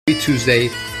Tuesday,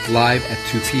 live at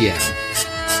 2 p.m.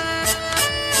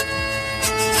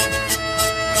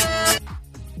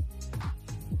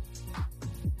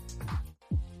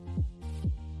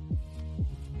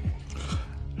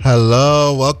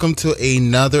 Hello, welcome to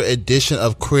another edition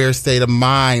of Queer State of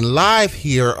Mind, live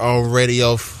here on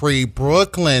Radio Free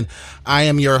Brooklyn. I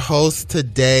am your host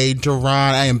today, Duran.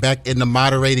 I am back in the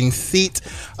moderating seat.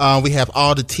 We have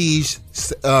all the teas,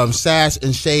 Sash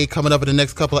and Shade coming up in the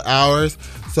next couple of hours.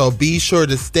 So be sure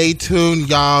to stay tuned,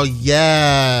 y'all.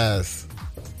 Yes.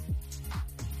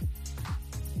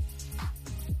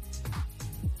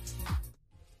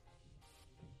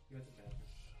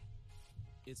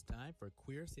 It's time for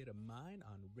Queer State of Mind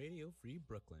on Radio Free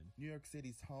Brooklyn, New York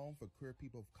City's home for queer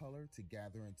people of color to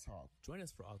gather and talk. Join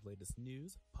us for all the latest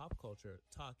news, pop culture,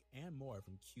 talk, and more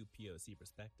from QPOC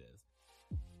perspectives.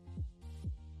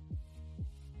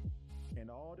 And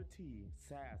all the tea,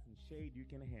 sass, and shade you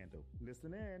can handle.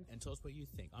 Listen in. And tell us what you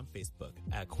think on Facebook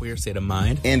at Queer State of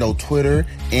Mind. And on Twitter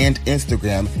and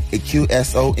Instagram at QSOMNYC.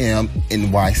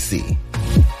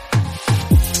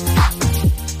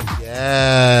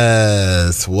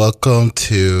 Yes, welcome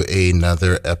to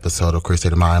another episode of Queer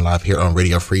State of Mind live here on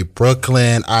Radio Free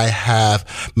Brooklyn. I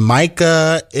have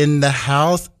Micah in the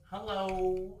house.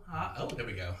 Hello. Hi. Oh, there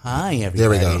we go. Hi, everybody. There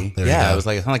we go. There we go. I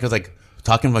sounded like I was like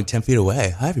talking like 10 feet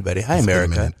away. Hi, everybody. Hi,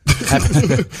 America.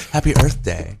 Happy Earth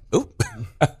Day. Ooh.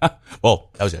 Well,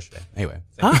 that was yesterday. Anyway.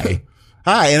 Hi.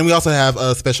 Hi, and we also have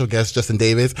a special guest, Justin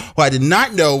Davis, who I did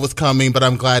not know was coming, but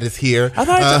I'm glad is here. I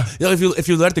thought if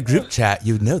you look at the group chat,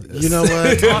 you'd know this. You know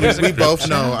what? we both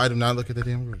know. I do not look at the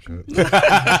damn group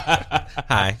chat.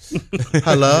 Hi.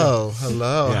 Hello.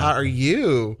 Yeah. How are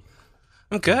you?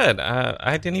 I'm good.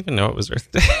 I didn't even know it was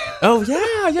Earth Day. Oh,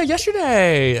 yeah,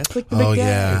 yesterday. That's like the big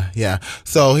day. Yeah.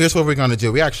 So here's what we're going to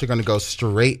do. We're actually going to go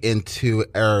straight into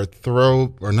our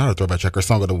throwback track, our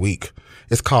song of the week.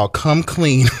 It's called Come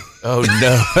Clean. Oh,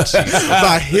 no.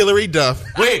 By Hilary Duff.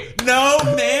 Wait, no,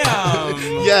 ma'am.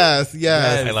 Yes.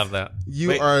 I love that.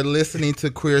 You are listening to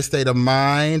Queer State of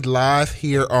Mind live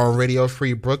here on Radio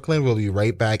Free Brooklyn. We'll be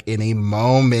right back in a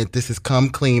moment. This is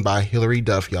Come Clean by Hilary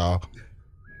Duff, y'all.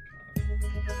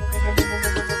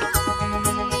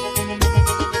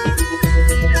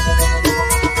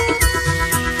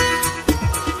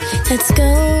 Let's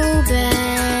go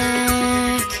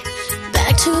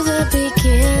back to the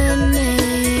beginning,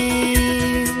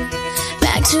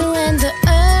 back to when the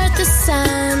earth, the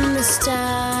sun, the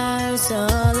stars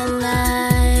all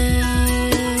aligned.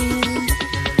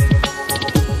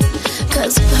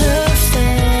 'Cause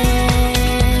perfect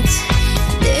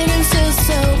didn't feel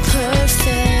so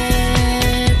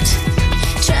perfect.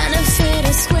 Trying to fit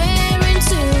a square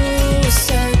into a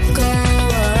circle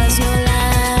was no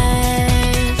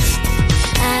life.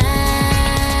 I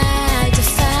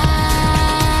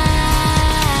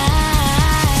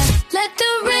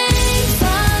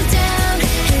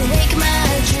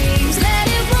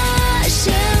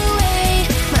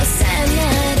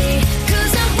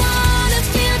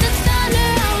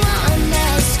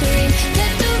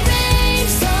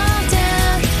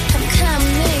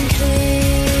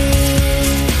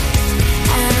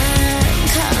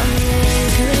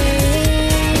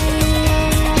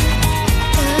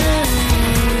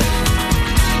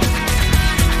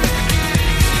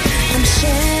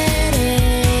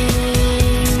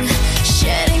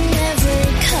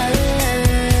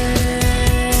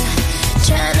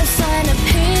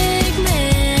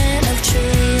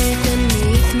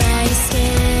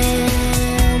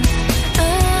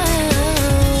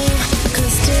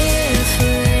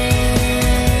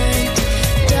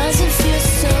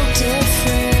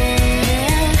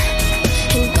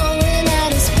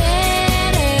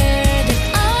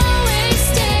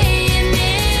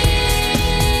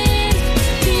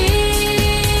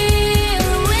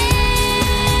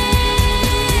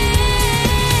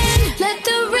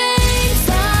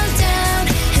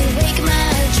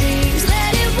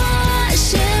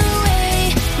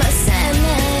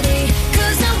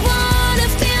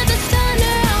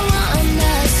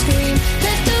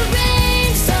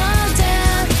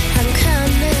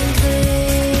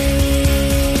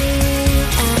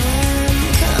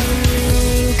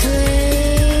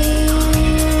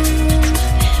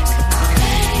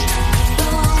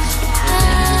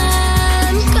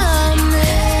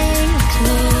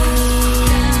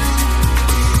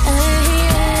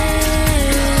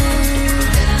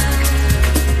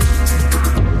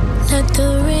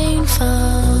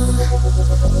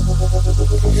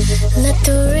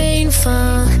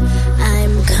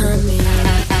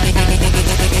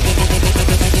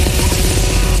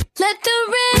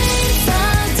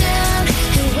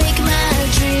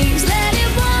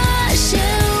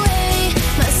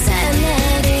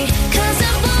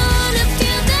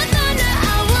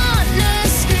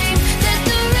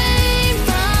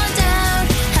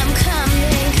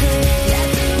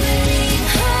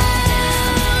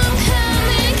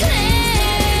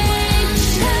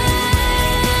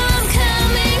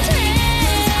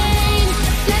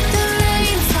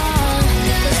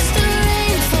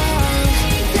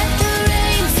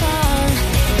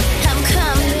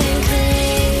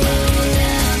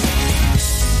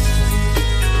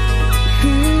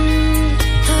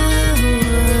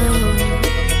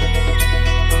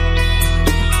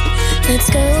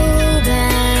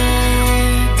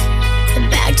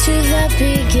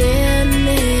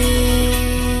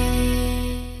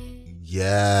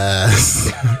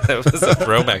Yes. That was a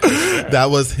throwback. For sure. That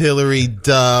was Hillary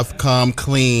Duff, Come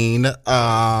Clean.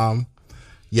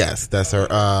 Yes, that's her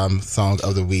song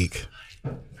of the week.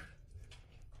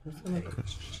 I've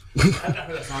not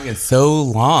heard that song in so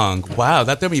long. Wow,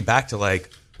 that threw me back to like,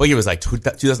 what year was it, like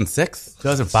 2006,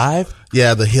 2005?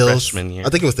 Yeah, The Hills. Freshman year. I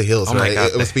think it was The Hills, Oh my right?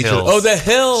 God, it was The featured. Hills. Oh, The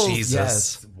Hills. Jesus.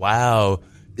 Yes. Wow.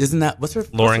 Isn't that, what's her?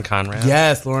 Lauren Conrad.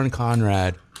 Yes, Lauren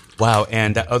Conrad. Wow,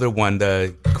 and that other one,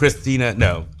 the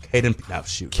Hayden, no,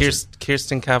 shoot.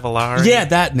 Kirsten Cavallari. Yeah,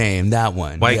 that name, that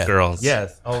one. White Yeah. Girls.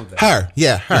 Yes, all of that. Her.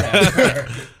 Yeah, her.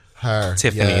 Her.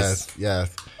 Tiffany's.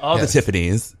 Yes. All Yes. the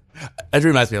Tiffany's. It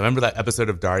reminds me. I remember that episode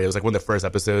of Daria. It was like one of the first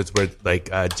episodes where like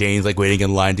Jane's like waiting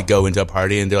in line to go into a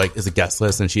party, and they're like, "Is a guest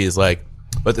list?" And she's like,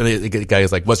 "But the guy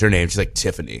is like, what's her name?" She's like,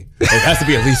 "Tiffany." It has to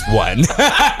be at least one.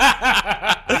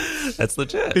 That's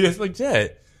legit. It's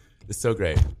legit. It's so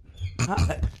great.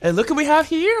 And look what we have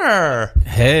here.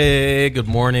 Hey, good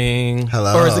morning.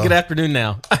 Hello. Or is it good afternoon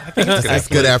now? It's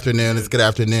good afternoon. It's good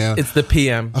afternoon. It's the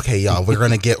PM. Okay, y'all, we're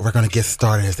gonna get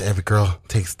started as every girl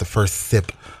takes the first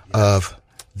sip of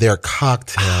their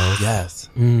cocktails. Yes.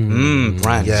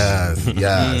 Brunch.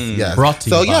 Yes. Brought to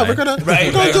you So yeah, by- we're gonna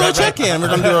do a check-in. We're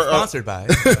gonna do our Sponsored by.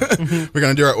 we're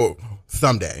gonna do our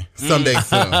someday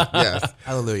soon. Yes.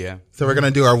 Hallelujah. So we're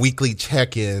gonna do our weekly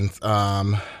check-ins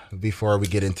before we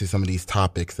get into some of these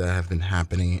topics that have been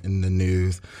happening in the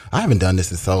news. I haven't done this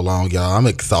in so long, y'all. I'm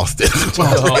exhausted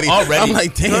already. I'm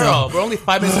like, damn. Girl, we're only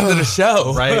 5 minutes into the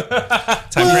show. Right? Time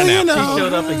for a nap. She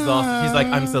showed up exhausted. She's like,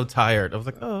 I'm so tired. I was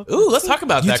like, oh. Ooh, let's talk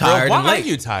about that, tired girl. and Why are late.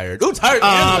 you tired? Ooh, tired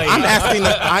and late.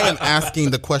 I am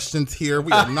asking the questions here.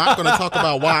 We are not going to talk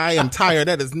about why I am tired.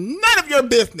 That is none of your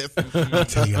business. I'll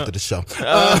tell you after the show.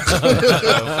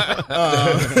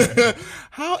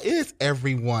 How is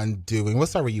everyone doing?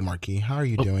 Let's start with you, Marquis. How are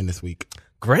you doing this week?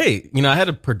 Great. I had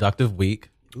a productive week.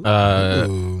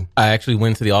 I actually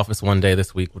went to the office one day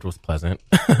this week, which was pleasant,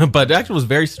 but it actually was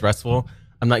very stressful.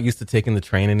 I'm not used to taking the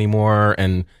train anymore,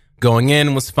 and going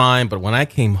in was fine. But when I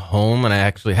came home and I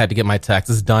actually had to get my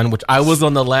taxes done, which I was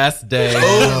on the last day,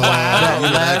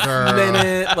 last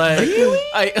minute,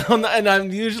 like, and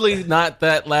I'm usually not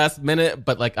that last minute,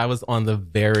 but like I was on the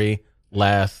very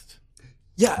last.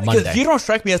 Yeah, because Monday. you don't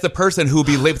strike me as the person who would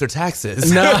be late with their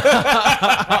taxes. No,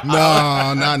 not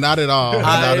at all.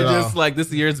 Not at all. Just like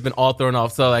this year's been all thrown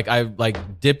off. So like I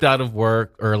like dipped out of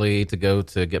work early to go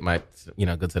to get my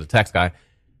go to the tax guy,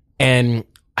 and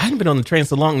I hadn't been on the train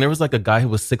so long. And there was like a guy who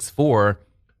was 6'4",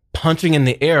 punching in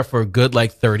the air for a good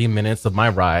like 30 minutes of my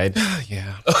ride.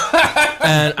 Yeah.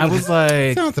 And I was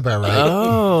like, Sounds about right.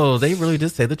 oh, they really did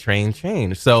say the train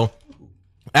changed. So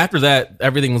after that,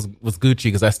 everything was Gucci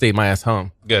because I stayed my ass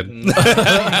home. Good.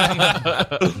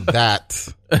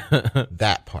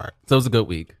 That part. So it was a good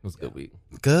week. It was a good week.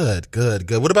 Good.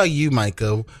 What about you,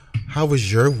 Micah? How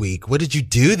was your week? What did you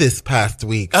do this past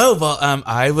week? Oh, well,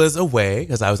 I was away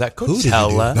because I was at did you do?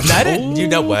 Coachella. No, I didn't. You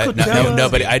know what? No,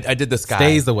 but I did the Sky.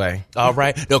 Stays away. All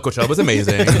right. No, Coachella was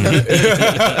amazing.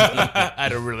 I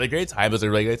had a really great time. It was a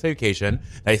really great vacation.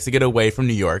 Nice to get away from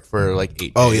New York for like 8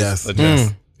 days. Oh, yes.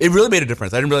 It really made a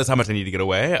difference. I didn't realize how much I needed to get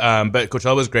away. But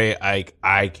Coachella was great. I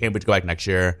can't wait to go back next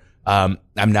year. I'm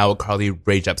now a Carly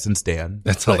Rae Jepsen stan.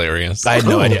 That's hilarious. I had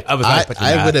no idea. I was not expecting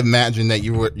that. I would imagine that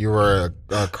you were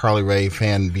a Carly Rae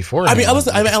fan before. I mean, I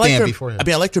liked her. Before.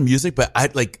 I liked her music, but I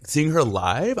like seeing her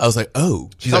live. I was like, oh,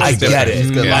 She's I different. get it.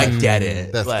 She's good I live. get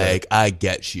it. That's like, good. I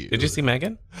get you. Did you see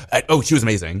Megan? She was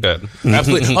amazing. Good.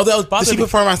 Absolutely. Although I was Did bothered. she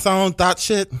perform my song Thought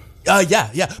Shit?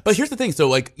 Yeah. But here's the thing. So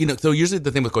like, so usually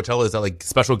the thing with Coachella is that like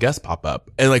special guests pop up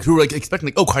and like who were like expecting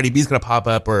like, oh, Cardi B's gonna pop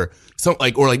up or some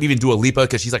like, or like even Dua Lipa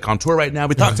because she's like on tour right now.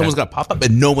 We thought someone was gonna pop up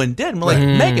and no one did. And we're like,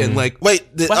 Megan, like, Wait,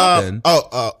 what happened?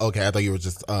 okay. I thought you were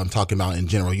just talking about in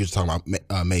general. You were just talking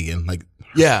about Megan. Like,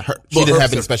 Yeah. she Well, didn't her-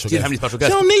 have any special She didn't have any guests. special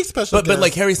guests. She don't need special But guests.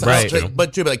 like Harry Styles, Right.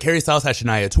 but Harry Styles had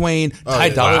Shania Twain. Ty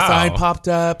yeah. Dolla Wow. Sign popped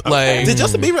up. Like, Did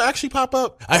Justin Bieber actually pop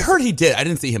up? I heard he did. I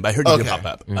didn't see him, but I heard he did Okay. pop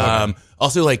up.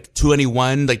 Also, like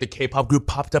 2NE1, like the K-pop group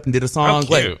popped up and did a song. How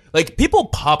cute. Like people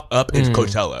pop up in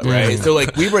Coachella, right? So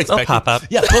like we were expecting pop up.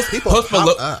 Yeah,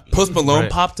 Post Malone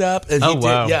Right. popped up, and he Oh,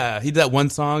 wow. did. Yeah, he did that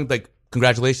one song like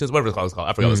Congratulations, whatever it was called.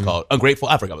 I forgot what it's called. Ungrateful.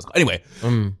 I forgot what it's called. Anyway,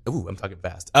 ooh, I'm talking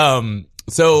fast.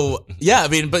 So yeah, I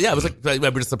mean, but yeah, it was like we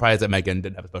were just surprised that Megan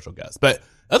didn't have a special guest, but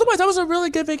otherwise, that was a really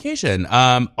good vacation.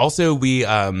 Also,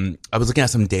 I was looking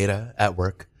at some data at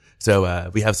work. So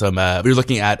we have some. We were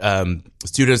looking at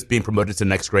students being promoted to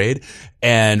next grade,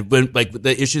 and when like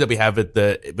the issue that we have with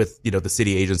the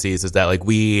city agencies is that like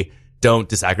we don't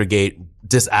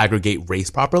disaggregate race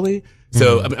properly.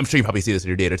 So I'm sure you probably see this in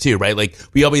your data too, right? Like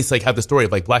we always like have the story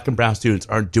of like black and brown students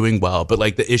aren't doing well, but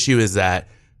like the issue is that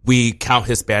we count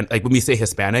Hispanic, like when we say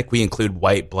Hispanic, we include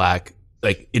white, black,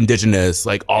 like indigenous,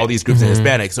 like all these groups of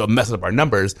Hispanic. So it messes up our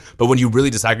numbers. But when you really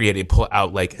disaggregate and pull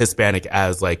out like Hispanic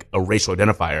as like a racial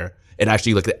identifier and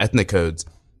actually look at ethnic codes,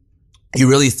 you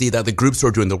really see that the groups who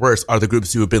are doing the worst are the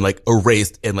groups who have been like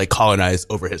erased and like colonized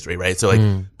over history, right? So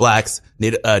like blacks,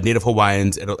 Native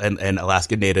Hawaiians and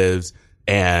Alaskan Natives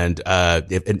and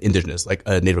indigenous, like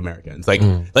Native Americans. Like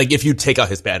if you take out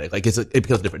Hispanic, like it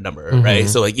becomes a different number, right?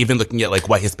 So like even looking at like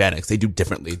white Hispanics, they do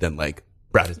differently than like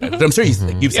brown Hispanics. But I'm sure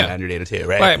you've seen that on your data too,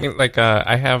 right? Well, I mean, like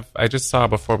I just saw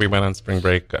before we went on spring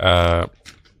break.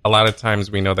 A lot of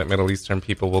times we know that Middle Eastern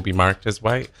people will be marked as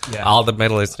white. Yeah. All the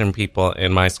Middle Eastern people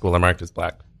in my school are marked as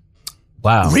black.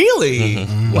 Wow. Really?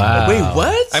 Wow. Wait,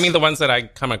 what? I mean, the ones that I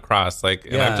come across, like,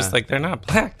 and I'm just like, they're not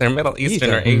black. They're Middle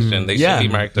Eastern or Asian. They should be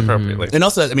marked appropriately. And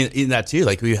also, I mean, in that too,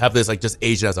 like we have this like just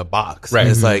Asian as a box. Right. And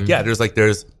it's like,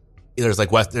 there's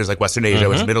Western Asia,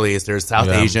 there's Middle East, there's South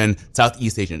Asian,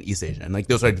 Southeast Asian, East Asian. Like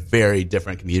those are very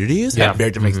different communities, have very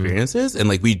different experiences, and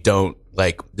like we don't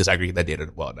like disaggregate that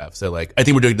data well enough. So like I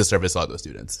think we're doing a disservice to all those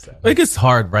students. So. Like it's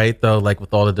hard, right? Though, like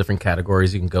with all the different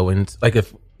categories you can go into, like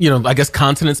if I guess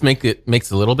continents makes it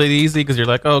a little bit easy because you're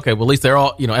like, oh, okay, well at least they're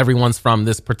all everyone's from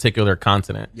this particular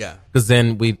continent. Yeah. Because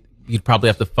then you'd probably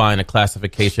have to find a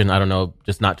classification. I don't know,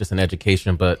 not just in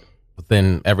education, but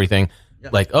within everything.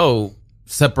 Yeah. Like,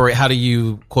 separate. How do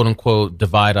you quote unquote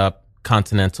divide up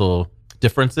continental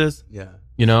differences? Yeah.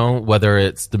 Whether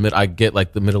it's I get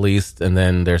like the Middle East and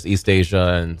then there's East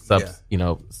Asia and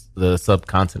the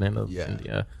subcontinent of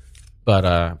India.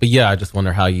 But yeah, I just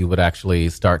wonder how you would actually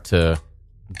start to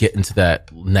get into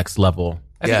that next level.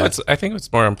 I think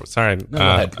what's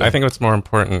more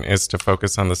important is to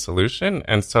focus on the solution.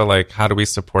 And so like, how do we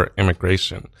support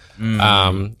immigration?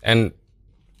 And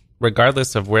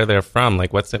regardless of where they're from,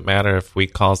 like, what's it matter if we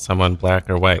call someone black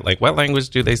or white? Like, what language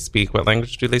do they speak? What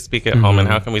language do they speak at home? And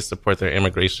how can we support their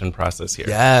immigration process here?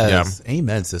 Yes. Yeah.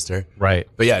 Amen, sister. Right.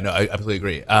 But yeah, no, I absolutely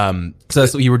agree. So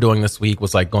that's what you were doing this week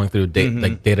was like going through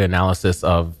data analysis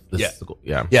of this.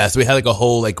 Yeah. So we had like a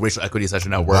whole like racial equity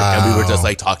session at work and we were just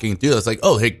like talking through. It's like,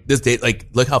 oh, hey, this data, like,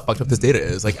 look how fucked up this data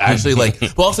is. Like, actually, like,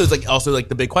 well, also it's like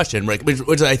the big question, right?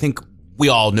 Which I think we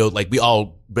all know, like we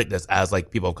all witness as like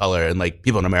people of color and like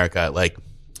people in America, like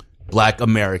Black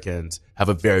Americans have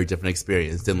a very different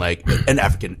experience than like an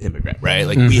African immigrant, right?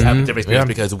 Like we have a different experience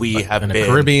because we have been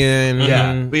Caribbean. We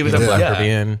have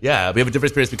Caribbean. Yeah, we have a different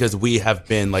experience because we have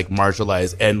been like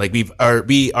marginalized and like we are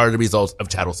the results of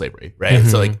chattel slavery, right?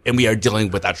 So like, and we are dealing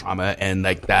with that trauma and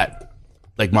like that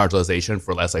like marginalization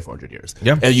for the last like 400 years.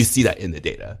 Yeah. And you see that in the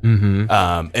data. And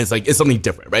it's like, it's something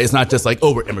different, right? It's not just like,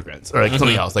 oh, we're immigrants or like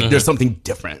something else. Like there's something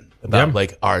different about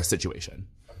like our situation.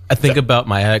 I think about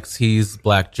my ex, he's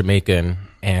Black Jamaican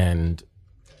and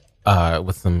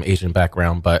with some Asian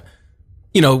background, but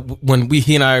when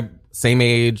he and I same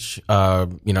age,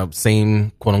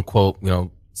 same quote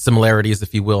unquote, similarities,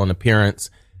 if you will, in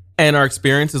appearance, and our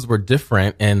experiences were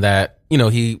different. And that,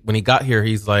 when he got here,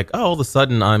 he's like, oh, all of a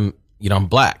sudden I'm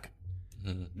Black.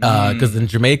 Because in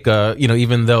Jamaica,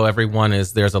 even though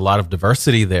there's a lot of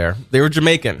diversity there, they were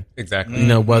Jamaican.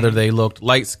 Exactly. Whether they looked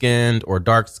light skinned or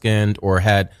dark skinned or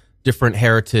had different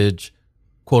heritage,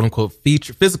 quote unquote,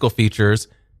 physical features,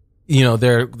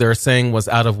 their saying was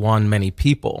out of one, many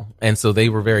people. And so they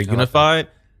were very unified.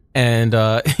 And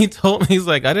he told me, he's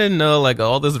like, I didn't know like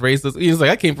all this racist. He was like,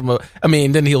 I came from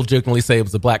then he'll jokingly say it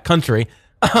was a black country.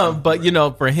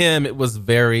 But for him, it was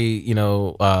very,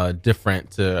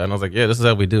 different and I was like, yeah, this is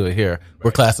how we do it here. Right.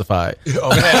 We're classified.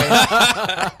 Okay.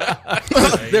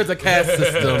 There's a caste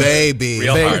system. Baby.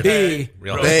 Real hard.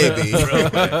 Baby.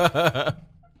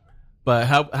 But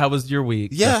how was your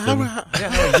week? Yeah. How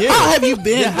have you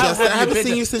been, Justin? I haven't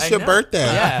seen you since your birthday.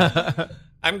 Yeah.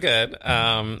 I'm good.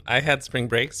 I had spring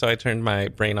break, so I turned my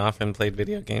brain off and played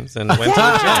video games and went to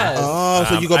the gym. Oh,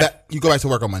 so you go back to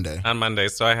work on Monday. On Monday,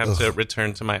 so I have to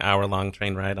return to my hour-long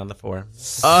train ride on the 4.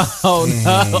 Oh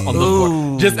no! On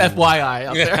the 4. Just FYI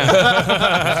out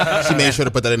there. She made sure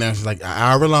to put that in there. She's like, an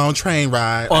hour-long train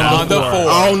ride on the 4.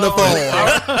 On the 4.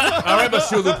 All right,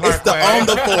 Bashulu Parkway. It's the on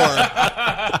the 4.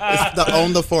 It's the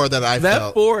on the 4 that I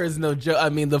felt. That 4 is no joke. I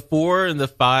mean, the 4 and the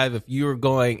 5. If you were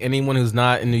going, anyone who's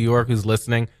not in New York who's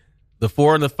listening. The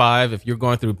 4 and the 5, if you're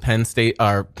going through Penn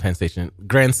Station,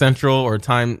 Grand Central or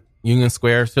Union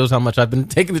Square, shows how much I've been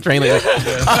taking the train lately.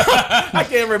 I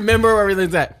can't remember where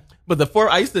everything's at. But the 4,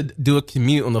 I used to do a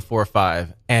commute on the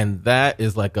 4-5, and that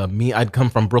is like I'd come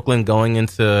from Brooklyn going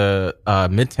into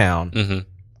Midtown. Mm-hmm.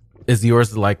 Is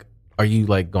yours like? Are you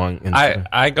like going into?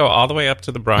 I go all the way up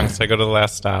to the Bronx. I go to the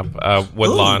last stop,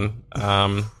 Woodlawn.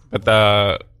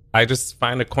 But I just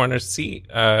find a corner seat.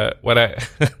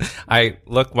 I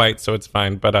look white, so it's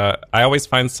fine. But I always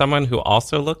find someone who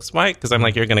also looks white because I'm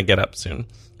like, you're going to get up soon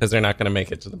because they're not going to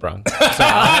make it to the Bronx. So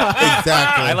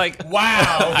Exactly. I like,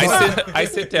 Wow. I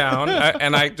sit down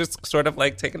and I just sort of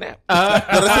like take a nap. No,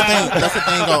 that's the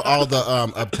thing on all the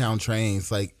uptown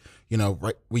trains. Like, you know,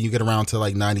 right when you get around to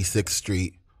like 96th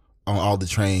Street on all the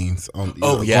trains on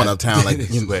going uptown, like you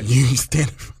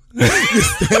stand you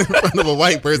stand in front of a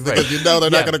white person because you know they're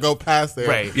not going to go past there.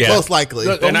 Right. Yeah. Most likely.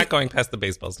 They're not going past the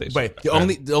baseball station. Right. The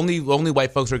only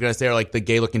white folks who are going to say are like the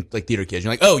gay looking like theater kids.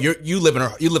 You're like, oh, you live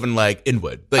in like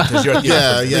Inwood. Like, 'cause you're,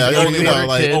 Yeah. Only,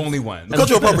 Like only one.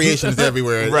 cultural appropriation is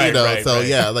everywhere. Right, You know, right, so right.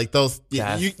 yeah, like those.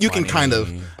 That's You can kind of.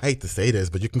 I hate to say this,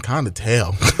 but you can kind of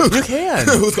tell. You can.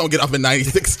 Who's gonna get off at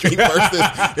 96th Street versus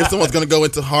if someone's gonna go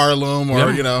into Harlem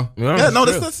or you know. Yeah, No,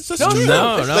 that's just true.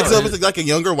 No, Like so if it's like a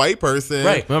younger white person,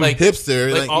 Right. Like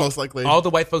hipster, like all, most likely. all the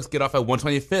white folks get off at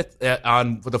 125th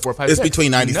on for the 456. It's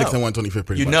between 96 You know. and 125th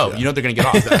pretty You much. know, yeah. you know they're gonna get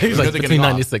off. He's You know like they're between getting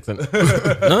off. 96 and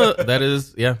no, that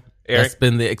is that's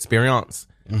been the experience.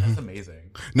 That's amazing.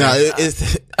 Now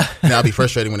it's now it'd be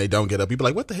frustrating when they don't get up. You'd be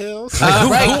like, "What the hell? Who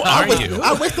are you?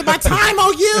 I wasted my time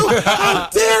on you. How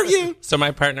dare you?" So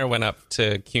my partner went up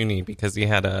to CUNY because he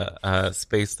had a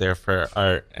space there for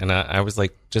art, and I was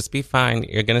like, "Just be fine.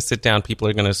 You're gonna sit down. People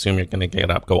are gonna assume you're gonna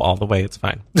get up. Go all the way. It's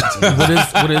fine."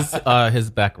 What is his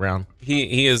background?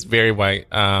 He is very white.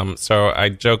 So I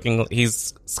jokingly,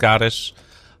 he's Scottish,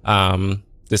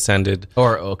 descended,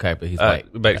 Or okay, but he's white.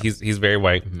 but he's very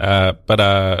white.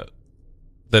 But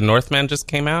the Northman just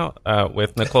came out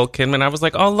with Nicole Kidman. I was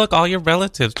like, oh look, all your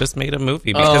relatives just made a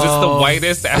movie because it's the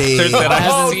whitest actors that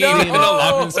I've seen in a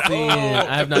long time.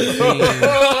 I have not seen.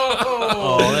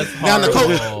 Oh, that's Now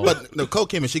horrible. Nicole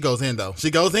Kidman, she goes in though. She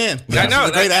goes in. I know, She's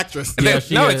a great actress. Yeah,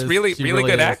 she no, is. it's really She really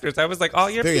really good is. actors. I was like, all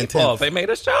your Very people, intense. they made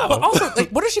a show. But also, like,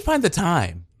 where does she find the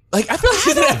time? Like, I feel like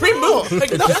she's in every movie.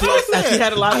 Like, no, Has she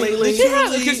had a lot lately? yeah,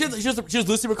 like, she was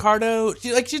Lucy Ricardo.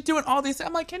 She's doing all these.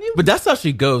 I'm like, can you? But that's how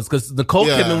she goes because Nicole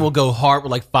Yeah. Kidman will go hard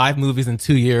with like 5 movies in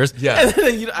 2 years. Yeah. and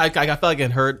then, I feel like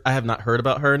I have not heard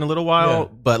about her in a little while,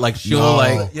 Yeah. but like she'll No.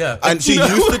 like Yeah. And she You know,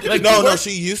 used to like, no, what-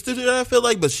 she used to do that, I feel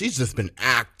like, but she's just been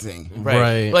acting.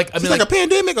 Right. Like, I She's mean, like a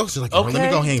pandemic. Oh, she's like, oh, let me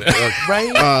go hang.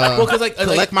 right? Well, because like,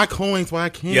 Collect my coins while I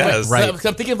can. Yes. right. So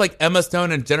I'm thinking of like Emma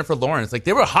Stone and Jennifer Lawrence. Like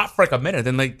they were hot for like a minute.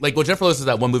 Then like well, Jennifer Lawrence is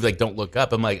that one movie like Don't Look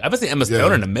Up. I'm like, I haven't seen Emma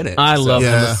Stone in a minute. I so- love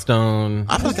Yeah. Emma Stone.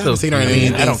 I feel like I So haven't seen her in cute.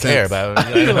 anything. I don't care since- about. I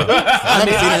haven't seen her in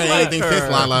I like anything her.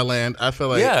 since La La Land. I feel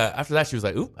like Yeah. After that, she was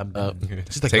like, "Oop, I'm done."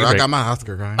 she's like, Take a girl, I break. got my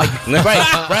Oscar, guy.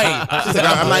 right. She's like,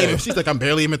 I'm not even. She's like, I'm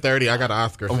barely even 30. I got an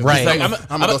Oscar. Right. She's like, I'm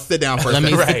I'm gonna go sit down for a Let me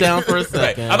second. sit down for a Right.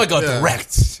 second. I'm gonna go Yeah.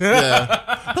 direct.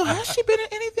 Yeah. No, has she been in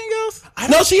anything else?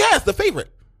 No, she has. The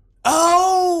Favorite.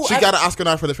 Oh, She got an Oscar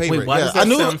nod for The Favorite. Wait, why yeah. does that I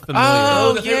knew. sound familiar? Oh,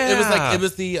 It was like yeah. it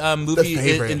was the movie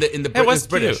Favorite. in the It was it's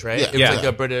British, cute. right? Yeah. It was Yeah. like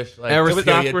a British like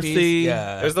Aristocracy. period piece.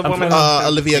 Yeah, There's the I'm woman, trying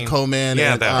Olivia Queen. Colman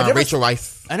Yeah, and that- Rachel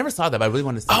Weisz. I never saw that, but I really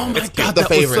want to see. Oh it. my god, The that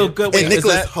Favorite. was so good. Wait, and is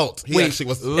Nicholas that- Hoult. He wait, actually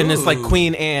was. and it's like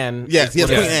Queen Anne. Yes, Yeah.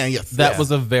 Queen Anne. Yes, That yeah.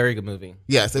 was a very good movie.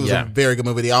 Yes, it was Yeah. a very good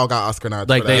movie. They all got Oscar nods.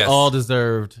 Like for they that. all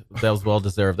deserved. That was well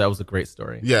deserved. That was a great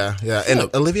story. Yeah, yeah. And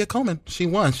Olivia Colman, she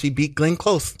won. She beat Glenn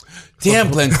Close.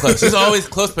 Damn, Glenn Close. She's always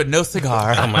close, but no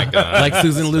cigar. Oh my god! Like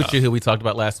Susan Lucci, who we talked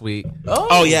about last week.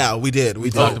 Oh yeah, we did. We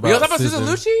talked did. about You talking about Susan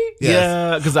Susan. Lucci? Yes.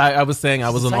 Yeah, because I was saying I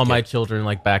was on All My psychic. Children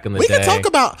like back in the We day. can talk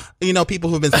about people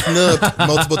who've been snubbed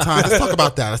multiple times. Let's talk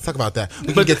about that. Let's talk about that.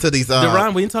 We can get to these.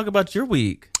 Deron, we didn't talk about your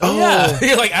week. Yeah.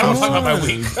 You're like, I don't talk about my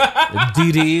week.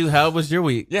 DD, how was your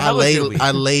week? Yeah, I how was your week?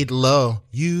 laid low.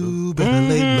 You better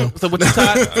lay low. So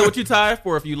what you tired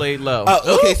for if you laid low?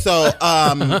 Okay, so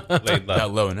Laid low.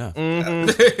 Not low enough.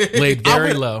 Laid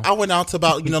very low. I went out to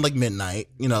about like midnight.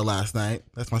 Last night.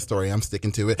 That's my story. I'm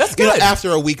sticking to it. That's You know, good.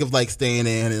 after a week of like staying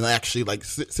in and actually like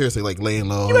seriously like laying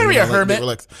low. You better be a like, hermit.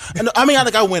 relax. And I mean,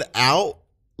 I went out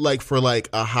like for like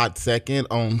a hot second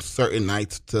on certain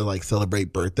nights to like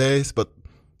celebrate birthdays, but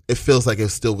it feels like it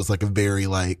still was like a very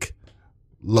like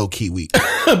low key week.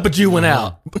 But you went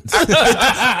out.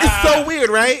 It's so weird,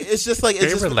 right? It's just like it's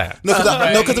Very just relaxed. No,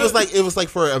 because it was like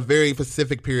for a very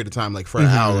specific period of time, like for an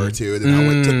hour or two, and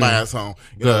then I took my ass home,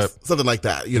 something like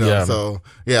that, Yeah. So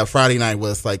yeah, Friday night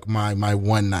was like my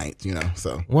one night,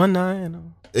 so One night.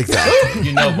 exactly,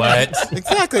 You know what?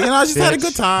 exactly. I just had a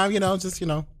good time, just it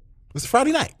was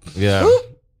Friday night. Yeah.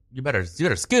 You better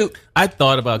scoot. I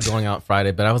thought about going out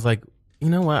Friday, but I was like, you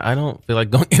know what? I don't feel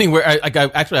like going anywhere.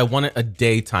 I wanted a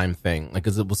daytime thing, like,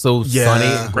 because it was so sunny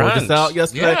and gorgeous Brunch. out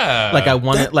yesterday. Yeah. Like, I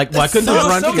wanted, I couldn't do sucks.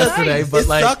 brunch So yesterday, but it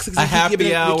like sucks a because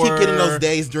happy hour. we keep getting those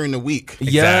days during the week.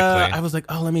 Yeah, Exactly. I was like,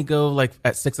 oh, let me go like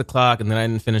at 6 o'clock, and then I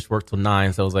didn't finish work till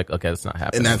 9. So I was like, okay, that's not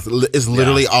happening. And it's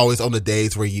literally always on the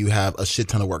days where you have a shit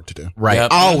ton of work to do. right.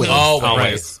 Yep.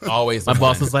 Always. My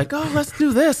boss was like, oh, let's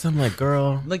do this. I'm like,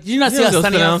 girl, like, you not see Yeah, us go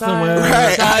sunny sit down outside? somewhere.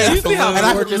 Right. You see how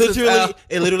And gorgeous this is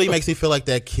it literally makes me feel like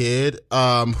that kid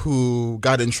who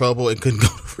got in trouble and couldn't go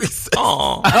to recess.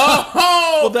 Oh,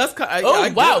 well, that's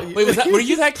kind. wow. Wait, were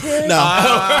you that kid? No,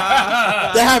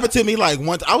 that happened to me like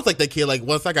once. I was like that kid. Like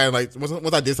once I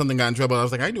did something, got in trouble. I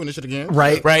was like, I ain't doing this shit again.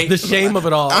 right. Right. The shame of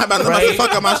it all. I'm about to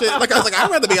fuck up my shit. Like I was like, I'd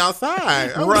rather be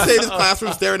outside. I want to stay in this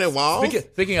classroom staring at walls.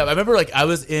 Speaking of, I remember like I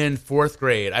was in 4th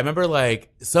grade. I remember like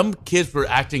some kids were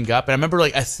acting up, and I remember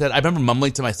like I remember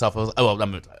mumbling to myself. I was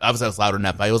louder than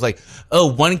that, but I was like, oh,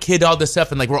 one kid did all this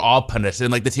stuff, and like we're all punished.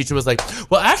 And like the teacher was like,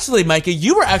 well, actually, Micah,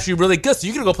 you were actually really good, so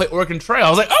you're gonna go play Oregon Trail. I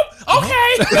was like, oh,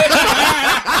 okay.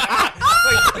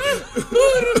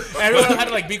 Everyone had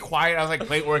to like be quiet. I was like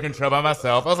playing Oregon Trail by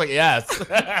myself. I was like, yes.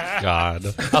 God.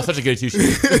 I was such a good teacher.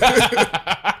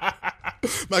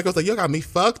 Michael's like, you got me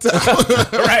fucked up.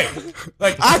 Right.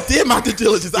 Like I did my due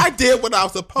diligence. I did what I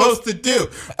was supposed to do.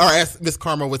 Or as Miss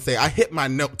Karma would say, I hit my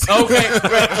note. okay.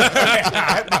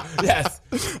 Right. Yes.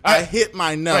 I hit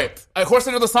my note. Right. Of course,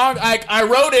 I know the song. I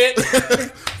wrote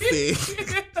it. See?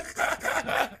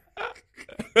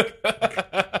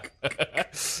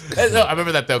 No, I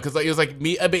remember that though, because like, it was like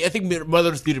me. I think me,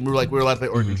 mother student. We were allowed to play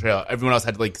Oregon Trail. Everyone else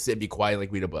had to like sit and be quiet, and,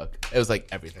 like read a book. It was like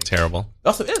everything. Terrible.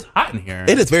 Also, it is hot in here.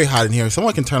 It is very hot in here.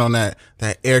 Someone can turn on that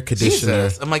air conditioner.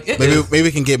 Jesus. I'm like, Maybe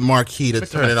we can get Marquis to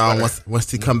turn it on sweater. once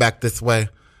he come back this way.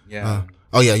 Yeah.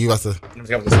 Oh yeah, you must have. I'm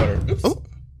just gonna have the sweater. Oops. Oh,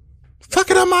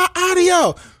 fucking up my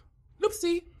audio.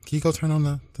 Oopsie. Can you go turn on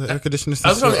the air conditioner? I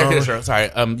was going to air conditioner. Sorry.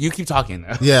 You keep talking.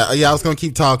 Yeah, I was going to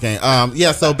keep talking.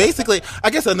 Yeah, so basically, I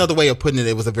guess another way of putting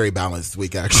it was a very balanced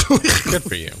week, actually. Good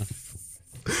for you.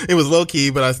 It was low key,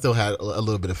 but I still had a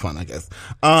little bit of fun, I guess.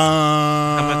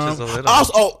 How much is a little?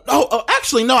 Also,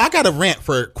 actually, no, I got a rant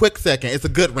for a quick second. It's a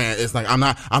good rant. It's like, I'm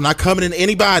not coming in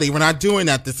anybody. We're not doing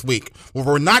that this week. What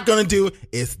we're not going to do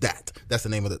is that. That's the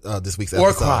name of this week's episode.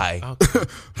 Or cry.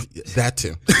 That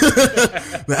too.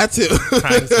 That too.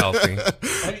 Crying's healthy.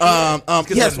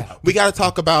 Yes, we got to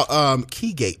talk about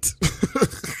Keygate.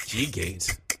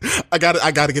 Keygate. I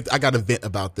got to vent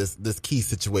about this key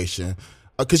situation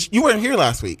because you weren't here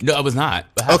last week. No, I was not.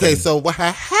 Okay, so what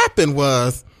happened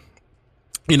was,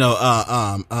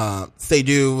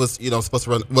 Seydu was supposed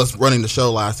to was running the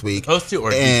show last week. Supposed to,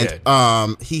 or and he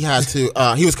did? He had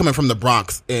to. He was coming from the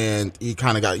Bronx, and he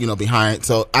kind of got behind.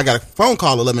 So I got a phone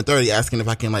call at 11:30 asking if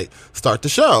I can start the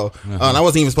show. And I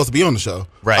wasn't even supposed to be on the show.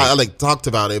 Right. I talked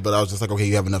about it, but I was just like, okay,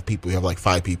 you have enough people. You have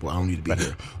 5 people. I don't need to be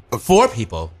here. 4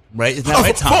 people, right? Isn't that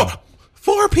right, Tom?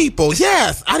 4 people,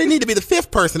 yes. I didn't need to be the 5th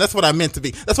person. That's what I meant to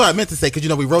be. That's what I meant to say because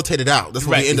we rotated out. That's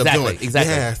what we end up doing.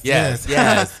 Exactly.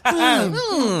 Yes.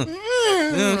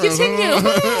 Continue.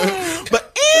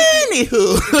 But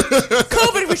anywho,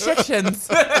 COVID restrictions.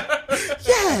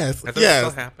 yes, Are those yes.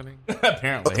 still happening?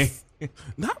 Apparently.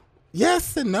 Not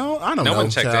yes and no. I don't know. No one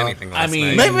checked child. anything last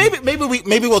mean, night. Maybe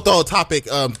we'll throw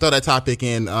that topic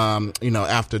in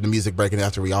after the music break and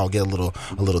after we all get a little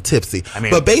tipsy.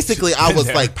 But basically I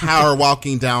was power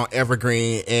walking down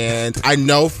Evergreen, and I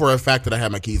know for a fact that I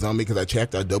had my keys on me because I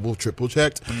double triple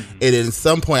checked, and at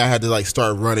some point I had to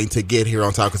start running to get here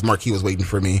on time because Marquis was waiting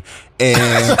for me.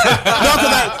 And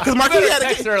because Marquis had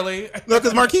a key. early. No,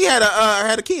 because Marquis had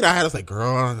a key, and I was like,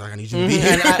 "Girl, I need you to be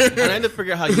here." And I had to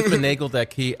figure out how you finagled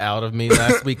that key out of me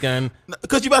last weekend.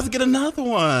 Because you about to get another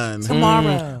one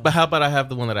Tomorrow. But how about I have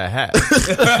the one that I had?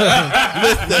 Listen.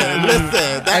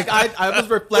 I was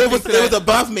reflecting. It was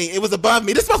above me. It was above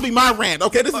me. This is supposed to be my rant.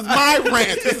 Okay, this is my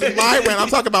rant. I'm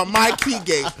talking about my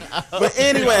Keygate. But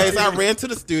anyways, I ran to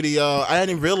the studio. I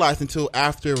didn't realize until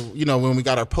after when we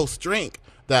got our post drink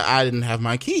that I didn't have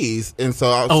my keys, and so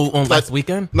I was, on last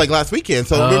weekend, last weekend.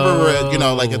 So remember, we were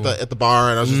at the bar,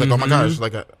 and I was just like, oh my gosh,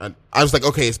 I was like,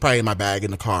 okay, it's probably in my bag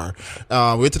in the car.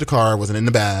 We went to the car, it wasn't in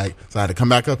the bag, so I had to come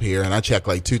back up here, and I checked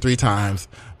 2-3 times.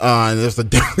 And there's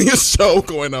definitely a show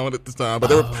going on at this time,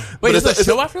 but Wait, is there a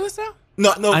show after this now?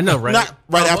 No, I know, right? Not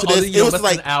right after this. It was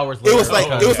hours later.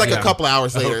 It was a Yeah. couple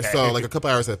hours later. Okay. So a couple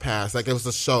hours had passed. It was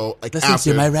a show Listen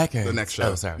after to my record. the next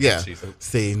show. Oh, sorry. Yeah. Jesus.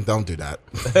 See, don't do that.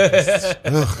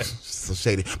 Ugh, so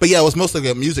shady. But yeah, it was mostly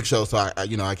a music show. So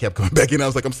I kept going back in. I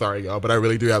was like, I'm sorry, y'all, but I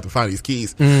really do have to find these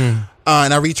keys. And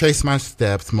I retraced my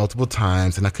steps multiple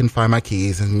times, and I couldn't find my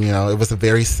keys. And it was a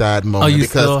very sad moment. Oh, you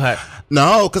because still had.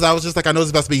 No, because I was just like, I know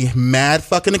it's about to be mad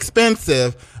fucking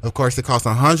expensive. Of course, it costs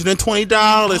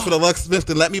 $120 for the Lux Smith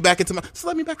to let me back into my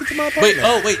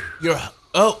apartment. Wait,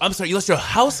 I'm sorry, you lost your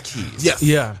house keys. Yes.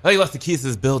 Yeah. Oh, you lost the keys to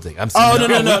this building. I'm sorry.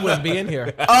 No. We wouldn't be in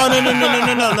here.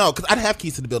 Oh, no. Because I didn't have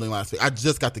keys to the building last week. I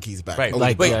just got the keys back. Right. Oh,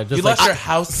 Like, Wait, yeah, just you like- lost your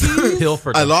house keys?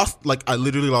 Pilfered. I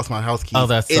literally lost my house keys. Oh,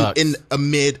 that sucks. in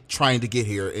amid trying to get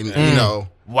here, and you know,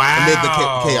 Wow. amid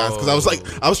the chaos. Because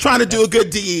I was trying to do a good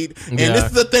deed, and Yeah. this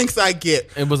is the thanks I get.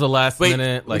 It was a last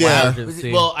minute, like, Yeah.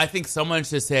 emergency. Well, I think someone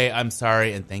should say, I'm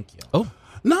sorry and thank you. oh,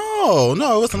 No,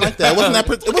 it wasn't like that. It wasn't that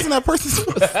person's.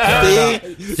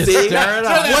 See, stir it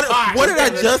up. what did I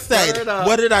just say? Stir it up.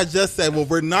 What did I just say? What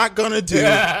we're not gonna do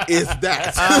is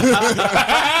that.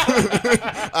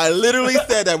 I literally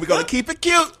said that we're gonna keep it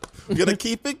cute. We're gonna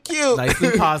keep it cute. nice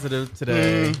and positive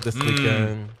today, this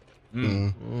weekend.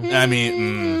 I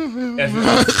mean,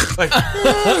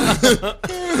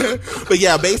 But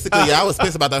yeah, basically, I was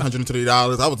pissed about that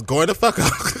 $120. I was going to fuck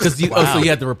up. Because so you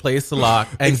had to replace the lock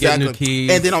and get new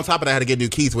keys. And then on top of that, I had to get new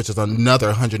keys, which is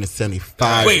another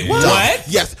 $175. Wait, what?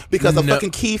 Yes, because a No.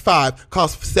 fucking key 5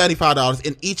 costs $75,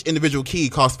 and each individual key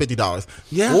costs $50.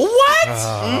 Yeah. what?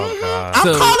 I'm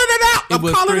So calling it out. it I'm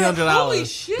was calling it out. Holy $300.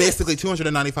 shit. Basically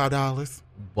 $295.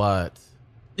 What?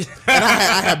 And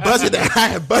I had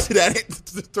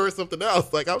budgeted it towards something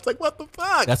else. Like I was like, what the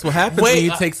fuck? That's what happens Wait, when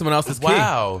you take someone else's key.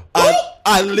 Wow.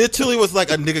 I literally was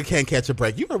like, a nigga can't catch a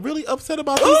break. You are really upset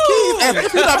about these keys. And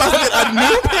if you're not about to get a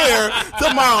new pair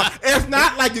tomorrow, it's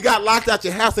not like you got locked out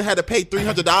your house and had to pay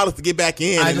 $300 to get back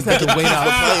in. I and just had to wait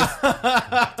out.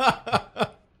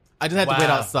 I just had to wait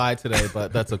Wow. outside today,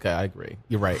 but that's okay. I agree.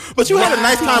 You're right. But you had a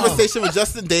nice conversation with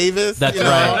Justin Davis. That's you know?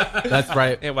 right. That's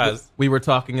right. It was. We were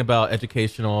talking about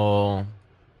educational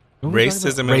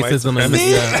Racism and white racism and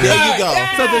See, yeah. there you go.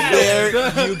 So there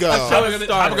you go.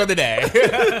 Have a good day.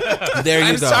 There you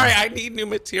I'm go. sorry, I need new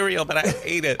material, but I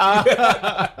hate it.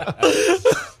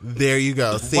 There you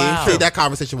go. See, Wow. see, that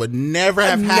conversation would never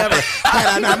have happened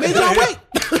had I not made y'all wait.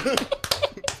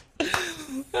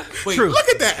 Wait, True. Look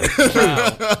at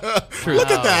that. True. Look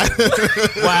at that.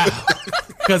 Wow.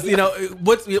 Because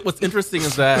what's interesting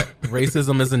is that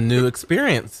racism is a new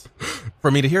experience for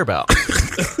me to hear about.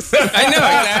 I know,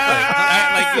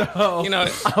 exactly.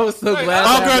 I was so glad.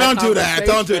 Oh, to girl, have don't do that.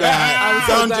 Don't do I that. was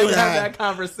so Don't glad do to have that. that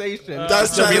conversation.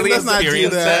 Let's really not do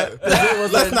experience that.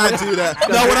 Let's not do that.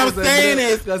 No, what I'm saying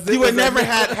is, you would never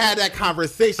had that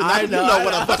conversation. I You know, know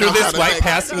what I'm fucking Through this trying to white say.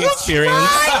 passing You experience.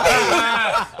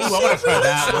 tried me. Ooh, I want to try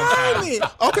that one Try time. me.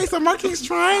 Okay, so Marquise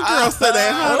trying girls today,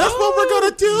 huh? That's what we're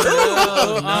gonna do.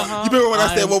 You remember when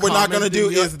I said what we're not gonna do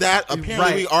is that?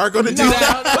 Apparently we are gonna do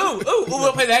that. Ooh,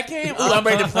 we'll play that game? Ooh, I'm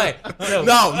ready to play.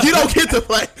 No, you don't get to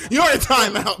play. You're in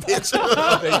timeout, bitch.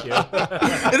 Thank you.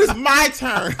 It is my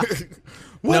turn.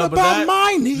 What No, but about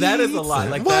my needs? that is a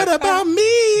lot. Like what that- about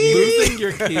me? Losing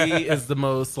your key is the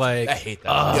most like I hate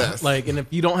that. Yes. like, and if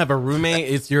you don't have a roommate,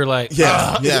 it's you're like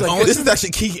Yes, yes. like- This is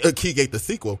actually Keygate the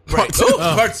sequel. Part Ooh, two.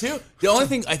 part 2. The only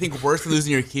thing I think worse than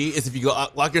losing your key is if you go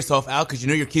lock yourself out because you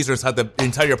know your keys are inside the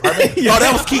entire apartment. Oh,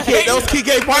 that was Keygate. That was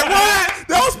Keygate part 1.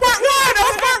 That was part 1.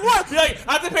 That was part 1. You're like,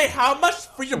 I have to pay how much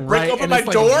for you to break right, open and my it's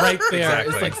like door? right there.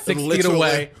 Exactly. It's like 6 feet Literally.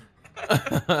 away.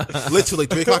 Literally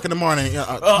 3 o'clock in the morning.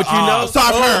 But you know, So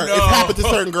I've heard no. it's happened to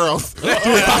certain girls.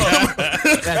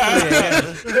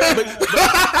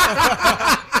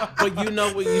 but you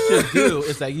know what you should do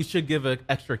is that you should give an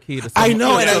extra key to I someone.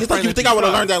 know, and to a it's like friend you that think I would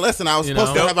have trust. learned that lesson. I was You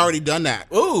supposed know? to have already done that.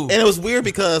 Ooh. And it was weird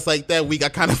because like that week I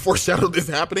kind of foreshadowed this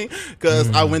happening because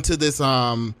I went to this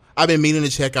I've been meaning to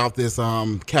check out this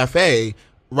cafe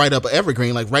right up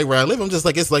Evergreen, like right where I live. I'm just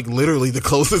like, it's like literally the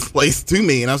closest place to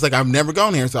me. And I was like, I've never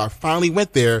gone here. So I finally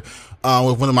went there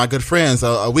with one of my good friends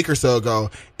a week or so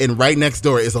ago. And right next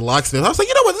door is a locksmith. I was like,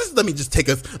 you know what? Let me just take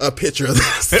a picture of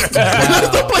this. That's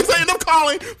the place I ended up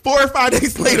calling 4 or 5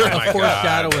 days later.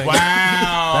 Foreshadowing. Wow.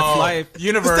 That's life.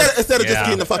 Universe. Instead of just Yeah.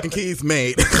 getting the fucking keys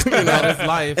made. You know? That is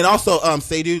life. And also,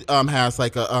 Sadhu has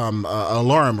like a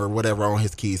alarm or whatever on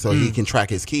his keys, so he can track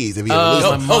his keys if he ever loses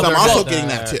my them. So mother I'm also did getting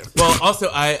that. that too. Well, also,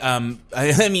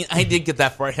 I mean, I did get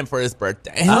that for him for his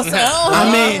birthday.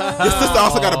 I mean, your sister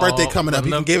also got a birthday coming up.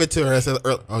 You can give it to her. I said,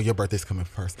 oh, your birthday coming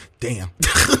first. Damn.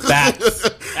 Facts.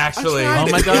 Actually. I tried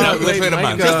Oh my it. God! You know, Wait, wait a my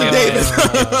month. God. Davis.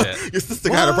 Your sister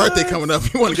got a birthday coming up.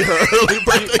 You want to get her an early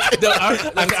birthday?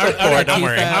 No, Don't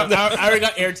worry. I already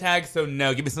got AirTag, so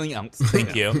no, give me something else.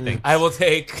 Thank you. I will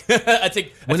take. I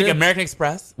take When is- American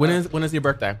Express. When is your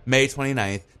birthday? May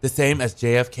 29th, the same as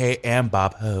JFK and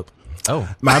Bob Hope.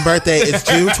 My birthday is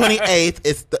June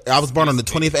 28th. I was born on the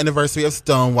 20th anniversary of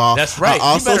Stonewall. That's right. I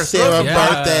also You better share a celebrate.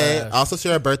 birthday. I also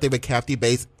share a birthday with Kathy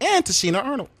Bates and Tashina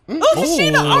Arnold.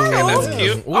 Tashina Arnold. that's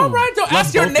cute. All right, don't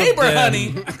ask your neighbor, honey.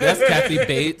 That's Kathy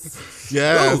Bates.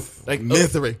 Yes. Like,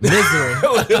 Misery. You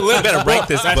better write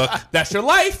this book. That's your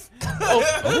life.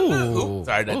 Ooh.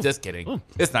 Sorry, no, just kidding.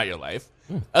 It's not your life.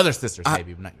 Other sisters,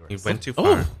 maybe, but not yours. You went too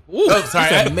far. Oh,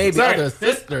 sorry. Maybe Sorry. other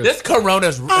sisters. This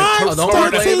Corona's. I'm don't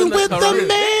starting blame with the the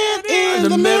man in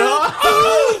the middle.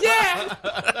 Oh, yeah.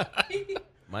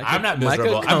 Micah, I'm not Micah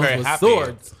miserable. I'm comes very with happy.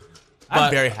 Swords. I'm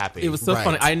But very happy. It was so Right.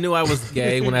 funny. I knew I was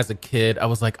gay when, as a kid, I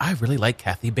was like, I really like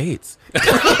Kathy Bates. It'd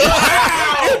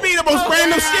be the most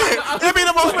random shit. It'd be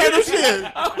the most random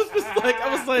shit.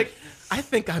 I was like, I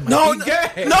think I might No, be no, gay.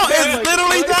 it's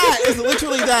literally that. It's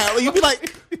literally that. You'd be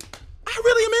like, I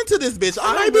really am into this bitch.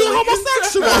 I might be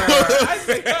homosexual.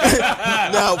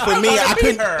 No, for me,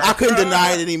 I couldn't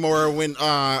deny it anymore when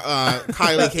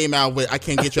Kylie came out with "I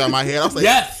Can't Get You Out of My Head." I was like,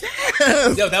 Yes.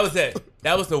 Yo, that was it.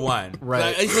 That was the one. Right.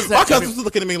 Like, it's just my like, cousins was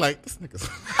looking at me like, "This nigga's."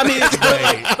 I mean,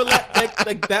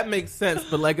 but that makes sense.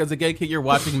 But like, as a gay kid, you're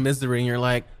watching Misery, and you're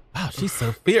like, wow, she's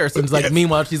so fierce. And it's like,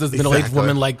 meanwhile, she's this middle-aged Exactly.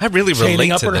 woman, like, I really chaining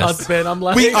relate up to her this. husband. I'm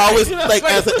like, We always like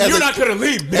you're not gonna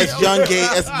leave me. as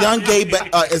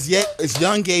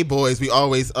young gay boys, we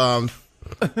always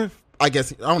I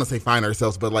guess I don't want to say find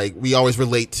ourselves, but like we always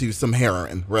relate to some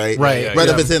heroine, right? Right, yeah, Whether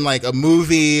yeah. if it's in like a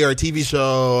movie or a TV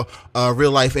show, a real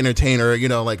life entertainer,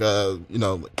 like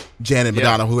Janet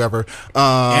Madonna, whoever.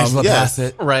 Angela yeah.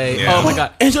 Bassett. right. Yeah. Oh my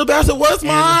God. Angela Bassett was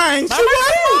mine. She was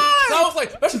mine. So I was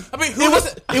like, I mean, who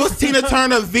It was Tina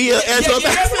Turner via Angela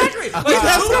Bassett. exactly. We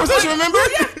had this conversation, remember?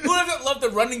 Who doesn't love the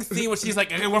running scene when she's like,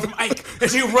 we're from Ike,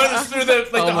 and she runs through the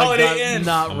Oh the my Holiday God, Inn.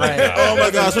 not right. Oh my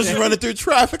gosh, when she's running through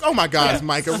traffic. Oh my gosh,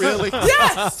 Micah, really?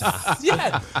 Yes,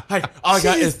 yeah. Like, all I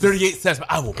got is 38 cents, but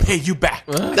I will pay you back.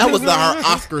 That was our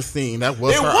Oscar scene. That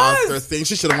was It her was. Oscar scene.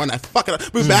 She should have won that fucking.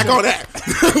 We're back on that.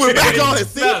 We're back on it.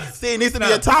 See, it needs to be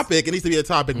a topic. It needs to be a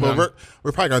topic. But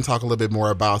we're probably going to talk a little bit more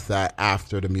about that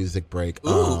after the music break.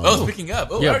 Speaking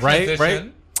of, Yeah, our right,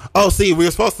 transition. See, we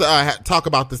were supposed to talk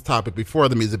about this topic before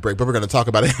the music break, but we're going to talk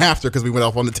about it after because we went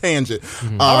off on the tangent.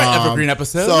 All right, evergreen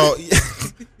episode. So,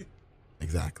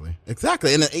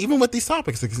 exactly, and even with these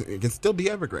topics, it can still be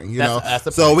evergreen. That's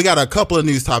the So point. we got a couple of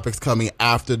news topics coming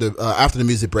after the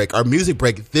music break. Our music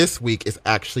break this week is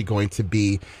actually going to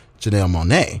be Janelle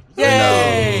Monáe.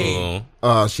 Yay!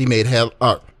 She made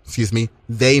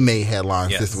they made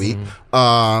headlines this week.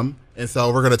 And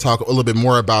so we're going to talk a little bit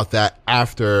more about that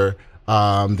after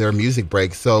their music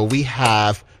break. So we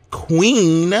have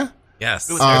Queen. Yes.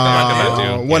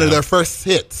 One of their first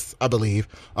hits, I believe.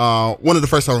 One of the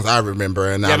first songs I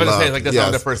remember, and Yeah, I but love. say like that's one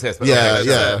of the first hits. But Yeah, okay,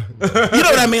 yeah. You know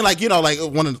what I mean? Like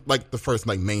one of the first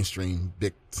like mainstream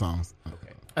big songs. Okay.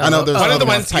 I know there's One of other the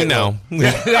ones you tight know. You know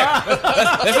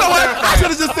what? I should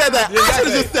have just said that. I should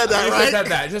have just said that, right?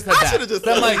 Just said I that. should've just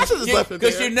But said like, that. I should've just left it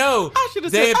because there.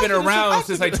 they have been around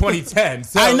since like 2010.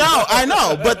 So I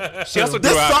know, but She also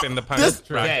this grew up song- in the punk this-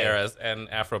 rock They. eras and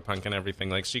Afro-punk and everything.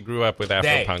 Like, she grew up with They.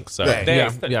 Afro-punk. So They.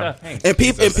 Yeah. And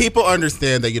people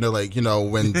understand that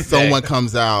when someone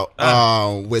comes out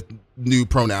with new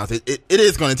pronouns, it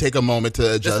is going to take a moment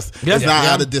to adjust. It's not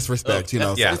out of disrespect,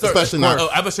 Yeah. especially not. Oh,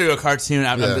 I'm gonna show you a cartoon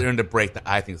Yeah. during the break that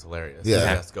I think is hilarious. Yeah.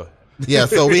 Yes, go ahead. Yeah,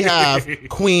 so we have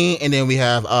Queen, and then we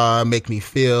have Make Me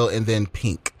Feel, and then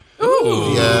Pink.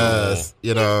 Ooh. Yes,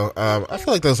 I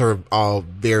feel like those are all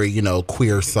very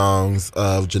queer songs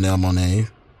of Janelle Monáe,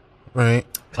 right?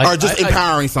 Like, or just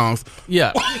empowering songs.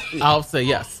 Yeah. I'll say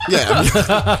yes. Yeah,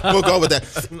 we'll go with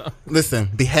that. Listen,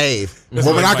 behave. What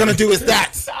we're not going to do is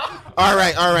that. All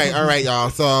right, y'all.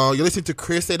 So you're listening to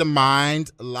Queer State of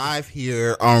Mind live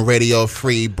here on Radio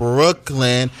Free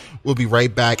Brooklyn. We'll be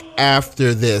right back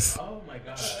after this.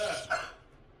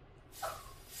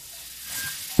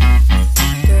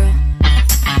 Girl,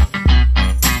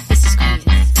 this is crazy.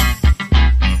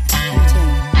 Let me tell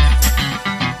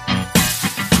you.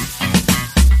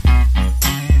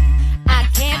 I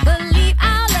can't believe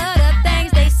all of the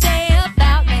things they say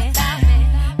about me.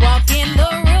 Walk in the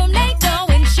room, they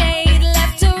throwing shade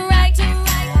left to right.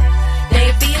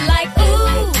 They be like,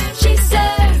 ooh, she's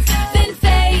surfing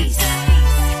face.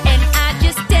 And I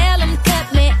just tell them,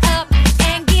 cut me up.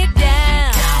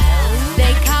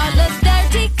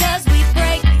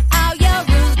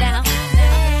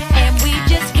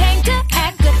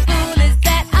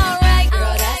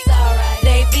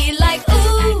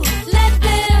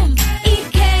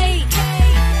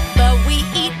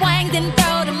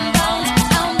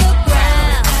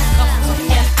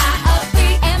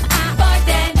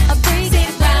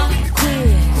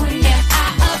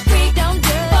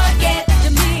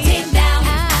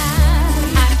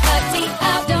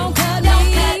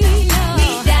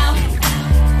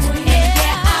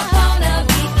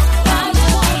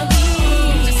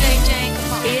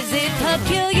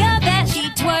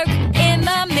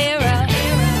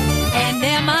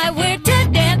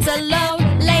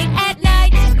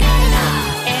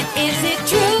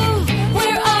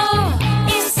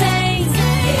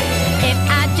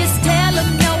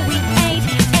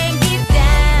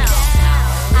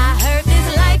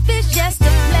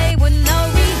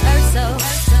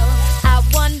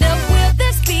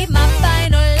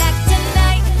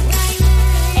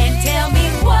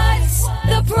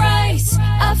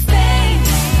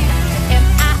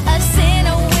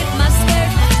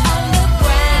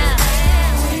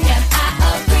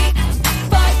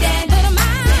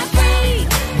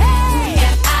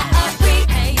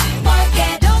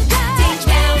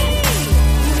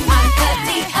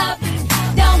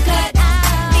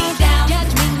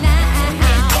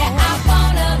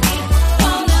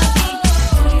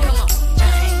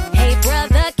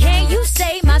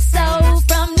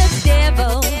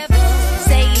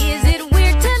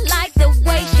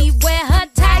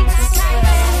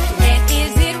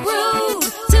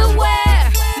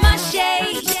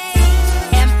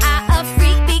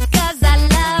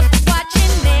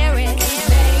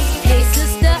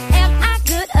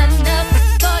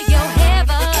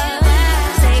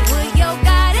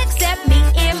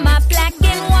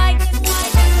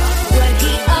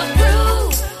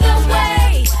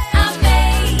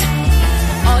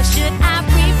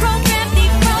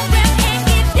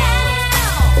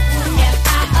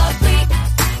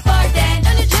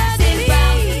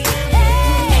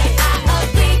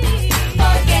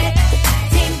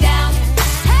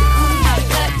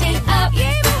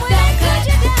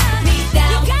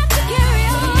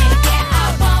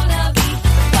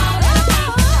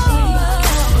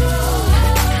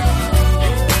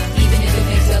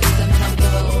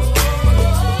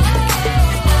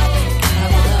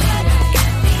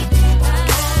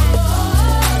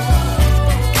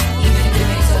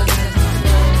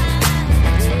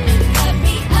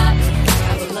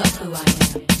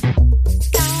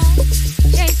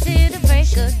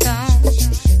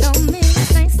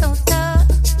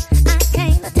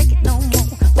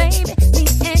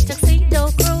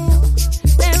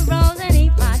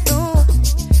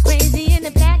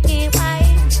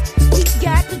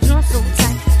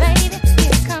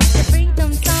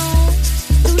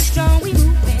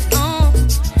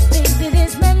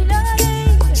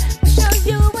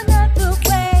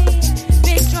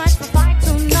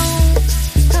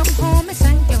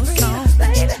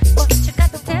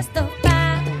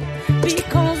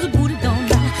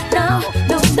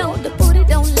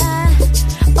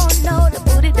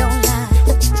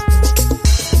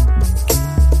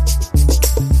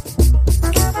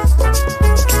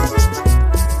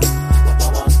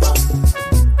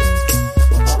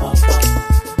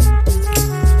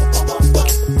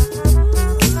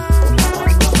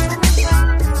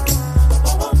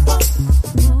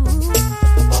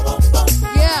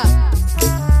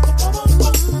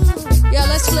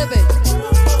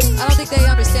 they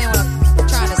understand what I'm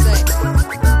trying to say.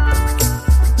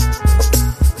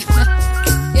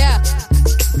 Yeah.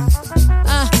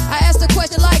 I asked a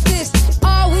question like this.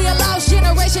 Are we a lost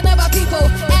generation of our people?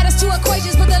 Add us to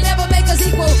equations, but they'll never make us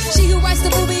equal. She who writes the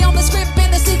movie on the script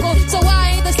and the sequel. So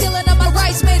why ain't the stealing of my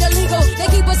rights made illegal? They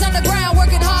keep us underground,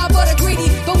 working hard for the greedy.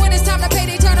 But when it's time to pay,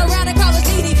 they turn around and call us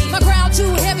needy. My crown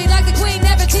too heavy like the Queen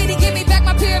Nefertiti. Give me back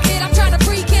my pyramid, I'm trying to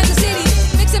free Kansas City.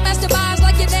 Mixing masterminds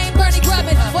like your name Bernie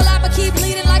Grubbin. Well, I'ma keep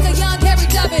leading like a young Harry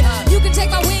Dubbin. You can take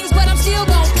my wings, but I'm still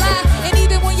gon' fly. And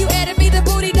even when you edit me, the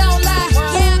booty don't lie.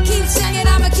 Yeah, I keep singing,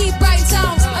 I'ma keep writing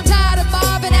songs. I'm tired of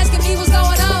Marvin asking me what's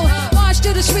going on. March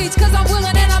to the streets, cause I'm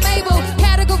willing and I'm able.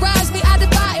 Categorize me, I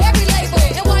defy every label.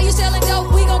 And while you selling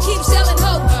dope, we gon' keep selling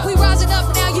hope. We rising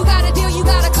up now, you gotta deal, you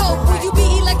gotta cope. Will you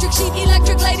be electric sheep,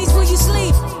 electric ladies, will you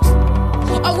sleep?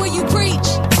 Or will you preach?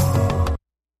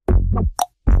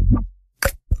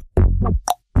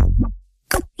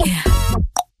 Yeah.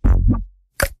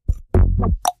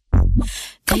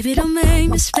 Baby, don't make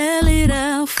me spell it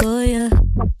out for you.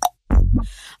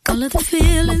 All of the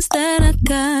feelings that I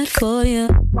got for you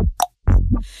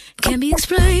can't be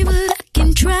explained, but I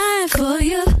can try for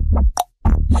you.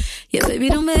 Yeah, baby,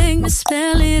 don't make me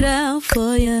spell it out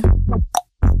for you.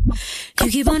 You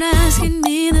keep on asking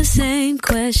me the same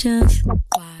questions.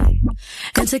 Why?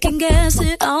 And second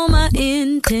guessing all my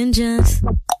intentions.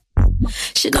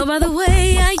 Should know by the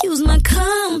way I use my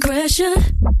compression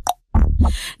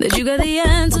that you got the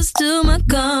answers to my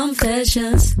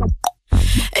confessions.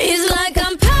 It's like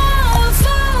I'm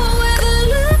powerful with a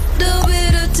little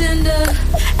bit of tender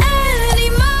and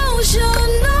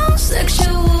emotional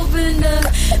sexual bender.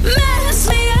 Mess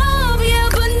me up, yeah,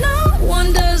 but no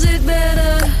one does it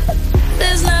better.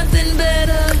 There's nothing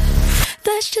better.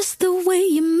 That's just the way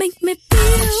you make me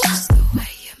feel.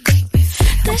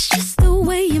 That's just the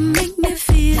way you make me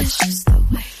feel. So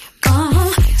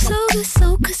good,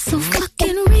 so good, so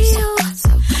fucking real.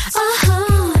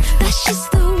 That's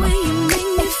just the way you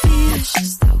make me feel.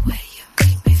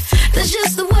 That's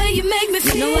just the way you make me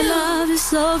feel. You know I love you,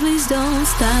 so please don't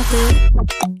stop it.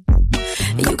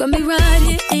 You got me right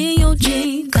here in your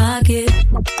jean pocket,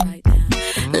 right now,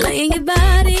 laying your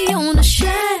body on the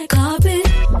shag carpet.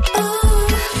 Oh,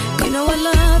 you know I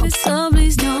love it, so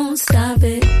please don't stop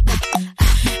it.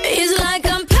 It's like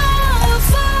I'm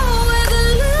powerful with a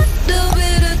little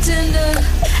bit of tender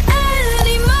and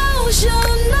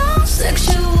emotional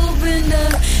sexual bender.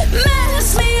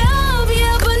 Mess me up,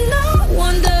 yeah, but no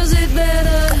one does it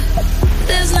better.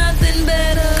 There's nothing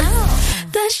better.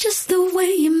 That's just the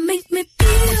way you make me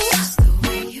feel.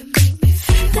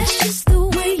 That's just the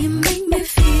way you make me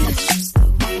feel.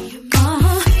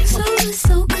 So good,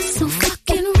 so good, so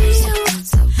fucking real.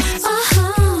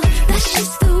 That's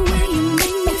just the way you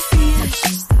make me feel.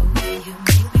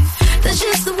 That's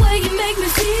just the way you make me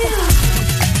feel.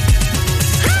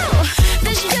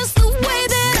 That's just the way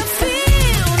that I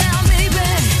feel now, baby.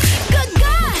 Good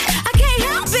God, I can't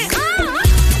help it.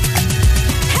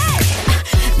 Hey,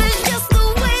 that's just the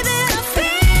way that I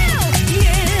feel.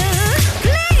 Yeah,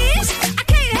 please, I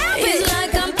can't help it. It's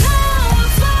like I'm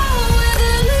powerful with a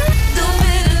little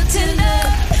bit of tender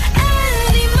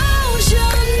and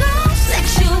emotional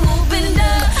sexual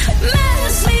bender.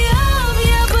 Mess me up,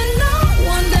 yeah, but no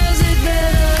one does it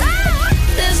better.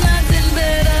 There's nothing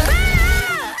better.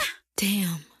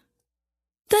 Damn.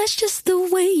 That's just the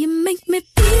way you make me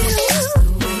feel.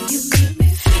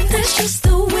 That's just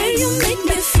the way you make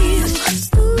me feel.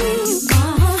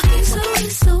 So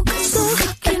good, so good, so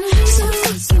fucking good. That's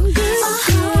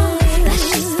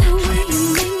just the way you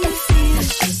make me feel.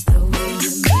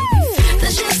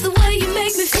 That's just the way you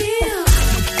make me feel.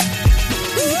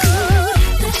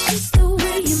 That's just the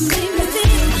way you make me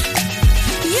feel.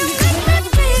 You make me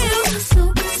feel so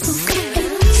good, so fucking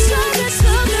good. So good,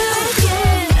 so good,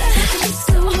 yeah.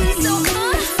 So good, so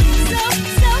good.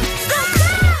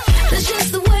 That's just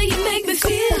the way you make me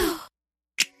feel.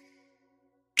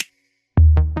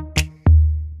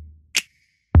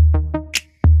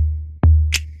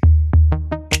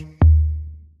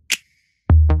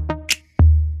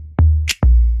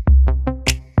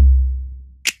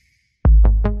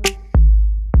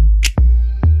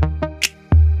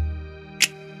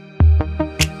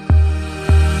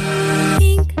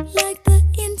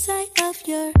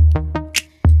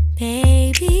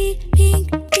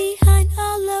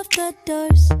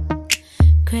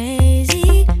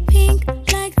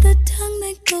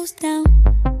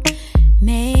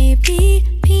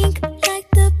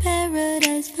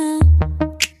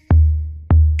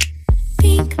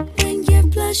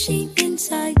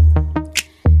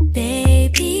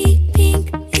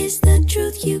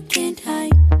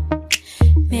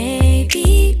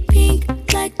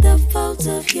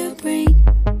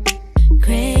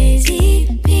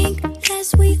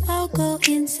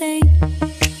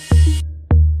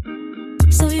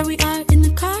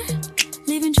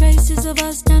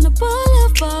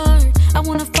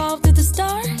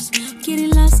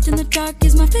 dark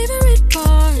is my favorite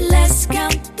part. Let's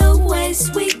count the ways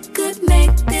we could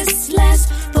make this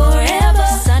last forever.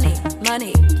 Sunny,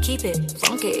 money, keep it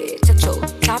funky. Touch your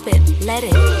top it, let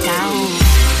it down.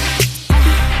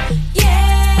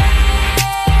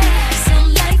 Yeah,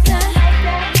 something like that.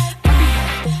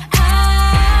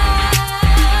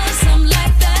 Something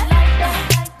like that.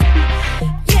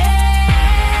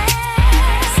 Yeah,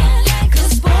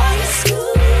 'cause boy, it's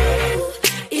smooth.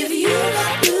 If you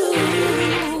got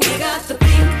blue, we got the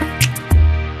pink.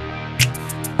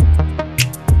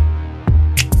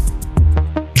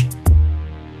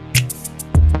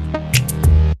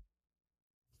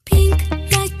 Pink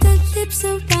like the lips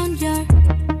around your,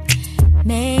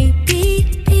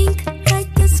 maybe pink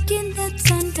like the skin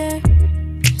that's under.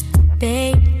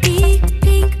 Baby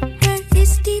pink where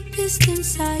it's deepest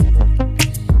inside.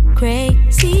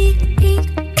 Crazy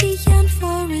pink beyond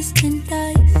forest and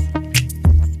ice.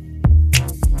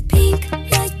 Pink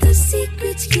like the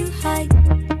secrets you hide.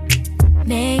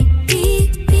 Maybe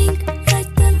pink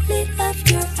like the lid of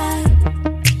your eye.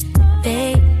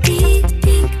 Baby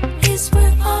pink is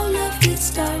where all of it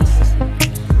starts.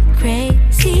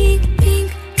 Crazy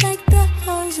pink like the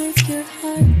holes of your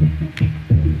heart.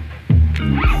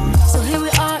 So here we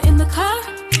are in the car,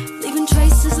 leaving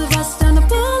traces of us down the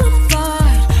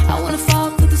boulevard. I wanna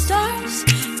fall through the stars,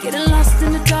 getting lost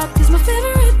in the dark is my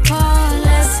favorite part.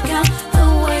 Let's count the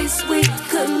ways we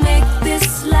could make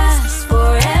this last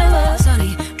forever.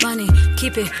 Sunny, money,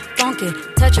 keep it funky,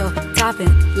 touch your top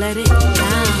and let it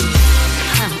down.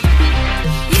 Huh.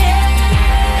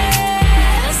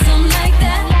 Yeah, something like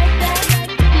that.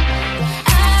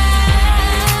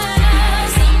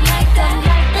 Something like that.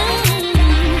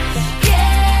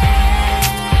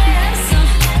 Yeah,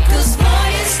 'cause boy,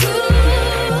 it's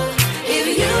cool. If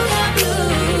you got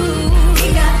blue, we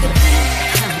got the pink.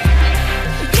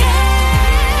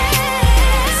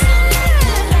 Yeah, something like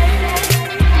that.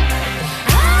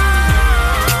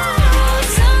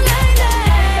 Something like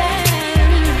that.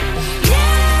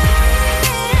 Yeah,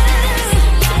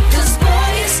 'cause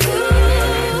boy, it's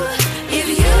cool. If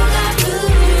you got blue,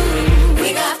 we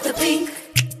got the pink.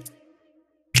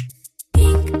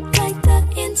 Pink like the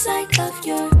inside of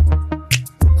your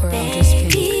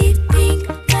baby. Pink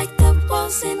like the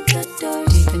walls and the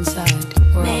doors. Deep inside,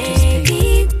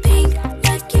 maybe pink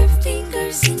like your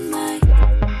fingers in mine.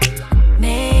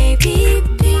 Maybe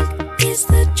pink is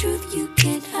the truth you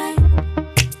can't hide.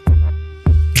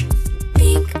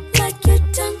 Pink like your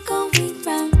tongue going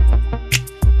round.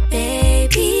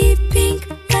 Baby pink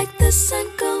like the sun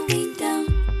going down.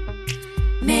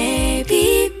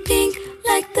 Maybe pink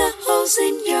like the holes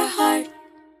in your heart.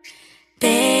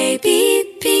 Baby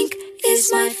pink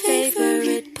is my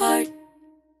favorite part.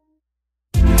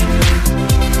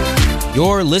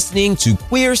 You're listening to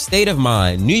Queer State of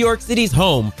Mind, New York City's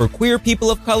home for queer people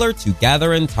of color to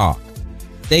gather and talk.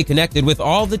 Stay connected with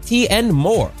all the tea and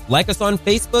more. Like us on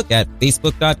Facebook at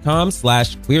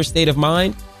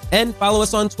facebook.com/queerstateofmind and follow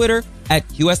us on Twitter at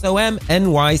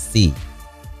QSOMNYC.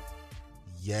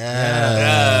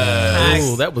 Yes.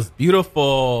 Oh, that was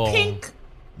beautiful.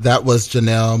 That was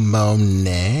Janelle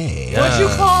Monáe. What'd you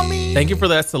call me? Thank you for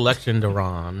that selection,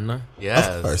 Duran.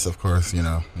 Yes. Of course, you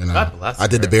know. God bless I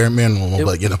did the her. bare minimum,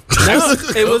 but you know.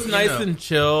 It was nice and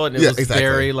chill, and it Yeah, was exactly.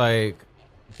 very like,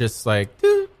 just like.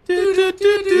 Just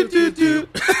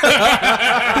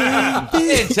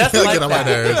Y'all like get on my that.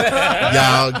 nerves.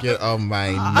 Y'all get on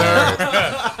my nerves.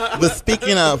 But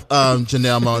speaking of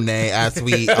Janelle Monáe, as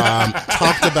we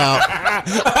talked about,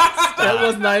 That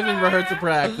was not even rehearsal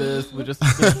practice. We just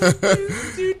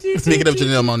speaking of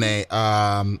Janelle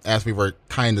Monáe, as we were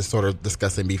kind of sort of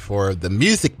discussing before the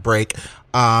music break,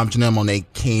 Janelle Monáe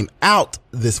came out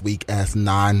this week as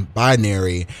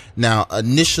non-binary. Now,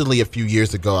 initially a few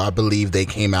years ago, I believe they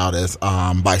came out as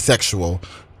bisexual,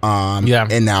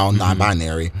 and now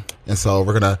non-binary. And so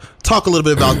we're gonna talk a little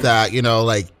bit about that. You know,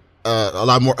 like a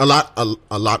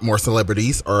lot more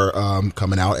celebrities are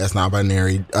coming out as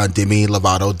non-binary. Demi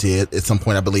Lovato did at some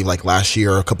point, I believe, like last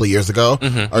year or a couple of years ago,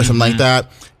 or something like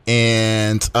that.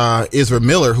 And Ezra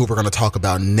Miller, who we're going to talk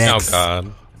about next,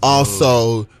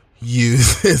 also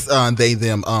uses they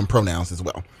them pronouns as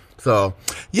well. So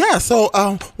yeah,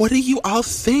 what do you all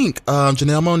think?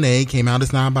 Janelle Monáe came out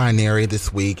as non-binary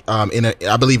this week. I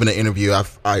believe in an interview.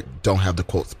 I don't have the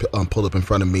quotes pulled up in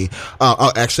front of me.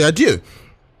 Actually, I do.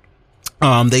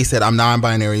 They said, I'm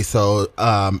non-binary, so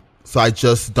I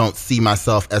just don't see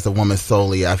myself as a woman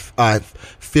solely. I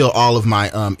feel all of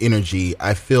my energy.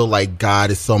 I feel like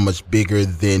God is so much bigger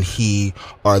than he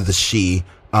or the she.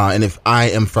 And if I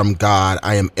am from God,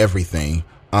 I am everything.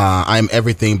 I am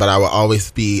everything, but I will always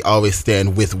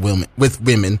stand with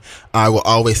women. I will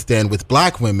always stand with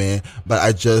Black women, but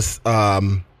I just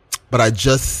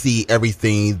see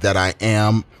everything that I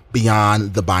am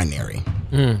beyond the binary.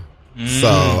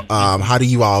 So, how do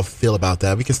you all feel about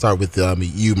that? We can start with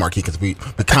you, Marquis, because we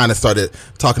kind of started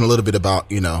talking a little bit about,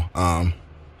 the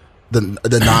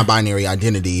non-binary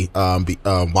identity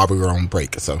while we were on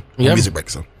break. So, music break.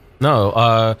 So,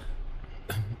 No,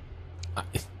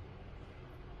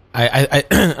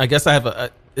 I guess I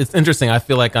have it's interesting. I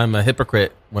feel like I'm a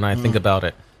hypocrite when I think about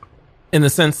it, in the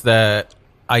sense that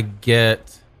I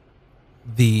get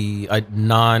the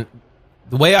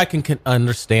way I can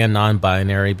understand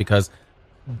non-binary, because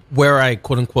where I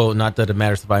quote unquote, not that it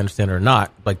matters if I understand it or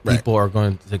not, like people are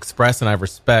going to express, and I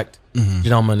respect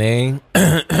Janelle Monáe,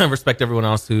 I respect everyone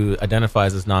else who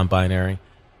identifies as non-binary.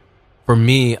 For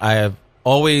me, I have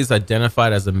always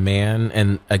identified as a man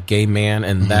and a gay man,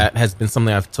 and that has been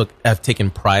something I've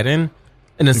taken pride in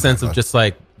the sense of just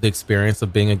like the experience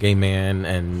of being a gay man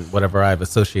and whatever I've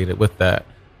associated with that.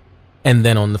 And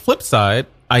then on the flip side,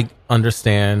 I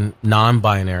understand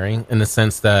non-binary in the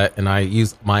sense that, and I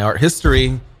use my art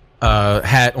history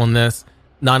hat on this,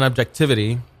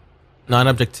 non-objectivity,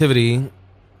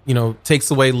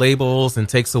 takes away labels and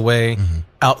takes away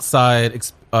outside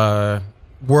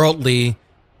worldly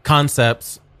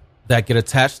concepts that get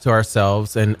attached to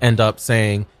ourselves and end up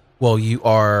saying, well, you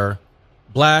are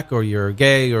Black, or you're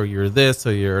gay, or you're this,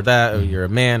 or you're that, or you're a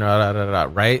man, or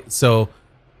right? So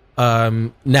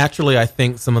naturally, I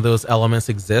think some of those elements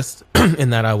exist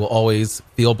in that I will always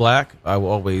feel Black. I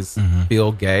will always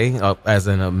feel gay, as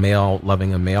in a male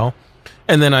loving a male.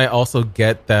 And then I also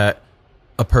get that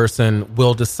a person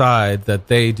will decide that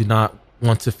they do not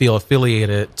want to feel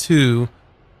affiliated to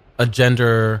a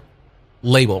gender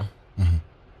label.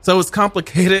 So it's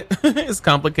complicated. It's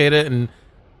complicated, and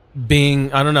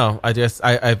being, I don't know. I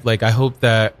hope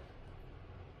that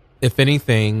if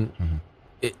anything,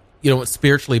 it's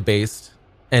spiritually based,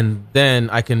 and then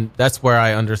that's where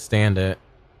I understand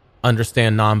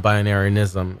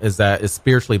non-binaryism, is that it's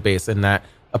spiritually based, and that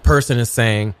a person is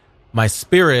saying, my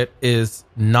spirit is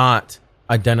not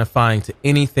identifying to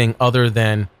anything other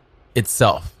than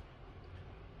itself.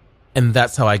 And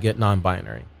that's how I get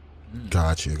non-binary.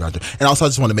 Got you. And also, I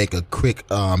just want to make a quick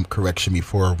correction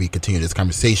before we continue this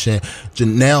conversation.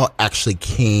 Janelle actually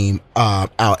came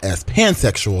out as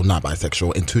pansexual, not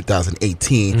bisexual, in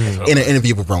 2018 in an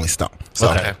interview with Rolling Stone.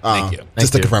 So, thank you.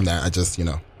 Just to confirm that, I just,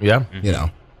 found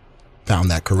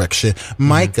that correction.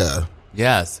 Micah.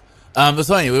 Yes. It was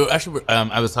funny.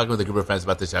 I was talking with a group of friends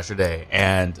about this yesterday,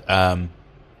 and I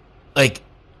think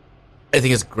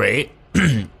it's great.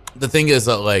 The thing is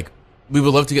that we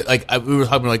would love to get we were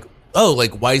talking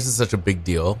why is this such a big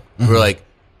deal? We're like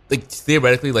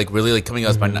theoretically, really coming out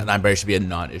as non-binary should be a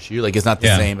non-issue. It's not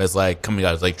the same as coming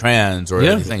out as trans or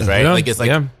these things, right?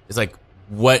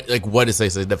 What is the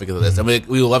significance of this? I mean,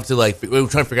 we would love to we were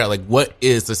trying to figure out what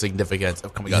is the significance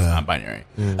of coming out as non-binary.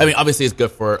 I mean, obviously it's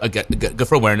good for good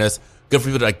for awareness, good for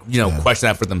people to question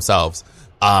that for themselves.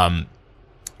 And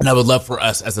I would love for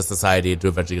us as a society to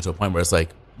eventually get to a point where it's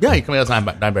you're coming out as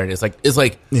non-binary.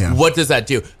 What does that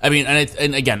do? I mean,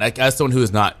 and again, as someone who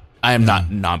is not, I am not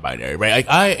non-binary, right?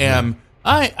 I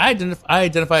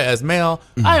identify as male.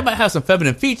 I might have some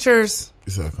feminine features.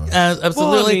 Exactly.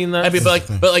 Absolutely. Well, I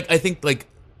think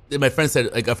my friend said,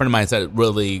 a friend of mine said it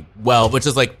really well, which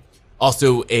is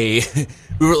also he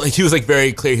was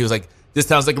very clear. He was this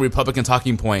sounds like a Republican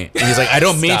talking point. And he's I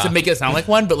don't mean to make it sound like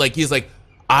one, but he's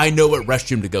I know what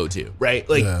restroom to go to, right?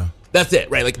 That's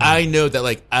it, right? I know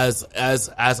that as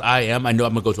I am, I know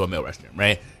I'm gonna go to a male restroom,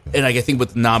 right? And I think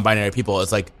with non-binary people,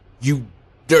 it's there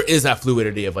is that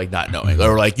fluidity of not knowing,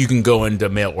 or you can go into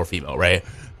male or female, right?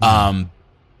 I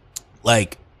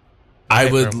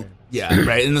would,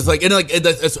 right? And it's again,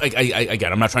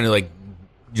 I'm not trying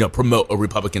to promote a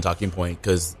Republican talking point,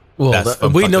 because we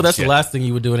know that's the last thing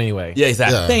you would do anyway. Yeah,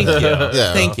 exactly. Yeah. Thank you.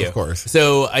 Thank you. Of course.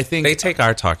 So I think they take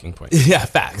our talking points. Yeah,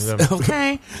 facts.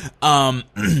 Okay.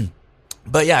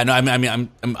 But yeah, no, I mean,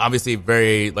 I'm obviously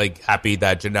very happy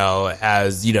that Janelle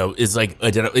has, is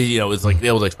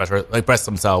able to express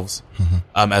themselves,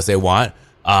 as they want.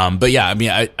 But yeah, I mean,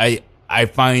 I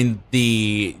find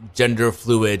the gender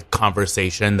fluid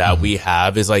conversation that we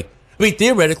have is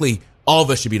theoretically, all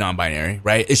of us should be non-binary,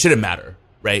 right? It shouldn't matter,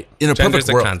 right? In a Gender's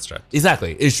perfect world, a construct.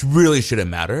 Exactly. It really shouldn't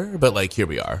matter, but here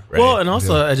we are, right? Well, and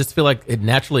also I just feel like it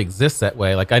naturally exists that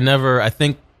way. I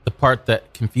think the part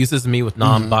that confuses me with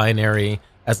non-binary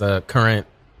as a current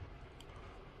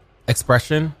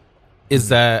expression is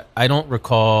that I don't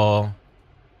recall,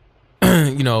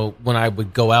 when I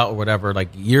would go out or whatever,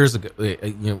 years ago,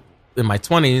 in my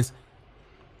 20s,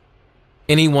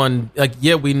 anyone like,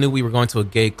 yeah, we knew we were going to a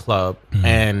gay club,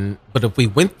 but if we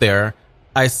went there,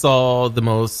 I saw the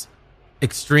most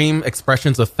extreme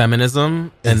expressions of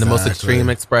feminism and the most extreme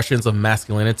expressions of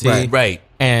masculinity. Right.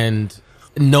 And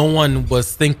no one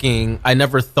was thinking, I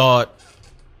never thought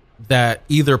that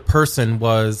either person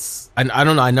was, I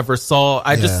don't know, I never saw,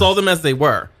 I just saw them as they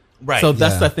were. Right. So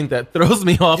that's the thing that throws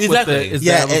me off with it, is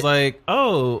that I was like,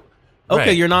 oh,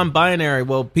 okay, you're non-binary.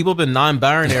 Well, people have been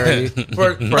non-binary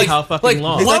for how fucking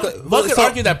long? One could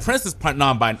argue that Prince is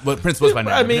non-binary. Well, Prince was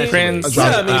binary. I mean, Prince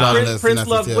Prince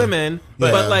loved women,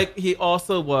 but like he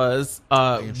also was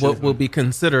what will be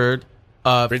considered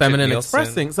feminine Nielsen.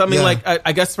 expressing. So I mean, like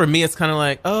I guess for me, it's kind of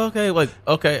like, oh,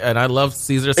 okay, and I love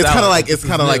Caesar salad. It's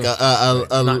kind of like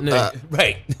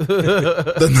Right.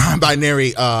 the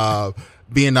non-binary.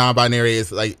 Being non-binary is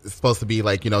like supposed to be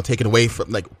like, you know, taken away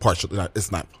from like partially.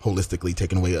 It's not holistically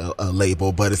taken away a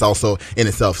label, but it's also in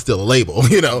itself still a label,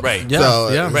 you know. Right.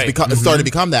 So right. It's starting to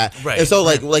become that. Right. And so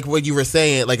like what you were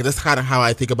saying, like that's kind of how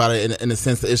I think about it in a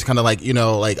sense that it's kind of like, you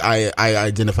know, like I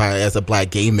identify as a black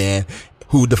gay man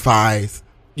who defies,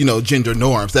 you know, gender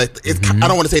norms. That it's, I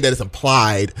don't want to say that it's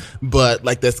implied, but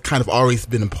like that's kind of always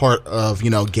been a part of, you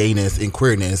know, gayness and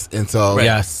queerness. And so,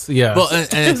 yes, yeah. Well, and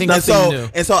I think that's so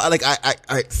like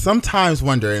I sometimes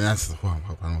wonder, and that's, well, I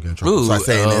hope I don't get in trouble. So I'm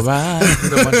saying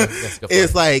this.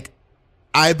 It's like,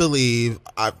 I believe,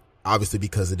 obviously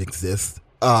because it exists,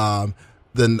 the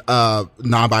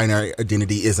non-binary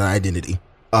identity is an identity.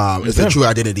 It's a true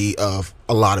identity of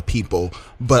a lot of people.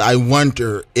 But I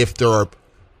wonder if there are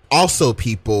also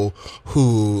people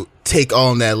who take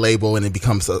on that label and it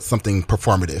becomes something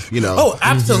performative, you know? Oh,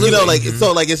 absolutely. You know, like,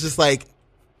 so like, it's just like,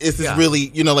 it's just really,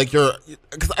 you know, like cause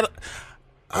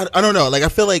I don't know. Like, I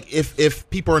feel like if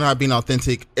people are not being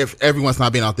authentic, if everyone's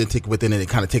not being authentic within it, it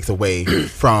kind of takes away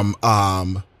from,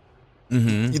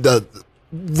 the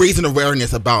raising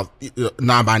awareness about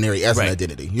non-binary as an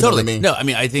identity. You know what I mean? No, I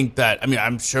mean, I think that,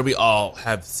 I'm sure we all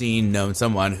have known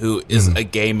someone who is a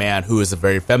gay man who is a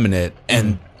very feminine,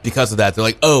 and because of that, they're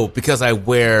like, oh, because I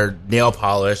wear nail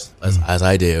polish, as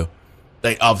I do,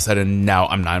 like, all of a sudden, now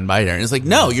I'm non-binary. And it's like,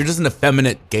 no, you're just an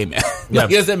effeminate gay man.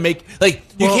 Like, it doesn't make, like,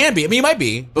 you can be. I mean, you might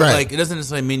be, but, like, it doesn't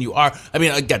necessarily mean you are. I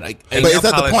mean, again, like, but is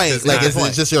that the point? Like,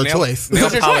 it's just your choice. Nail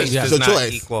It's your polish choice. does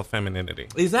not equal femininity.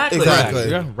 Exactly.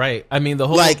 Yeah, right. I mean, the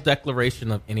whole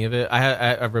declaration of any of it.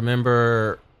 I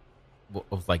remember, I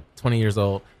was like 20 years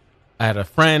old. I had a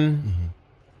friend.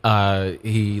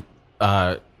 He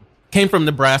came from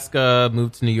Nebraska,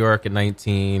 moved to New York at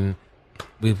 19.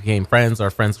 We became friends. Our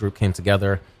friends group came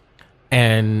together,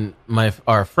 and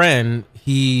our friend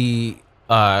he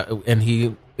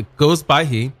goes by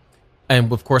he,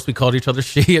 and of course we called each other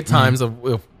she at times,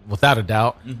 without a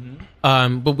doubt.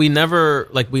 But we never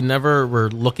were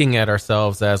looking at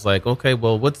ourselves as like, okay,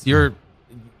 well, what's your,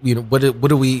 you know, what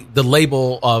do we, the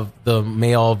label of the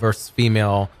male versus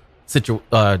female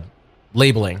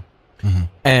labeling.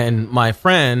 And my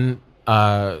friend,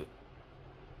 I'll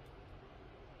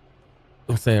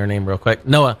say her name real quick.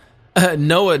 Noah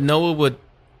would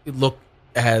look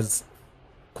as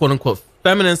quote unquote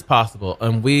feminine as possible.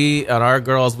 And our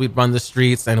girls, we'd run the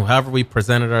streets, and however we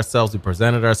presented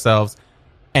ourselves.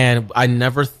 And I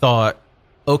never thought,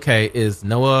 okay, is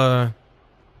Noah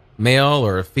male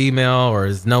or female, or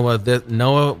is Noah this?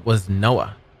 Noah was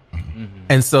Noah.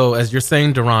 And so, as you're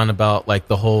saying, Duran, about like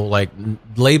the whole like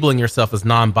labeling yourself as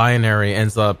non-binary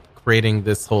ends up creating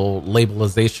this whole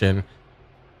labelization.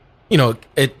 You know,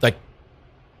 it like,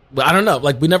 I don't know,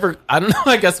 like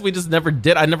I guess we just never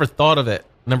did. I never thought of it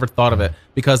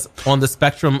because on the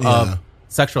spectrum of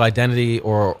sexual identity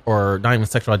or not even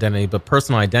sexual identity, but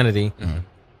personal identity,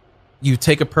 you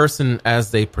take a person as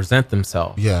they present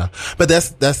themselves. Yeah. But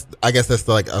that's, I guess that's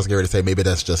like, I was going to say, maybe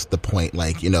that's just the point.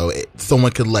 Like, you know,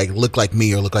 someone could like look like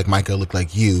me or look like Micah, look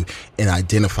like you, and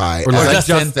identify. Or like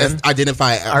Justin.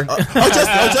 Identify. Justin.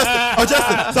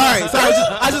 Sorry.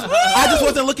 I just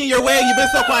wasn't looking your way. You've been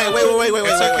so quiet. Wait.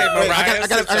 It's okay, I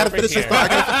gotta finish this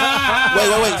thought.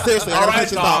 Wait. Seriously, I gotta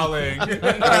finish this thought. I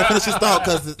gotta finish this thought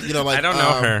because, you know, like, I don't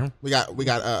know her. We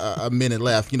got a minute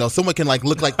left. You know, someone can like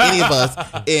look like any of us,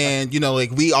 and you know,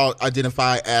 like we all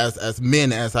identify as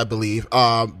men, as I believe,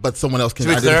 but someone else can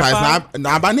identify as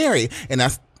non-binary, and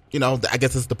that's, you know, I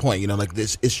guess that's the point. You know, like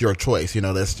it's your choice. You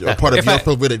know, that's part of your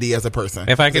fluidity as a person.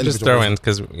 If I could just throw in,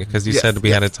 because you said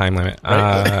we had a time limit.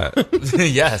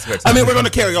 Yes, I mean, we're going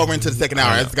to carry over into the second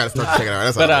hour. I just got to start the second hour.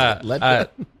 That's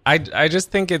all. I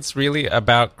just think it's really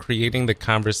about creating the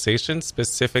conversation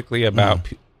specifically about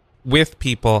with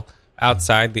people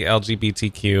outside the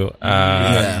LGBTQ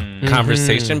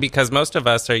conversation because most of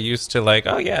us are used to like,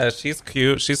 oh yeah, she's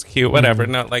cute, whatever.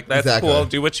 No, like that's cool.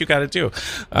 Do what you got to do.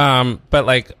 But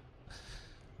like,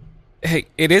 hey,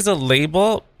 it is a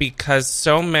label because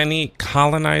so many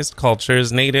colonized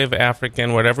cultures, Native,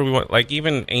 African, whatever we want, like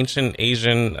even ancient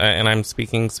Asian, and I'm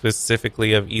speaking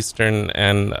specifically of Eastern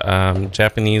and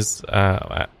Japanese.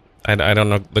 I don't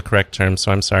know the correct term,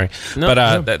 so I'm sorry.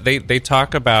 They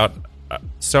talk about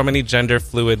so many gender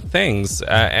fluid things,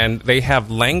 and they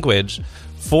have language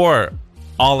for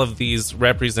all of these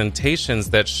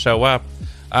representations that show up.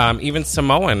 Even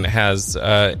Samoan has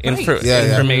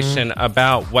information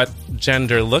about what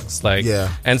gender looks like.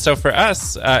 Yeah. And so for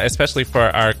us, especially for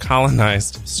our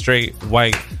colonized, straight,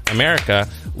 white America,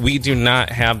 we do not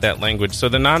have that language. So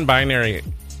the non-binary,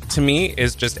 to me,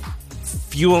 is just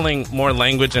fueling more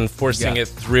language and forcing it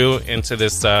through into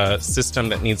this system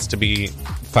that needs to be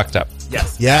fucked up.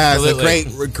 Yes,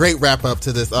 it's a great wrap up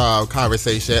to this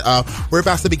conversation. We're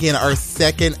about to begin our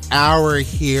second hour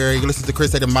here. You listen to Queer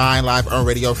State of Mind live on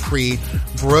Radio Free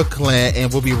Brooklyn,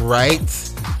 and we'll be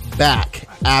right back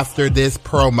after this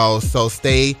promo. So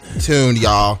stay tuned,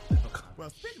 y'all. Well,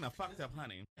 speaking of fucked up,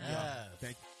 honey.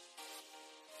 Thank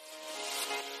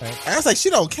you. I was like, she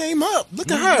don't came up.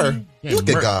 Look at her. Look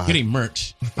at God. Getting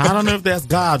merch. I don't know if that's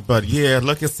God, but yeah,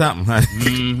 look at something,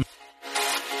 honey.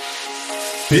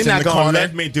 You're not going to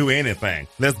let me do anything.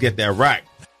 Let's get that right.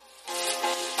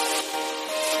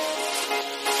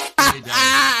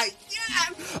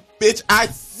 Bitch, I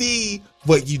see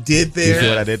what you did there. You see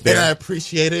what I did there? And I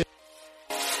appreciate it.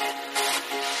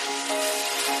 It's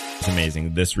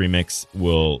amazing. This remix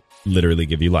will literally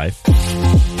give you life.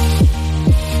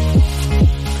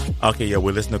 Okay, yeah,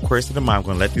 we're listening to Queer State of Mind. I'm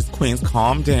going to let these queens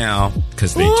calm down.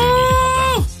 Because they do need to calm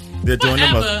down. They're doing the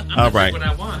most. All right. What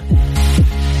I want.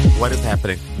 What is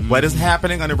happening? What is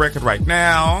happening on the record right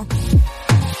now?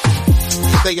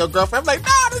 Say your girlfriend, I'm like,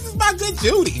 nah, this is my good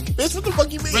Judy. Bitch, what the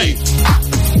fuck you mean? Right.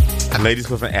 Ladies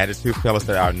with an attitude, fellas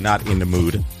that are not in the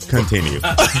mood. Continue.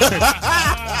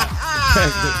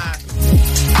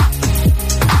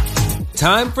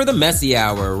 Time for the Messy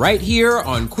Hour right here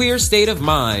on Queer State of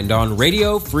Mind on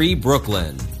Radio Free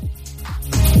Brooklyn.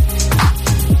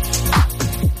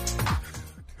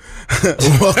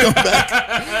 Welcome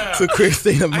back to Queer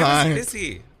State of Mind. I was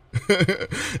busy.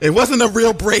 It wasn't a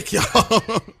real break,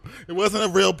 y'all. It wasn't a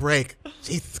real break.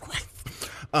 Jesus Christ.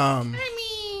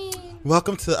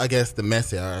 Welcome to, I guess, the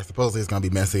Messy Hour. Supposedly it's going to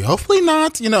be messy. Hopefully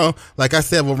not. You know, like I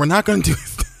said, what we're not going to do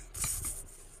is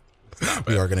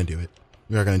we are going to do it.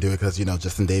 We are going to do it because, you know,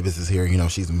 Justin Davis is here. You know,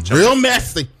 she's real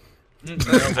messy.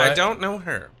 I don't know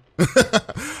her.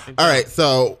 All right,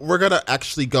 so we're gonna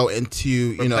actually go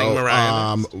into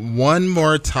one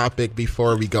more topic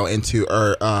before we go into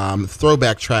our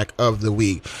throwback track of the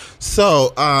week.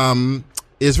 So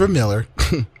Ezra Miller.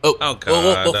 Oh God!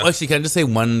 Well, actually, can I just say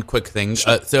one quick thing?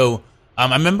 Sure.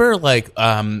 I remember like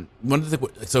one of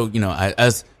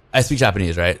the I speak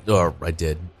Japanese, right? Or I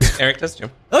did. Eric does too.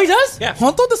 Oh, he does? Yeah.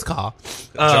 Honto desu ka?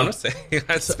 Jonas,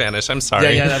 that's Spanish. I'm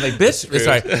sorry. Yeah, like bitch.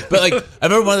 Sorry, but like I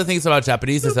remember one of the things about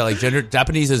Japanese is that like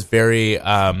Japanese is very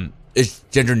is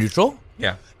gender neutral.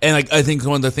 Yeah, and like I think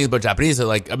one of the things about Japanese is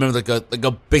like I remember like a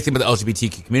big thing about the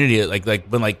LGBTQ community, like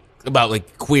when like about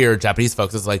like queer Japanese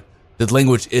folks is like the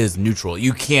language is neutral.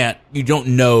 You don't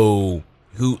know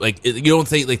who like you don't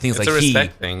say like things it's like a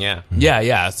respect thing. Yeah,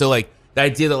 yeah. So like. The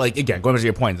idea that, like, again, going back to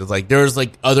your point, it's like there's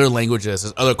like other languages,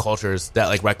 there's other cultures that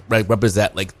like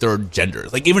represent like third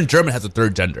genders. Like even German has a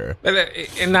third gender,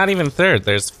 and not even third.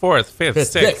 There's fourth, fifth,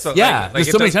 sixth. So, yeah,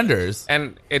 there's so many genders,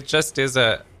 and it just is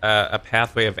a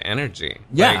pathway of energy.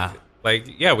 Yeah.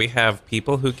 We have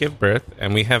people who give birth,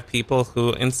 and we have people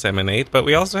who inseminate, but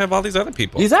we also have all these other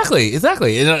people. Exactly.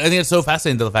 And I think it's so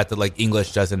fascinating to the fact that like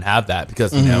English doesn't have that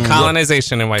because you know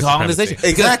colonization and white supremacy.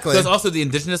 Exactly. Because also the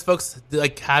indigenous folks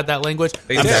like had that language.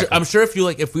 I'm sure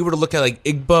if we were to look at like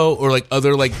Igbo or like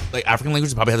other like African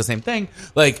languages, probably have the same thing.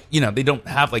 Like they don't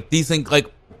have like these things.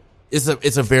 Like it's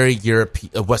a very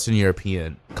Western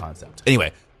European concept.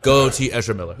 Anyway, go to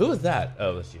Ezra Miller. Who is that?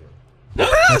 Oh, let's see. Making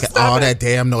all that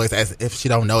damn noise as if she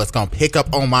don't know it's gonna pick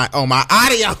up on my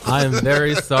audio. I am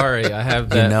very sorry. I have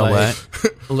that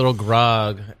a little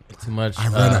grog. Too much. I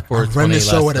run the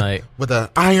show with an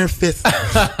iron fist.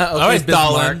 Okay, all right,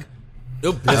 Bismarck.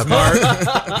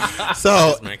 Bismarck.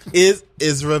 So is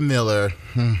Ezra Miller?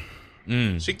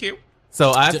 She cute.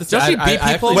 So I have to say,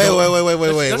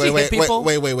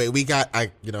 wait. We got, I'm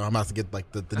about to get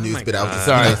like the news bit out.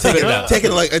 Sorry,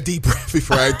 taking like a deep breath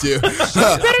before I do.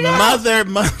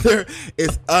 Mother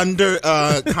is under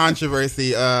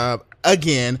controversy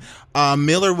again.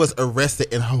 Miller was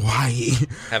arrested in Hawaii.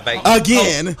 Hawaii.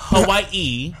 Again.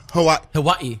 Hawaii.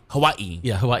 Hawaii. Hawaii.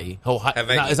 Yeah, Hawaii.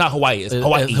 It's not Hawaii. It's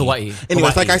Hawaii. Hawaii.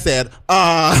 Anyways, like I said,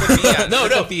 No,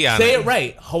 say it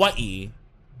right. Hawaii.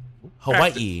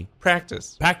 Hawaii.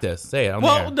 Practice. Say it.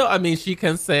 Well, no, I mean, she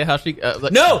can say how she...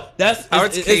 No, that's... How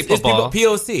it's capable. It's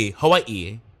POC.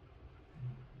 Hawaii.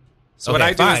 So what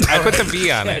I do is I put the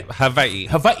V on it. Hawaii.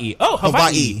 Hawaii. Oh,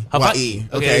 Hawaii. Hawaii.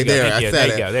 Okay, there. I said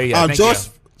it. There you go.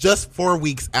 Just 4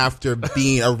 weeks after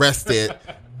being arrested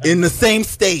in the same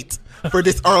state for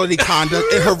disorderly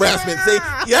conduct and harassment. Say,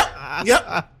 yep. No.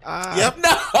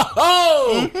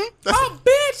 Oh,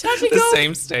 bitch. How'd she go? The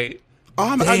same state. You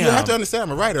have to understand.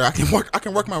 I'm a writer. I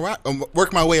can work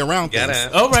my way around Get things.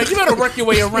 it. All right, you better work your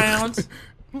way around.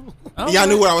 Y'all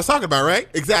knew what I was talking about, right?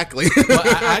 Exactly. Well,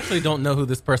 I actually don't know who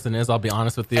this person is. I'll be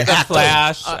honest with you.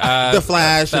 Flash. The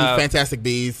Flash and Fantastic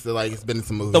Beasts. Like, it's been in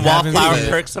some movies. The Wallflower. Anyway.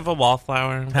 Perks of a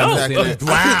Wallflower.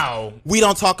 Wow. We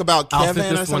don't talk about I'll sit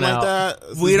Kevin or this something one like out.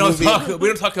 that. We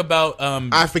don't talk about.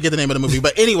 I forget the name of the movie,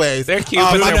 but anyways, They're cute,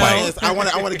 but my they're point white. is, I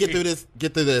want to get through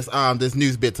this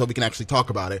news bit so we can actually talk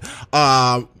about it.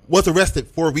 Was arrested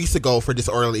 4 weeks ago for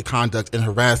disorderly conduct and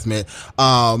harassment.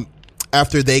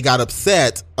 After they got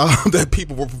upset that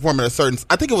people were performing a certain,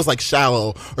 I think it was like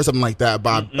 "Shallow" or something like that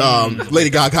by Lady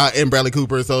Gaga and Bradley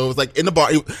Cooper. So it was like in the bar.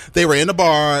 They were in the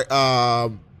bar,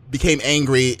 became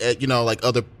angry at like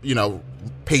other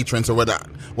patrons or whatnot,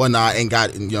 and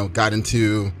got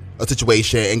into a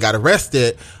situation and got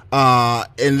arrested.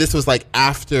 And this was like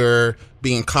after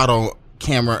being caught on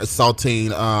camera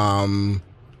assaulting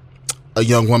a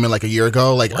young woman like a year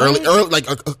ago, like early like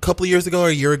a couple of years ago or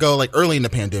a year ago, like early in the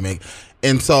pandemic.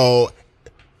 And so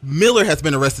Miller has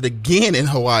been arrested again in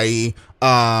Hawaii,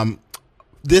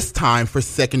 this time for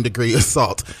second-degree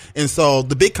assault. And so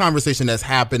the big conversation that's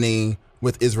happening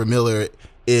with Ezra Miller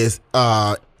is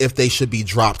if they should be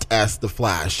dropped as the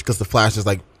Flash, because the Flash is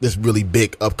like this really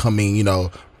big upcoming,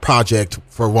 project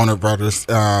for Warner Brothers.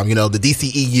 The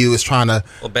DCEU is trying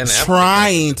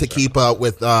to keep up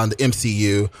with the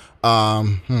MCU.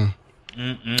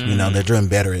 They're doing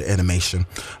better at animation,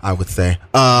 I would say.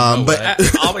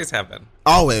 But always have been.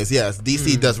 Always, yes.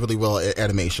 DC does really well at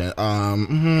animation.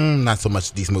 Not so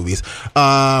much these movies.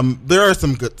 There are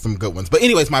some good ones. But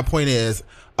anyways, my point is,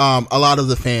 a lot of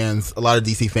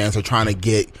DC fans are trying to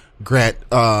get Grant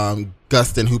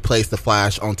Gustin, who plays the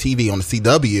Flash on TV on the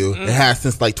CW, it has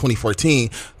since like 2014,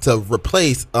 to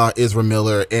replace Ezra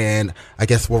Miller. And I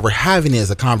guess what we're having is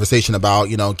a conversation about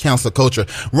cancel culture.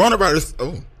 Warner Brothers.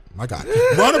 Oh my God,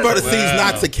 Warner Brothers seems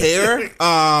not to care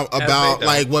about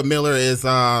like what Miller is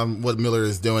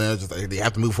doing. It's just like they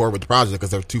have to move forward with the project because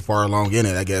they're too far along in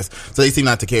it, I guess. So they seem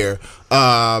not to care.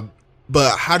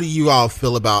 But how do you all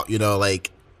feel about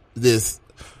like this?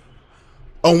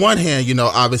 On one hand,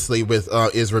 obviously with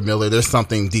Ezra Miller, there's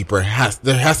something deeper.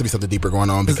 There has to be something deeper going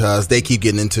on because they keep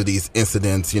getting into these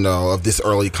incidents, of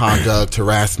disorderly conduct,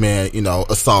 harassment,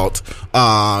 assault.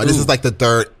 This is like the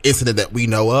third incident that we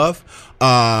know of.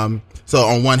 So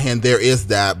on one hand, there is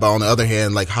that, but on the other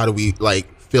hand, like, how do we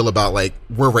feel about like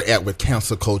where we're at with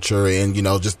cancel culture and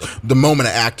just the moment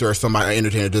an actor or somebody, an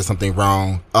entertainer, does something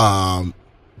wrong,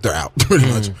 they're out pretty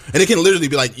much, and it can literally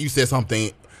be like you said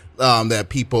something that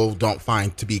people don't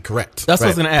find to be correct. That's what I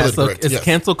was going to ask. So it's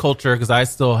cancel culture because I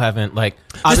still haven't this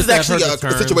is actually a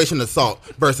situation of assault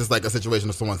versus like a situation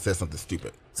of someone says something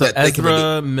stupid. So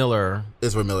Ezra Miller,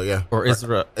 yeah, or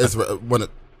Ezra.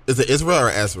 Is it Ezra or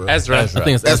Ezra? Ezra. I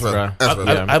think it's Ezra.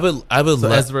 Yeah. I would so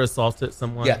love, Ezra assaulted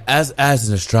someone. Yeah, as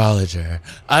an astrologer,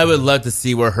 I would love to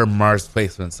see where her Mars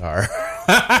placements are.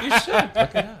 You should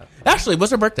look it up. Actually,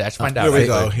 what's her birthday? I should find out.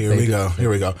 Here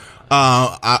we go.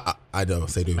 I know.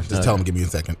 Say, dude. Just tell him. Give me a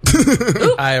second.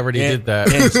 I already did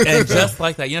that. And just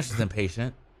like that, she's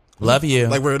impatient. Love you.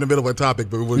 Like we're in the middle of a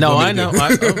topic, but I know.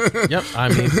 Yep. I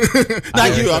mean,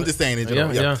 not you. I'm just saying in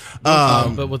general. Yeah.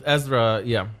 But with Ezra,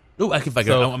 yeah. Ooh, I can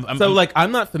fucking.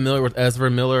 I'm not familiar with Ezra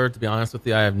Miller. To be honest with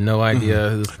you, I have no idea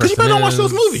who this person is. Because you don't watch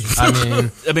those movies.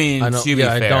 I mean, to be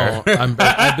fair. I don't.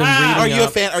 I've been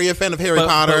reading. Are you a fan of Harry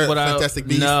Potter? Fantastic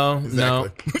Beasts? No,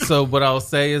 exactly. no. So what I'll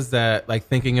say is that, like,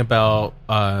 thinking about,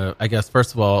 I guess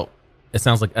first of all, it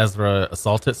sounds like Ezra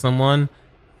assaulted someone.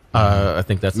 I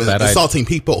think that's a bad idea. Assaulting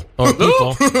people. Or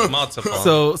people.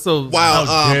 Multiple. So while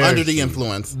under the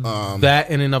influence. That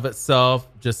in and of itself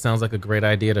just sounds like a great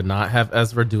idea to not have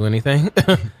Ezra do anything.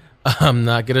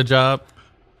 Not get a job.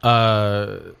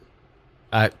 I'll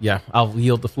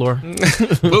yield the floor.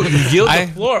 Yield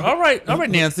the floor. All right,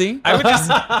 Nancy.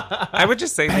 I would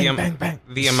just say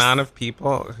the amount of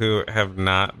people who have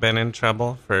not been in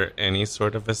trouble for any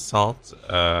sort of assault.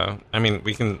 I mean,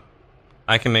 we can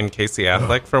I can name Casey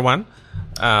Affleck for one.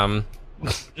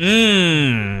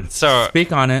 So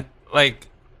Speak on it. like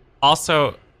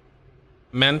also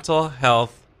mental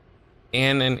health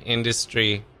in an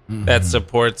industry that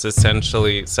supports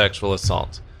essentially sexual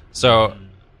assault. So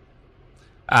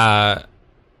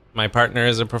my partner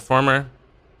is a performer.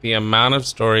 The amount of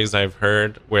stories I've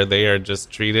heard where they are just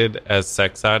treated as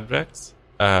sex objects,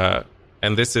 and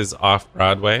this is off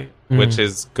Broadway, which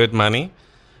is good money,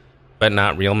 but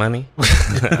not real money.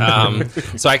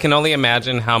 So I can only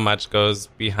imagine how much goes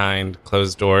behind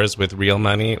closed doors with real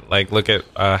money. Like, look at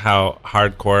how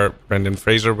hardcore Brendan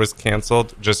Fraser was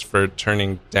canceled just for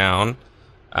turning down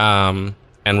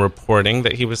and reporting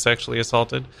that he was sexually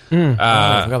assaulted.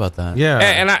 I forgot about that. Yeah.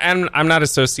 And I'm not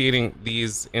associating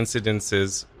these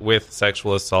incidences with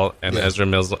sexual assault and Ezra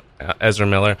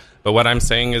Miller. But what I'm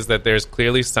saying is that there's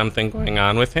clearly something going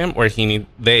on with him where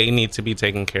they need to be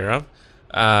taken care of.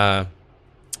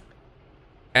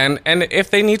 And if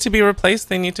they need to be replaced,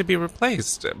 they need to be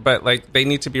replaced. But like they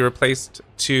need to be replaced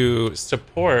to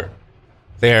support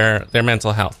their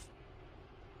mental health.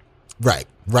 Right.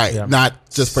 Yeah. Not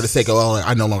just for the sake of,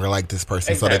 I no longer like this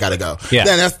person, so they got to go. Yeah.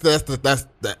 Then that's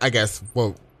I guess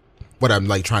what I'm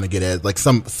like trying to get at. Like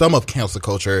some of cancel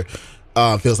culture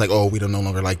feels like, we don't no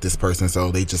longer like this person,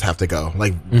 so they just have to go.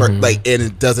 Like and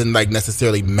it doesn't like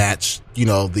necessarily match,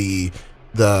 the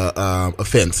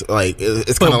offense. Like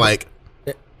it's kind of like.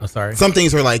 Oh, sorry. Some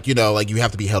things are like, like you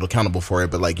have to be held accountable for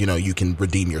it, but like, you can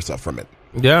redeem yourself from it.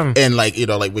 Yeah. And like,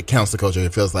 like with cancel culture,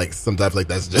 it feels like sometimes like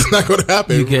that's just not going to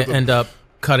happen. You can end up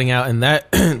cutting out and that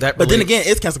But then again,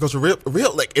 is cancel culture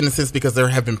real like in a sense because there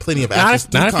have been plenty of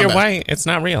actors. Not if you're white. It's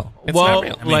not real. It's not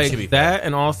real. Like that,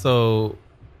 and also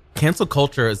cancel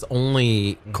culture is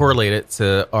only correlated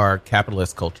to our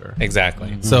capitalist culture.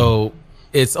 Exactly. So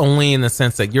it's only in the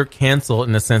sense that you're canceled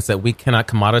in the sense that we cannot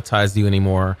commoditize you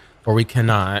anymore, or we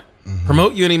cannot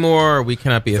promote you anymore, or we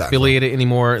cannot be affiliated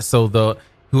anymore. So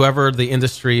whoever the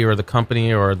industry or the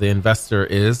company or the investor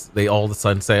is, they all of a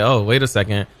sudden say, "Oh, wait a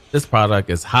second, this product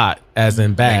is hot," as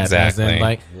in bad, Exactly. as in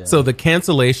like. So the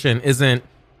cancellation isn't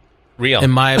Real.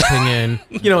 in my opinion.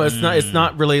 It's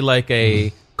not really like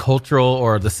a cultural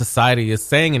or the society is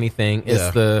saying anything.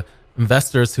 It's the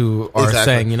investors who are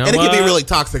saying, and it can be really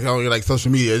toxic on like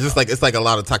social media. It's just like it's like a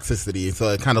lot of toxicity. So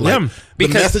it kind of like the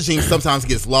messaging sometimes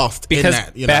gets lost because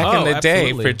in that. Back in the day,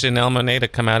 absolutely. for Janelle Monáe to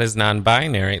come out as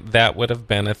non-binary, that would have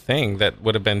been a thing that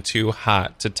would have been too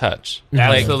hot to touch.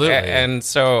 Absolutely. And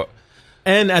so,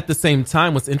 and at the same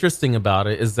time, what's interesting about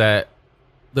it is that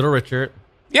Little Richard,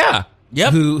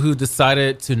 who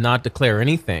decided to not declare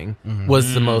anything,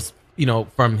 was the most,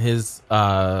 from his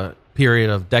period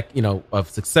of of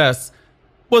success,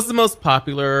 was the most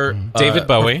popular David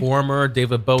Bowie performer.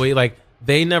 David Bowie, like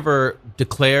they never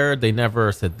declared, they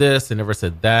never said this, they never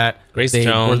said that. Grace they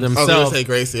Jones. were themselves. Say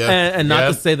Grace, and not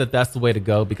to say that that's the way to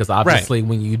go, because obviously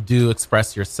when you do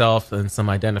express yourself and some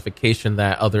identification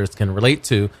that others can relate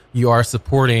to, you are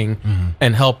supporting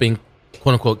and helping,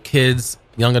 quote unquote, kids,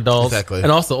 young adults, and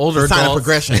also older it's a sign adults. of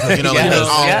progression. Like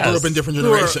all grew up in different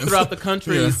generations Throughout the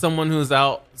country. Someone who's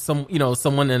out,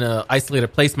 someone in an isolated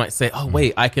place might say, "Oh,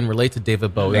 wait, I can relate to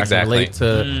David Bowie. I can relate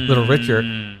to Little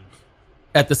Richard."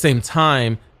 At the same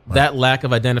time, that lack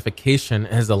of identification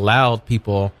has allowed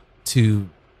people to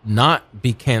not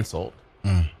be canceled.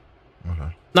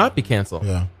 Not be canceled.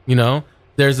 Yeah.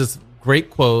 There's this great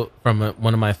quote from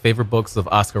one of my favorite books of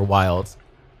Oscar Wilde's,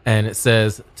 and it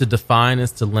says, "To define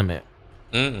is to limit."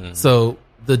 So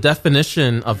the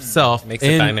definition of self makes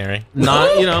it binary.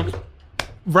 Not,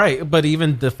 right. But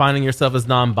even defining yourself as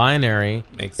non-binary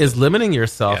is limiting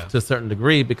yourself to a certain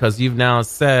degree, because you've now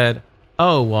said,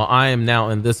 "Oh, well, I am now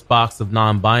in this box of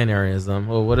non-binaryism."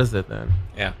 Well, what is it then?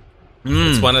 Yeah.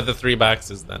 It's one of the three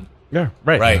boxes then. Yeah.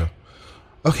 Right. Right.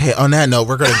 Okay, on that note,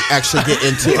 we're going to actually get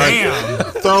into our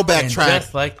throwback track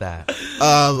Just like that.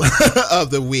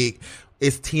 of the week.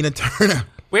 It's Tina Turner.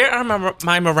 Where are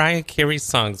my Mariah Carey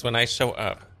songs when I show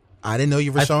up? I didn't know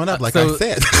you were showing up, like I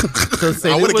said. So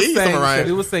I would have given you some Mariah.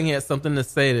 He was saying he had something to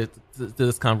say to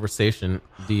this conversation.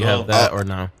 Do you have that or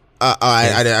no?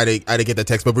 I didn't get that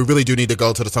text, but we really do need to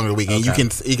go to the song of the week. And you can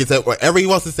say whatever he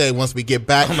wants to say once we get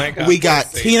back. Oh my God, we got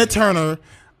Tina Turner,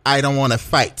 "I Don't Want to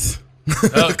Fight."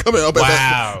 Coming up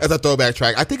as a throwback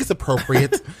track. I think it's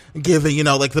appropriate given,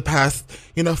 like the past,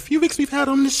 few weeks we've had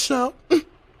on this show.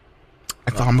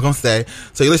 That's all I'm going to say.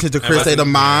 So you're listening to Queer State of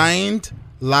Mind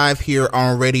live here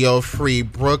on Radio Free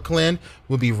Brooklyn.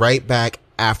 We'll be right back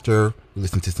after we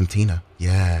listen to some Tina.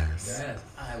 Yes.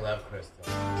 I love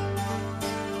Crystal.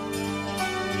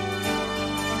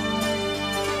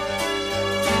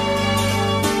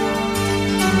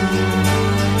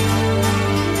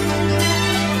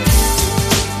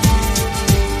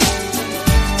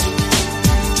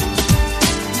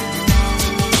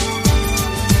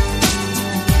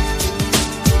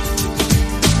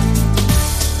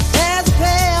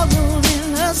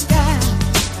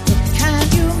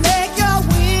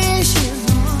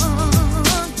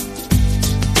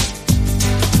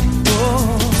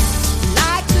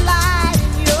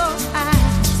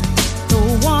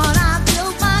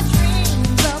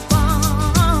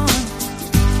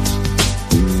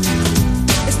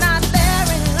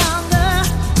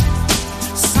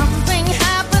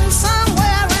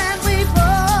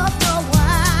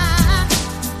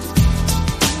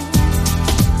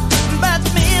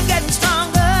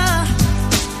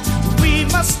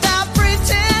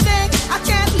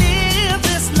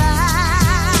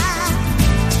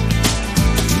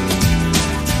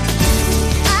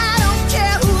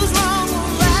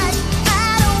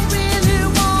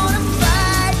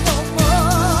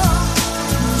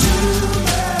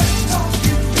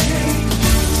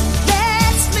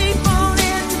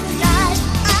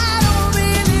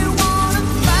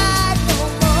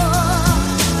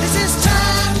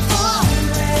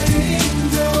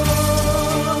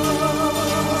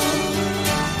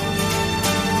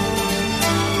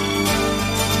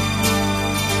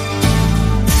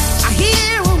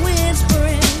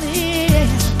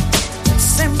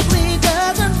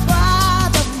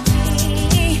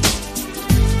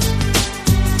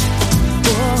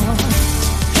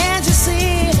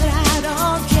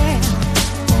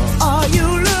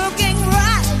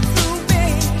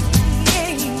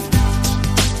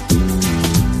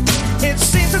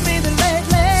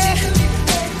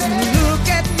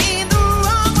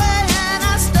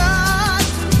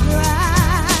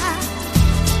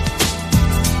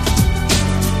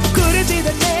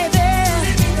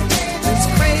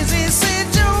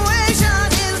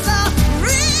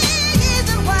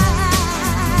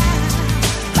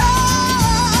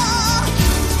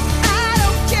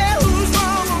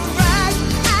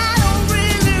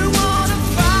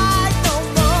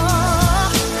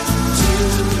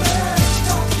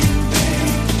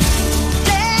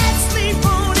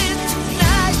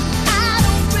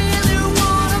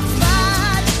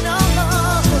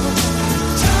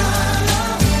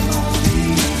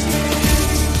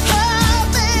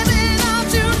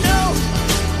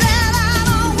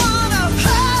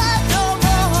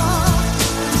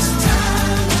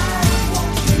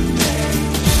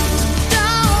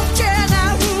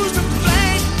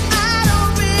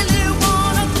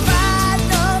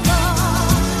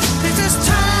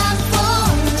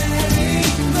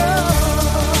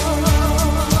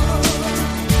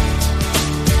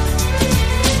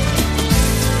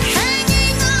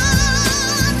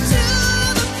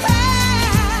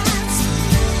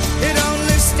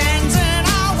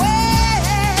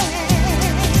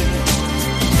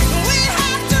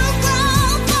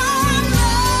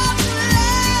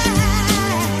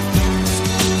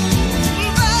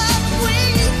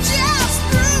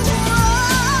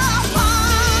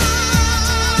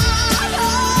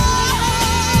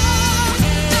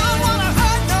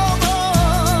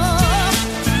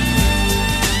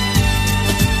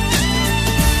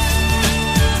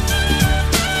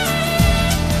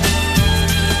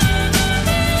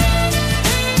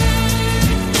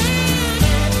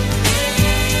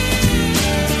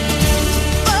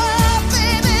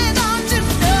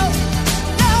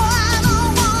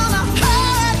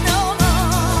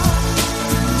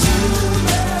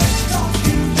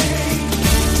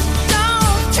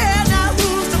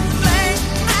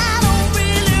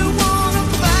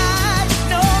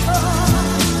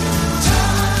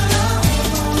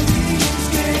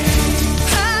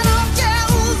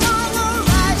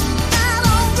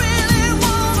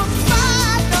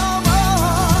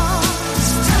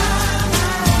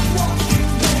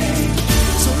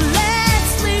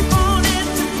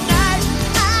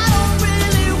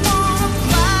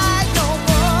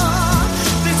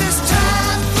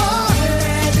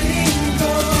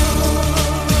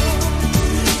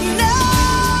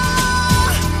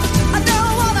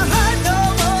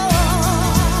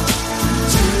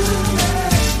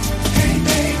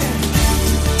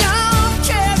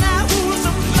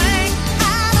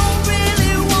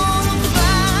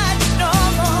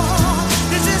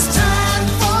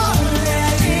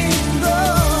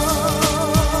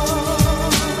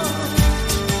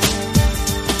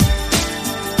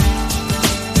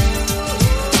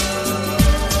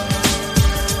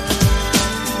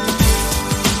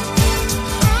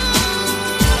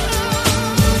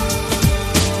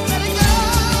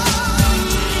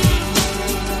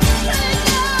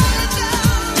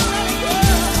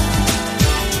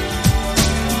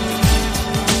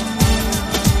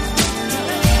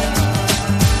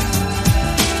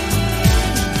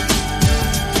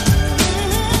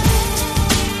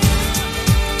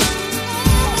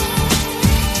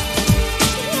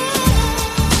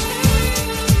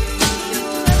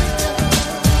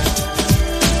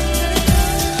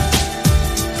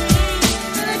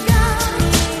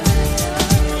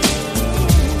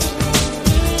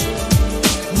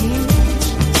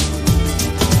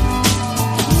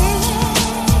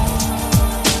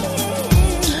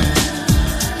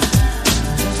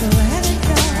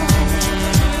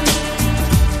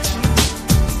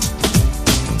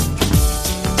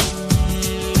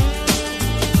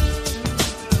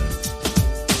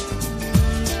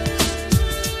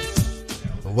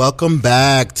 welcome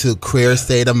back to Queer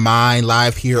State of Mind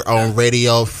live here on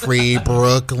Radio Free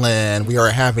Brooklyn. We are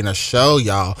having a show,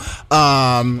 y'all.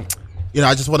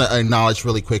 I just want to acknowledge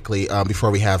really quickly before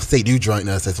we have Seydu join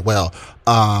us as well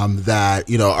that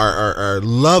our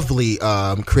lovely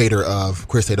creator of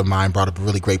Queer State of Mind brought up a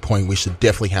really great point. We should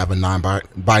definitely have a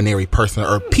non-binary person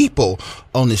or people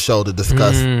on the show to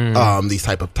discuss these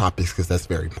type of topics because that's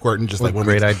very important. Just like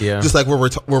great idea. Just like when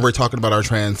we're talking about our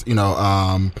trans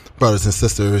brothers and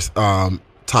sisters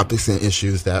topics and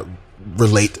issues that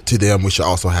relate to them, we should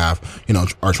also have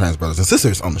our trans brothers and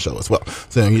sisters on the show as well.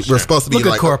 So we're supposed to be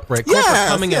like corporate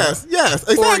coming yes,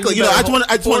 exactly. I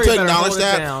just want to acknowledge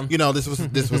that.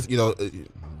 This was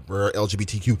we're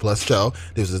LGBTQ plus show.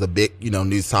 This was a big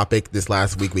news topic this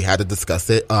last week. We had to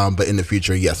discuss it, but in the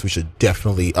future, yes, we should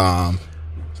definitely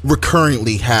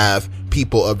recurrently have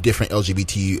people of different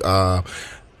LGBT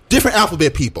different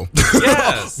alphabet people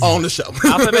on the show.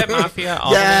 Alphabet Mafia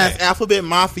all yes, the way. Alphabet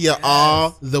Mafia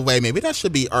all the way. Maybe that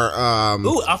should be our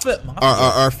Alphabet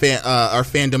Mafia. Our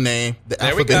fandom name. The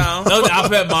There Alphabet. we go. No, the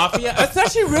Alphabet Mafia. It's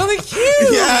actually really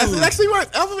cute. Yes, it actually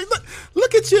works. Alphabet.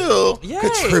 Look at you Yay.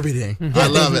 contributing. I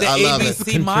love it. The I love it.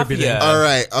 ABC Mafia. All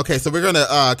right. Okay. So we're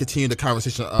gonna continue the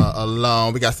conversation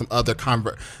alone. We got some other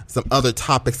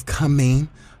topics coming.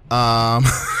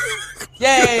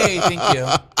 Yay! Thank you.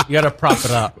 You got to prop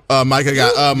it up. Micah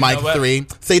got Mike 3.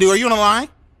 Seydu, are you on the line?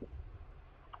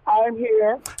 I'm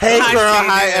here. Hey, Hi, girl. Seydu.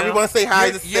 Hi, everyone. Say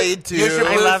hi to Here's your Seydu.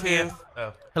 I love you.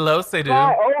 Hello, Seydu.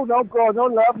 Hi. Oh, no, girl, no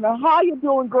love. Now, how you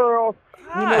doing, girls?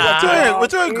 We're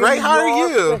doing great. How are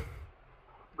you?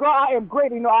 Girl, I am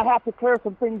great. I have to clear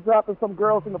some things up and some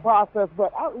girls in the process,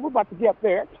 but we're about to get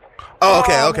there. Oh,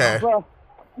 okay. But,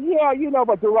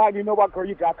 but Duran, you know what, girl,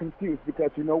 you got confused because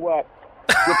you know what?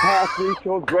 The past 3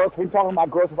 shows, girls, we're talking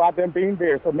about girls without them being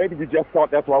there, so maybe you just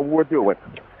thought that's what we were doing.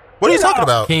 What are you talking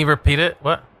about? Can you repeat it?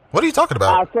 What? What are you talking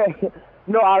about? I was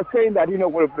saying that,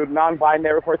 with the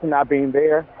non-binary person not being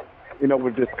there,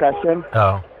 with discussion.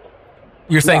 Oh.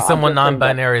 You're saying No, someone I'm just saying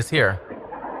non-binary is here?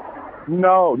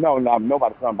 No,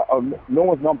 nobody's non-binary. No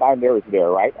one's non-binary there,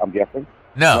 right? I'm guessing.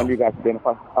 No. None of you guys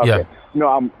identify? Okay. Yeah.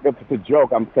 No, if it's a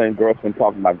joke, I'm saying girls been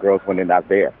talking about girls when they're not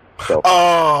there. So.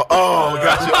 Oh,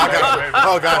 got you. I got you.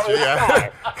 Oh, got you.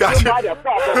 Yeah. Got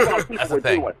you. That's the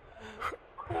thing.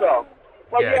 So,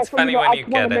 but Yeah, it's funny when you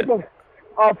get it.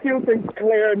 A few things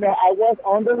clear. Now, I was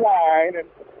on the line, and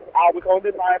I was on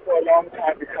the line for a long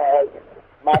time because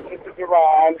my sister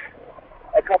Duran,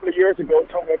 a couple of years ago,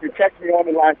 told me if you text me on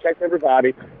the line, text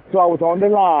everybody. So I was on the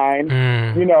line.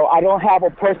 I don't have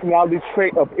a personality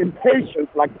trait of impatience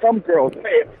like some girls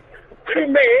say. To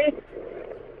me,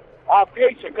 I'm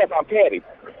patient because I'm petty.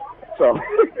 So.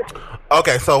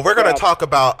 Okay, so we're going to talk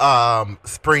about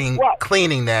spring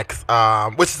cleaning next,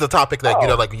 which is a topic that,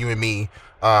 like you and me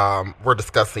were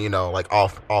discussing, like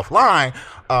offline.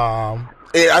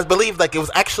 I believe like it was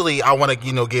actually, I want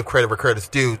to, give credit where credit's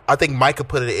due. I think Micah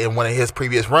put it in one of his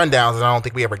previous rundowns and I don't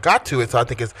think we ever got to it. So I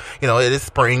think it's, it is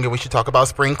spring and we should talk about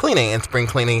spring cleaning and spring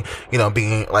cleaning,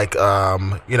 being like,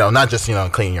 not just,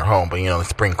 cleaning your home, but,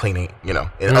 spring cleaning, in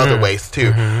other ways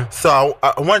too. So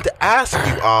I wanted to ask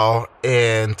you all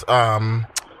and, I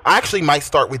actually might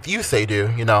start with you,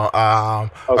 Seydu,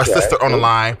 our sister on the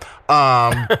line.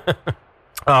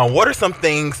 What are some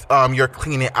things, you're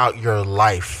cleaning out your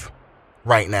life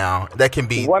right now? That can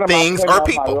be things or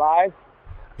people. My life?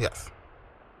 Yes.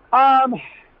 I'm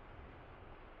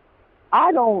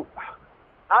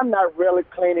not really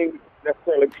cleaning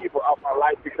necessarily people out my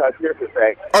life because here's the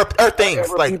thing. Or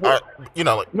things like, people, like.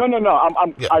 No.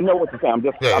 I know what you're saying.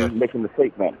 I'm making the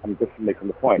statement. I'm just making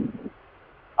the point.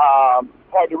 Part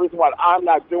of the reason why I'm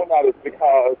not doing that is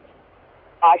because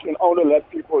I can only let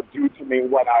people do to me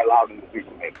what I allow them to do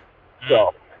to me.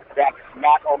 So that's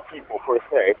not on people per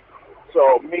se.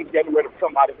 So me getting rid of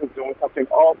somebody who's doing something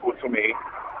awful to me,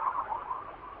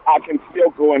 I can still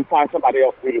go and find somebody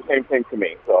else to do the same thing to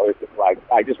me. So it's just like,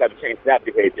 I just have to change that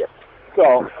behavior.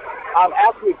 So I'm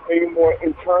actually being more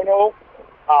internal.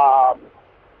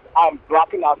 I'm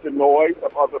blocking out the noise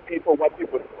of other people, what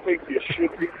people think you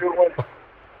should be doing,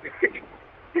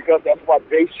 because that's what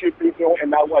they should be doing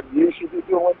and not what you should be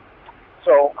doing.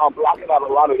 So I'm blocking out a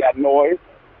lot of that noise,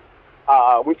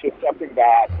 which is something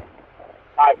that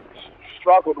I've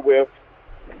struggled with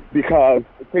because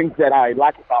the things that I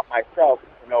like about myself,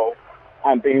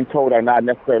 I'm being told are not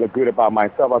necessarily good about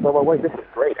myself. I thought, well, wait, this is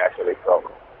great, actually. So,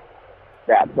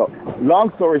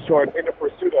 long story short, in the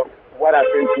pursuit of what I've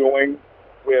been doing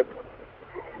with,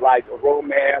 like,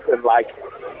 romance and, like,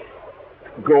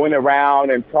 going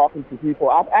around and talking to people,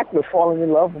 I'm actually falling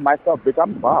in love with myself, bitch.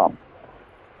 I'm a bomb.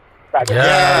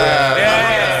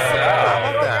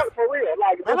 For real.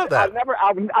 Like, I love that.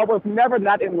 I was never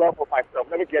not in love with myself.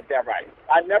 Let me get that right.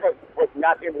 I never was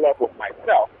not in love with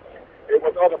myself. It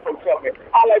was other folks telling me,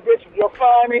 "I like bitch, you're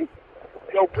funny,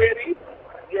 you're witty,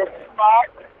 you're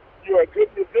smart, you're a good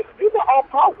musician." These are all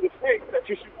positive things that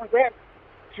you should present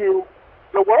to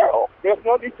the world. There's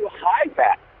no need to hide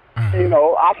that. You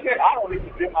know, I don't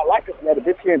need to do my life because another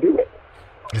bitch can't do it.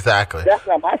 Exactly. That's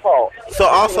not my fault. So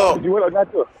also, do it or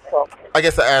not do it. So, I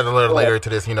guess to add a little later to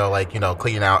this,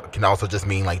 cleaning out can also just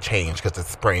mean like change because it's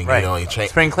spring. Right.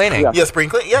 Spring cleaning. Yeah, spring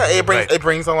cleaning. Yeah, it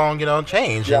brings along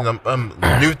change and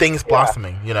new things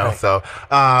blossoming. So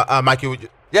Mikey, would you?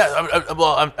 Yeah, I'd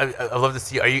love to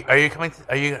see you. Are you coming?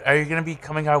 Are you going to be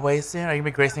coming our way soon? Are you going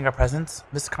to be gracing our presence,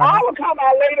 Miss Carmen? I will come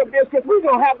out later, bitch, because we're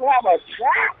going to have a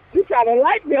chat. You try to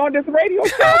like me on this radio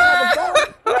show.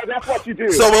 Yeah, that's what you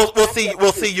do. So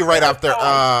we'll see you right after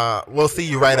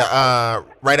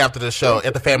right after the show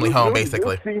at the family home,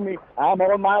 basically. You see me. I'm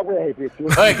on my way, bitch. All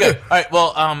right, good. All right,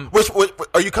 well, which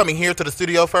are you coming here to the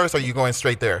studio first, or are you going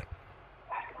straight there?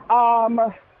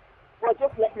 Well,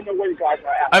 just let me know where you guys are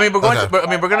at. I mean, we're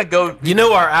going to go. You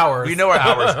know our hours. You know our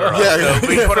hours, girl. Yeah, so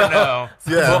we want to know.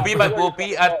 Yeah. We'll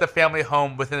be at the family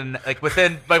home within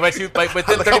 30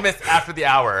 minutes after the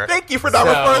hour. Thank you for not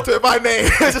referring to it by name.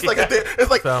 It's just like we're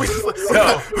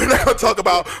not going to talk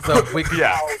about. So we can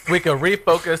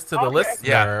refocus to the listener.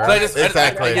 Yeah. So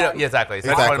exactly. Exactly. So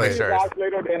I just want to make sure.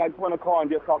 Later, then I just want to call and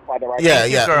just talk about it right now.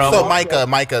 Yeah. Girl. So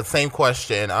Micah, same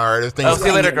question. Are there things? I'll see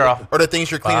you later, girl. Are there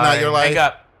things you're cleaning out your life? Hang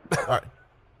up. All right.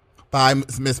 Bye,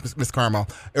 Miss Carmel.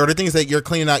 Are there things that you're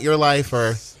cleaning out your life,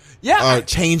 or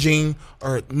changing,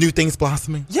 or new things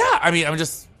blossoming? Yeah, I mean, I'm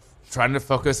just trying to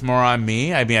focus more on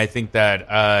me. I mean, I think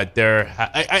that I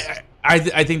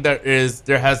think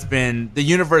the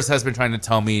universe has been trying to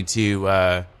tell me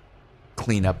to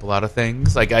clean up a lot of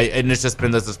things. And it's just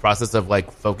been this process of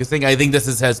focusing. I think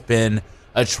this has been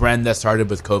a trend that started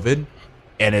with COVID,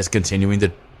 and is continuing to.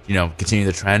 Continue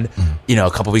the trend. A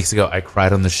couple weeks ago, I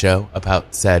cried on the show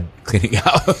about said cleaning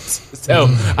out. So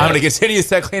I'm going to continue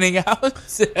said cleaning out.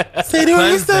 Sadie,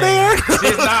 are you still there?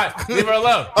 She's not. Leave her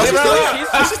alone. She's still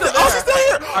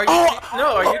here. Are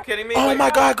you kidding me? Oh my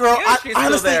God, girl! She's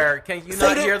still there. Can you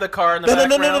not hear the car in the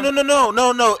background?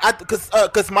 No.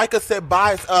 Because Micah said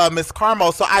bye, Miss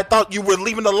Carmel. So I thought you were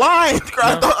leaving the line.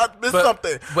 I thought I missed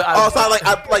something. So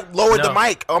I lowered the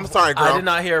mic. Oh, I'm sorry, girl. I did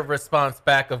not hear a response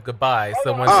back of goodbye.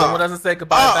 So when someone doesn't say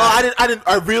goodbye back, I didn't.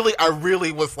 I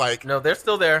really was like, no, they're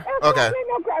still there. Okay.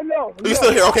 You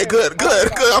still here? Okay, good.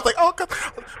 I was like, oh,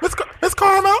 Miss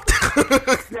Carmel.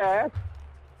 Yes,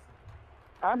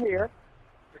 I'm here.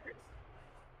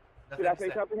 Did I say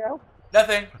something else?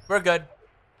 Nothing. We're good.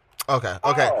 Okay.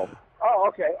 Oh,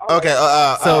 okay. Okay.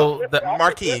 So the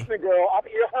Marquis. Girl, I'm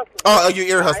ear hustling. Oh, you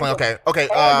ear hustling. Okay.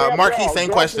 Marquis, same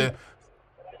question.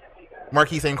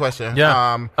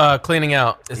 Yeah. Cleaning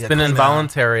out. It's been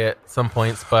involuntary at some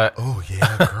points, but oh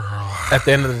yeah, girl. At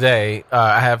the end of the day,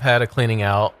 I have had a cleaning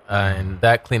out, and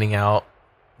that cleaning out,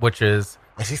 which is.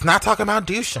 And she's not talking about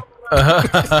douching.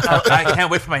 I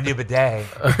can't wait for my new bidet.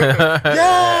 Yes!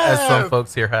 As some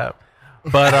folks here have.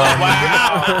 But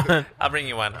wow. I'll bring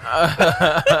you one. Like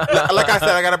I said,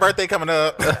 I got a birthday coming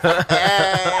up.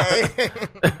 Hey.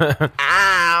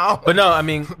 Ow. But no, I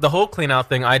mean, the whole clean out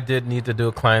thing, I did need to do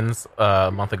a cleanse a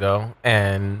month ago,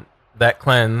 and that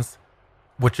cleanse,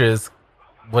 which is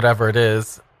whatever it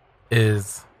is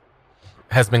has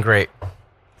been great. So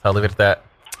I'll leave it at that.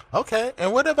 Okay,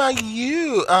 and what about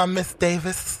you, Miss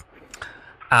Davis?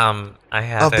 I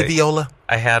had the viola.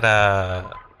 I had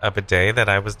a bidet that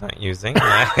I was not using. And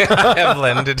I have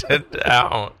blended it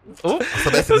out. Ooh.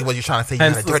 So basically, what you're trying to say, you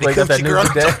had a dirty coochie, girl.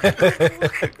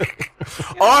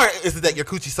 Or is it that your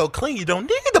coochie's so clean you don't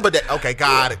need the bidet? Okay,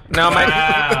 got it. No,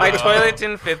 my toilet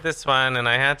didn't fit this one, and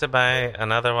I had to buy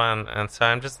another one, and so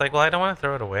I'm just like, well, I don't want to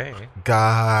throw it away.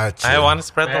 Gotcha. I want to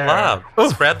spread the love,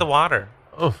 spread the water.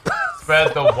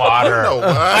 Spread the water.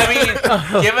 I mean,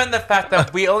 given the fact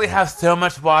that we only have so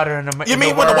much water in the You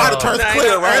mean when the water turns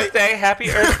clear, right? Earth Day,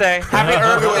 happy Earth Day. Happy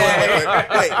Earth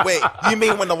Day. Wait. You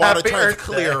mean when the water turns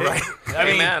clear, right?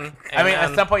 Amen. I mean,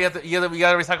 at some point, you got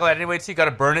to recycle that anyway, too. You got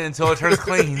to burn it until it turns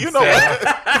clean. You know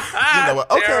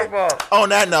what? Okay. Terrible. On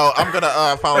that note, I'm going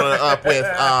to follow it up with,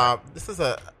 I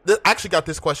actually got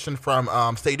this question from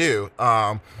Sadu.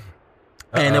 And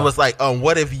it was like,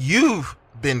 what if you've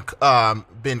been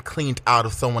cleaned out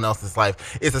of someone else's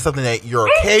life? Is it something that you're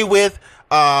okay with?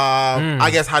 I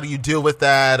guess how do you deal with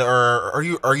that, or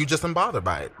are you just unbothered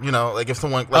by it? Like if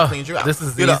someone cleans you out. This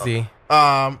is easy.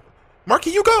 Marky,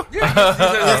 you go. Yeah,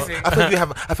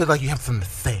 I feel like you have something to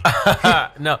say.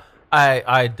 No,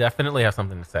 I definitely have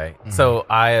something to say. So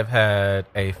I have had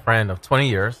a friend of 20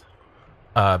 years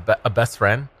a best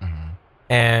friend,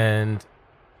 and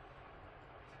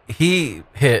he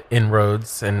hit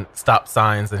inroads and stop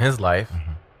signs in his life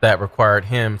that required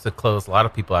him to close a lot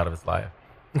of people out of his life,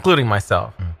 including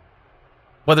myself.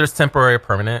 Whether it's temporary or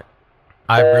permanent,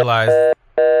 I realized.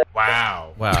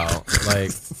 Wow.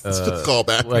 Like, call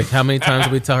back. Like, how many times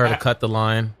did we tell her to cut the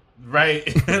line? Right.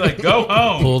 Like, go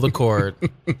home. Pull the cord,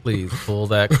 please. Pull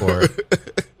that cord.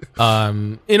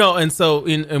 And so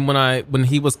when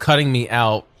he was cutting me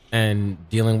out and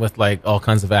dealing with like all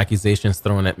kinds of accusations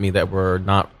thrown at me that were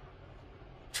not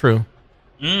true.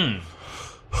 What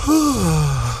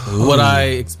I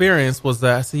experienced was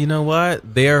that I said, you know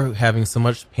what? They're having so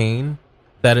much pain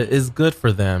that it is good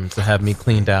for them to have me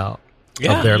cleaned out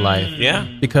of their life. Yeah.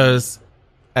 Because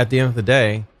at the end of the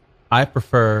day, I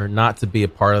prefer not to be a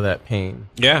part of that pain.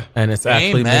 Yeah. And it's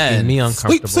actually making me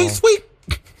uncomfortable. Sweet.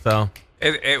 So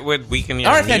it would weaken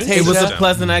your immune it was a system.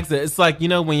 pleasant exit. It's like,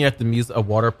 when you're at the a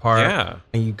water park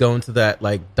and you go into that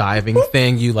like diving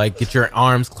thing, you like get your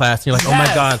arms clasped and you're like, oh my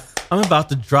God, I'm about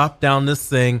to drop down this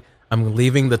thing. I'm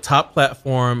leaving the top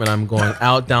platform and I'm going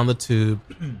out down the tube,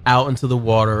 out into the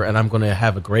water, and I'm going to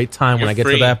have a great time when I get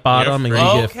to that bottom and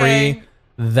you get free.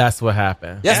 That's what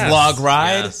happened. Yes, log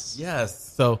ride.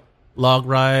 Yes. So log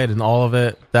ride and all of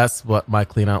it, that's what my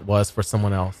clean out was for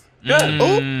someone else.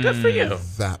 Good. Good for you.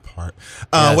 That part.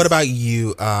 Yes. What about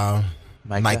you,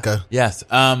 Micah? Yes.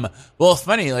 Well, it's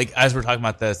funny. Like, as we're talking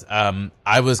about this,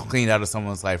 I was cleaned out of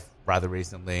someone's life rather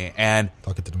recently, and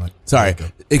talking to the mic. Sorry,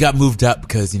 it got moved up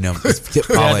because it's kept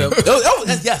falling.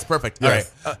 Yes, perfect. All right.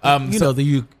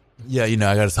 Yeah,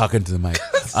 I got to talk into the mic.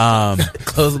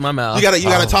 Close my mouth. You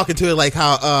got to talk into it like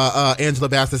how Angela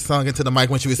Bassett sung into the mic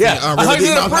when she was singing. Really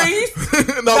Deep Mountain High.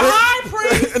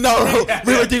 No,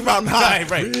 Really Deep Mountain High.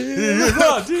 Right.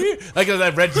 Like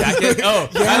that red jacket. Oh,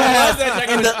 yeah. I love that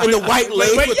jacket. And the white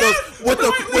lace with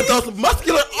those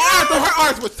muscular arms. Her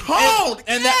arms were toned.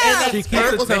 And that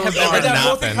skirt. That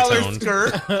multicolored toned.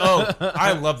 skirt. Oh,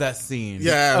 I love that scene.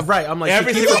 Yeah. Right. I'm like,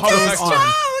 every single arms.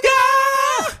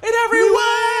 In every way.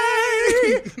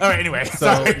 All right. Anyway,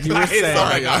 so you were saying, oh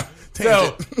my God.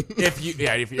 So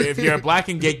if you're a black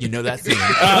and gay, you know that scene.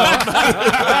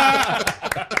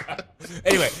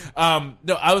 Anyway,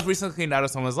 no, I was recently cleaned out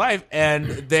of someone's life,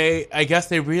 and I guess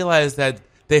they realized that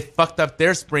they fucked up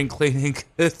their spring cleaning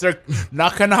because they're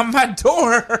knocking on my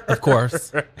door. Of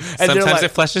course. And sometimes it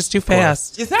flushes too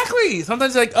fast. Exactly.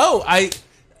 Sometimes they're like,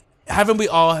 haven't we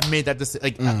all made that decision?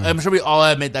 Like, I'm sure we all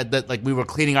have made that like we were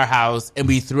cleaning our house and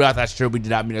we threw out that shirt we did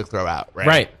not mean to throw out,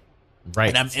 right?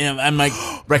 Right. And I'm like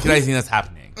recognizing that's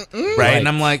happening, right? And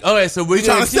I'm like, okay, so we're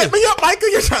trying to set me up, Micah.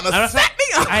 You're trying to set me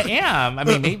up. I am. I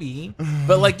mean, maybe,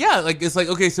 but like, yeah, like it's like,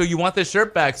 okay, so you want this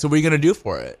shirt back, so what are you gonna do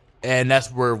for it? And that's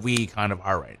where we kind of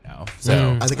are right now.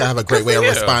 So I think I have a great way of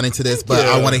responding to this, but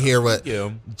I want to hear what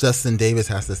Justin Davis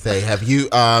has to say. Have you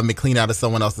been cleaned out of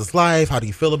someone else's life? How do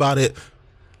you feel about it?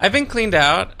 I've been cleaned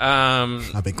out.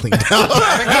 I've been cleaned out.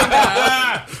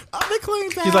 I've been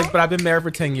cleaned out. He's like, but I've been married for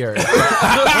 10 years.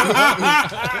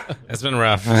 It's been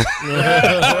rough.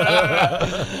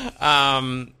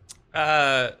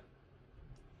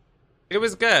 It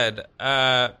was good.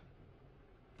 But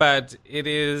it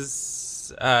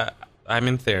is, I'm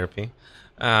in therapy.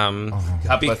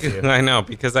 I know,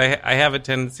 because I have a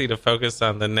tendency to focus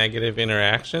on the negative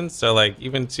interactions. So like,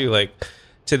 even to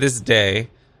this day,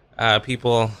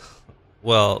 people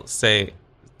will say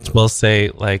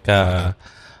like,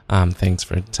 thanks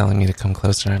for telling me to come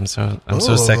closer. I'm so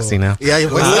sexy now. Yeah, your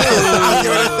voice.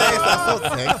 I was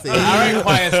going to say, it's so sexy. All right,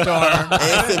 Quiet Storm.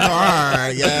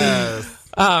 ASMR, yes.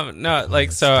 No,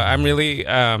 like, so I'm really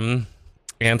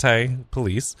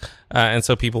anti-police, and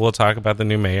so people will talk about the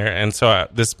new mayor. And so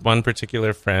this one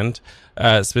particular friend,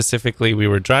 specifically, we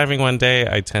were driving one day,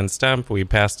 I-10 Stump, we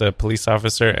passed a police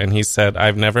officer, and he said,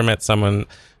 I've never met someone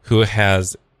who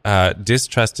has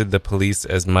distrusted the police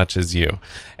as much as you.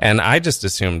 And I just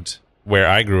assumed where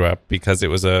I grew up, because it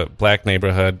was a black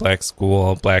neighborhood, black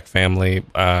school, black family,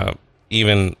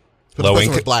 even low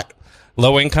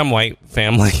income white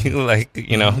family, like,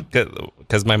 you know,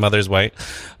 because my mother's white.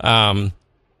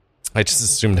 I just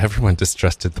assumed everyone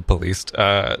distrusted the police.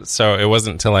 So it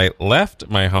wasn't until I left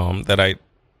my home that I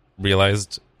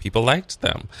realized people liked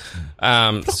them.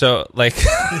 So like,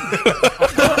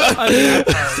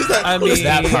 I mean,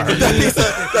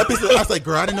 that piece of, I was like,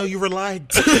 girl, I didn't know you were lying.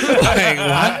 Like,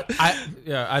 what?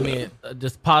 I mean,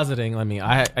 just positing. I mean,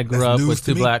 I grew up with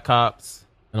two black cops,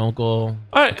 an uncle,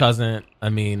 a cousin. I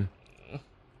mean,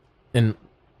 and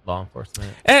law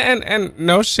enforcement. And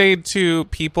no shade to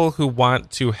people who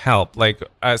want to help. Like,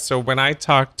 so when I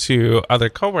talk to other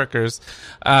coworkers,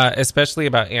 especially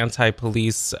about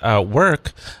anti-police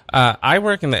work, I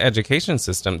work in the education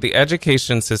system. The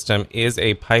education system is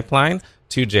a pipeline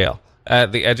to jail.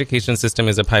 The education system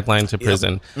is a pipeline to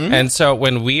prison. Mm-hmm. And so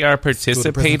when we are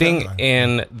participating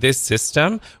in this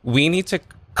system, we need to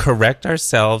correct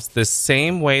ourselves the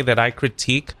same way that I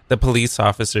critique the police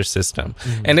officer system.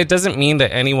 Mm-hmm. And it doesn't mean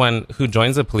that anyone who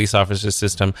joins the police officer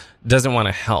system doesn't want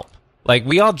to help. Like,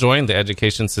 we all joined the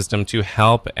education system to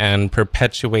help and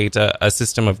perpetuate a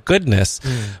system of goodness,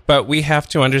 but we have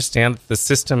to understand that the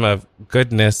system of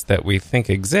goodness that we think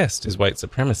exists is white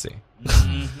supremacy.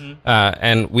 Mm-hmm.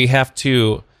 And we have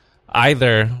to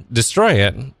either destroy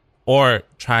it or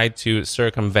try to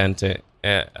circumvent it,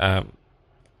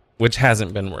 which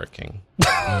hasn't been working.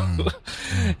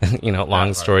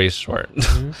 Long story short.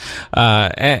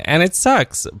 And it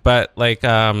sucks, but like,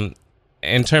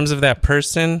 in terms of that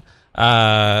person,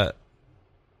 my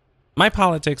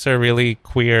politics are really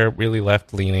queer, really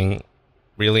left-leaning,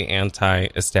 really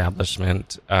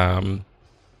anti-establishment. And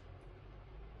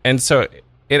so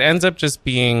it ends up just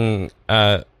being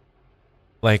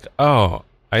like, oh,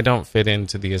 I don't fit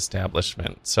into the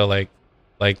establishment. So like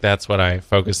that's what I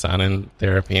focus on in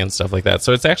therapy and stuff like that.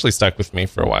 So it's actually stuck with me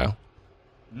for a while.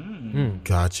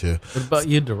 Gotcha. What about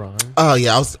you, Duran? Oh,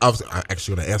 yeah, I was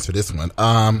actually going to answer this one.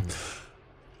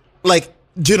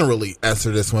 Generally answer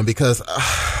this one because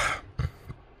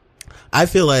I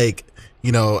feel like,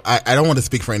 I don't want to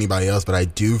speak for anybody else, but I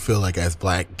do feel like as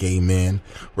Black gay men,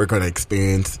 we're going to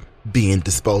experience being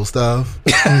disposed of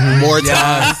more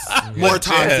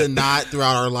times than not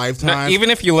throughout our lifetime.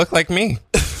 Even if you look like me.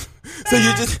 So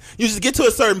you just get to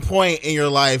a certain point in your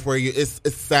life where it's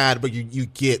sad, but you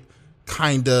get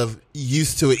kind of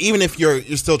used to it, even if you're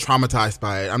still traumatized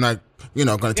by it. I'm not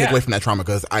going to take away from that trauma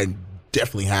because I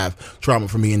definitely have trauma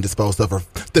from being disposed of, or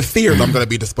the fear that I'm going to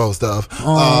be disposed of.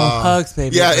 Hugs,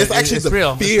 baby. Yeah, it's actually the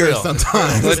real. fear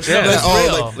sometimes. It's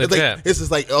real. It's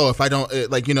just like, oh, if I don't,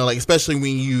 especially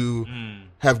when you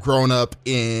have grown up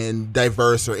in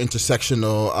diverse or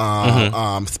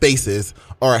intersectional spaces,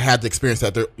 or had to experience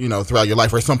that, throughout your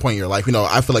life, or at some point in your life.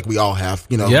 I feel like we all have,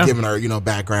 given our,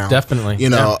 background. Definitely.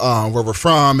 Where we're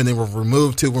from, and then where we're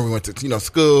moved to, when we went to,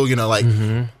 school,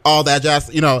 all that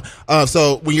jazz,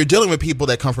 so when you're dealing with people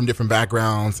that come from different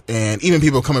backgrounds, and even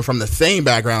people coming from the same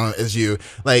background as you,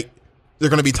 like, there are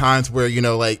going to be times where, you're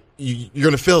going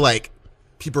to feel like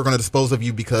people are going to dispose of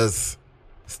you because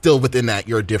still within that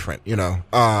you're different,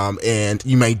 and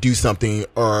you may do something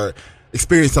or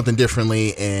experience something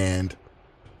differently, and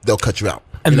they'll cut you out.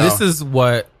 And this is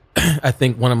what I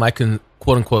think one of my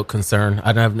quote unquote concern,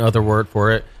 I don't have no other word for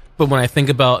it, but when I think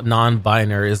about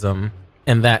non-binaryism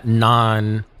and that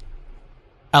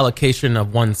non-allocation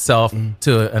of oneself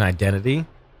to an identity,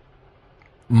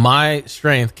 my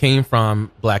strength came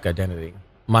from Black identity.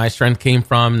 My strength came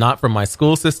not from my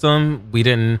school system.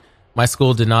 My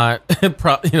school did not,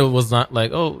 was not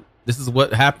like, oh, this is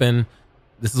what happened.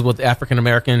 This is what the African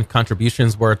American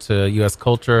contributions were to U.S.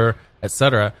 culture,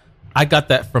 etc. I got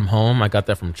that from home. I got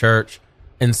that from church.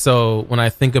 And so when I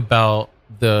think about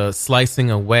the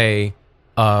slicing away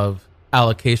of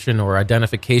allocation or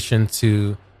identification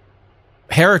to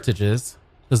heritages,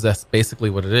 because that's basically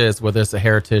what it is, whether it's a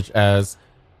heritage as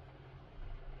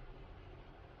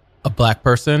a Black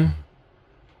person,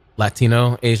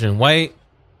 Latino, Asian, white,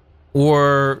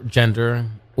 or gender,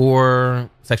 or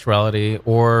sexuality,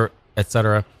 or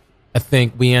etc., I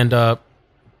think we end up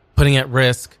putting at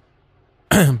risk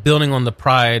building on the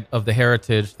pride of the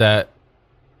heritage that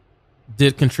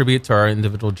did contribute to our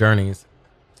individual journeys.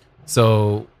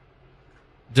 So,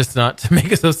 just not to make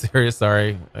it so serious,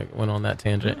 sorry, I went on that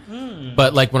tangent.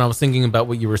 But like when I was thinking about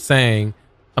what you were saying,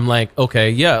 I'm like,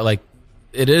 okay, yeah, like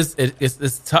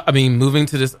it's tough. I mean, moving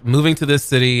to this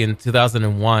city in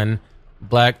 2001,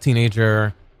 Black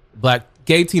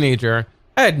gay teenager,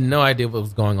 I had no idea what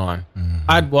was going on.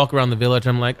 I'd walk around the village.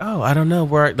 I'm like, oh, I don't know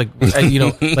where.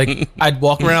 I'd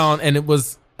walk around, and it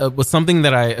was something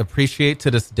that I appreciate to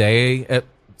this day at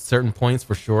certain points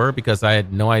for sure, because I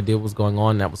had no idea what was going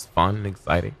on. That was fun and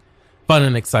exciting.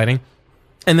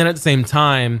 And then at the same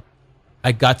time,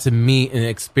 I got to meet and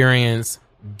experience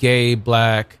gay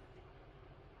Black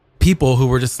people who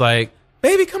were just like,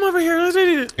 baby, come over here.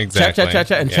 Exactly.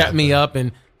 Chat, and chat me up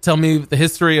and tell me the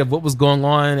history of what was going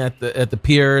on at the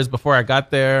piers before I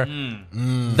got there.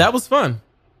 That was fun.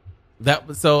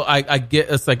 So I get,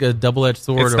 it's like a double-edged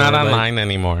sword. It's not online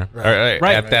anymore. Right.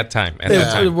 At that time.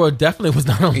 Well, it definitely was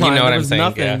not online. You know what I'm was saying?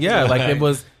 Nothing. Yeah, like it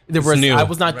was. There was new. I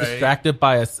was not distracted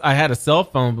by I had a cell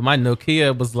phone, but my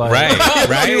Nokia was like Right.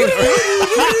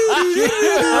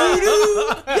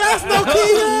 Yes,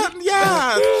 Nokia.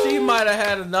 Yes. She might have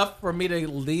had enough for me to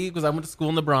leave because I went to school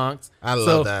in the Bronx. I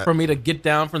love that. For me to get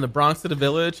down from the Bronx to the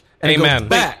Village and Amen. go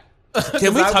back.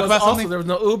 Can we talk about something? There was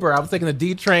no Uber. I was taking the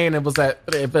D train. It was at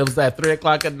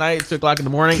 3:00 at night, 2:00 in the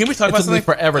morning. Can we talk it about took something? me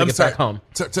forever to I'm get sorry. back home.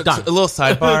 A little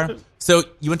sidebar. So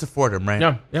you went to Fordham,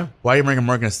 right? Yeah. Why are you wearing a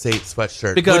Morgan State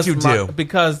sweatshirt? Because What'd you do?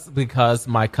 Because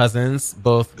my cousins,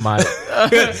 both my I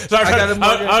was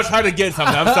trying to get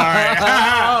something. I'm sorry.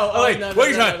 What are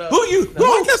you trying? Who you?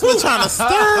 I guess we're trying to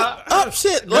stir up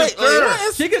shit. Like,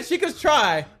 she could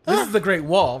try. This is the Great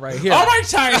Wall right here. All right,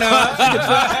 China.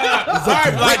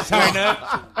 Sorry, Black China.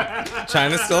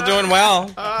 China's still doing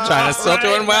well. China's still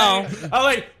doing well. I'm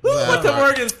like, who went to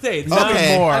Morgan State?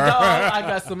 Okay. More. I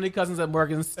got so many cousins at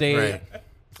Morgan State. Right.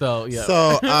 So yeah.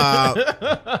 So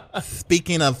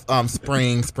speaking of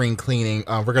spring cleaning,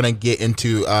 we're gonna get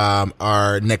into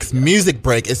our next music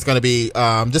break. It's gonna be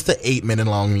just an 8-minute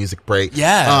long music break.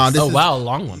 Yeah. Wow, a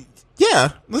long one.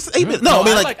 Yeah, this is 8 minutes. No, I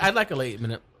mean I'd like a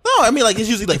 8-minute. No, I mean like it's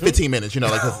usually like 15 minutes. You know,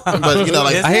 like, but you know,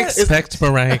 like I expect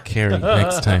Mariah Carey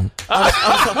next time. I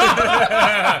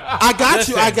got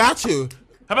you.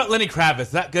 How about Lenny Kravitz? Is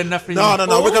that good enough for you? No.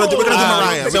 We're gonna do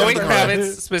Mariah. Zoe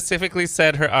Kravitz specifically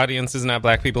said her audience is not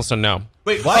black people, so no.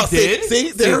 Wait, what?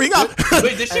 See, there we go.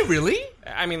 Wait, did she really?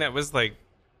 I mean, that was like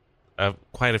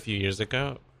quite a few years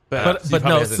ago. But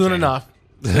no, soon enough.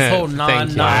 This whole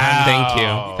Thank you.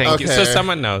 Okay. So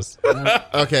someone knows.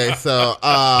 Okay, so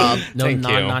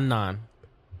non.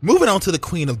 moving on to the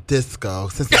Queen of Disco.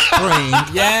 Since it's spring,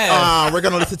 we're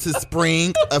gonna listen to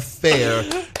Spring Affair.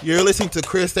 You're listening to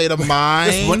Queer State of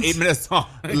Mind. This 1 8-minute song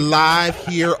live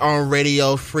here on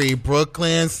Radio Free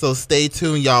Brooklyn. So stay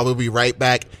tuned, y'all. We'll be right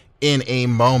back in a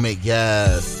moment.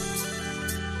 Yes.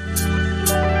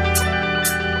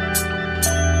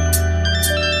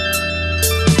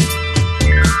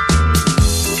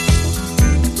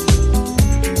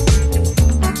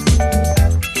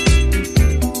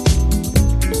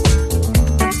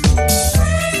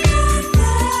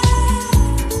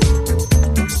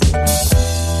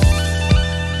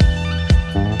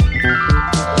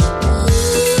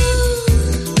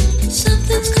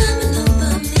 Something's coming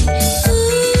over me.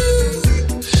 Ooh,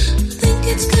 think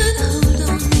it's gonna hold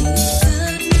on me.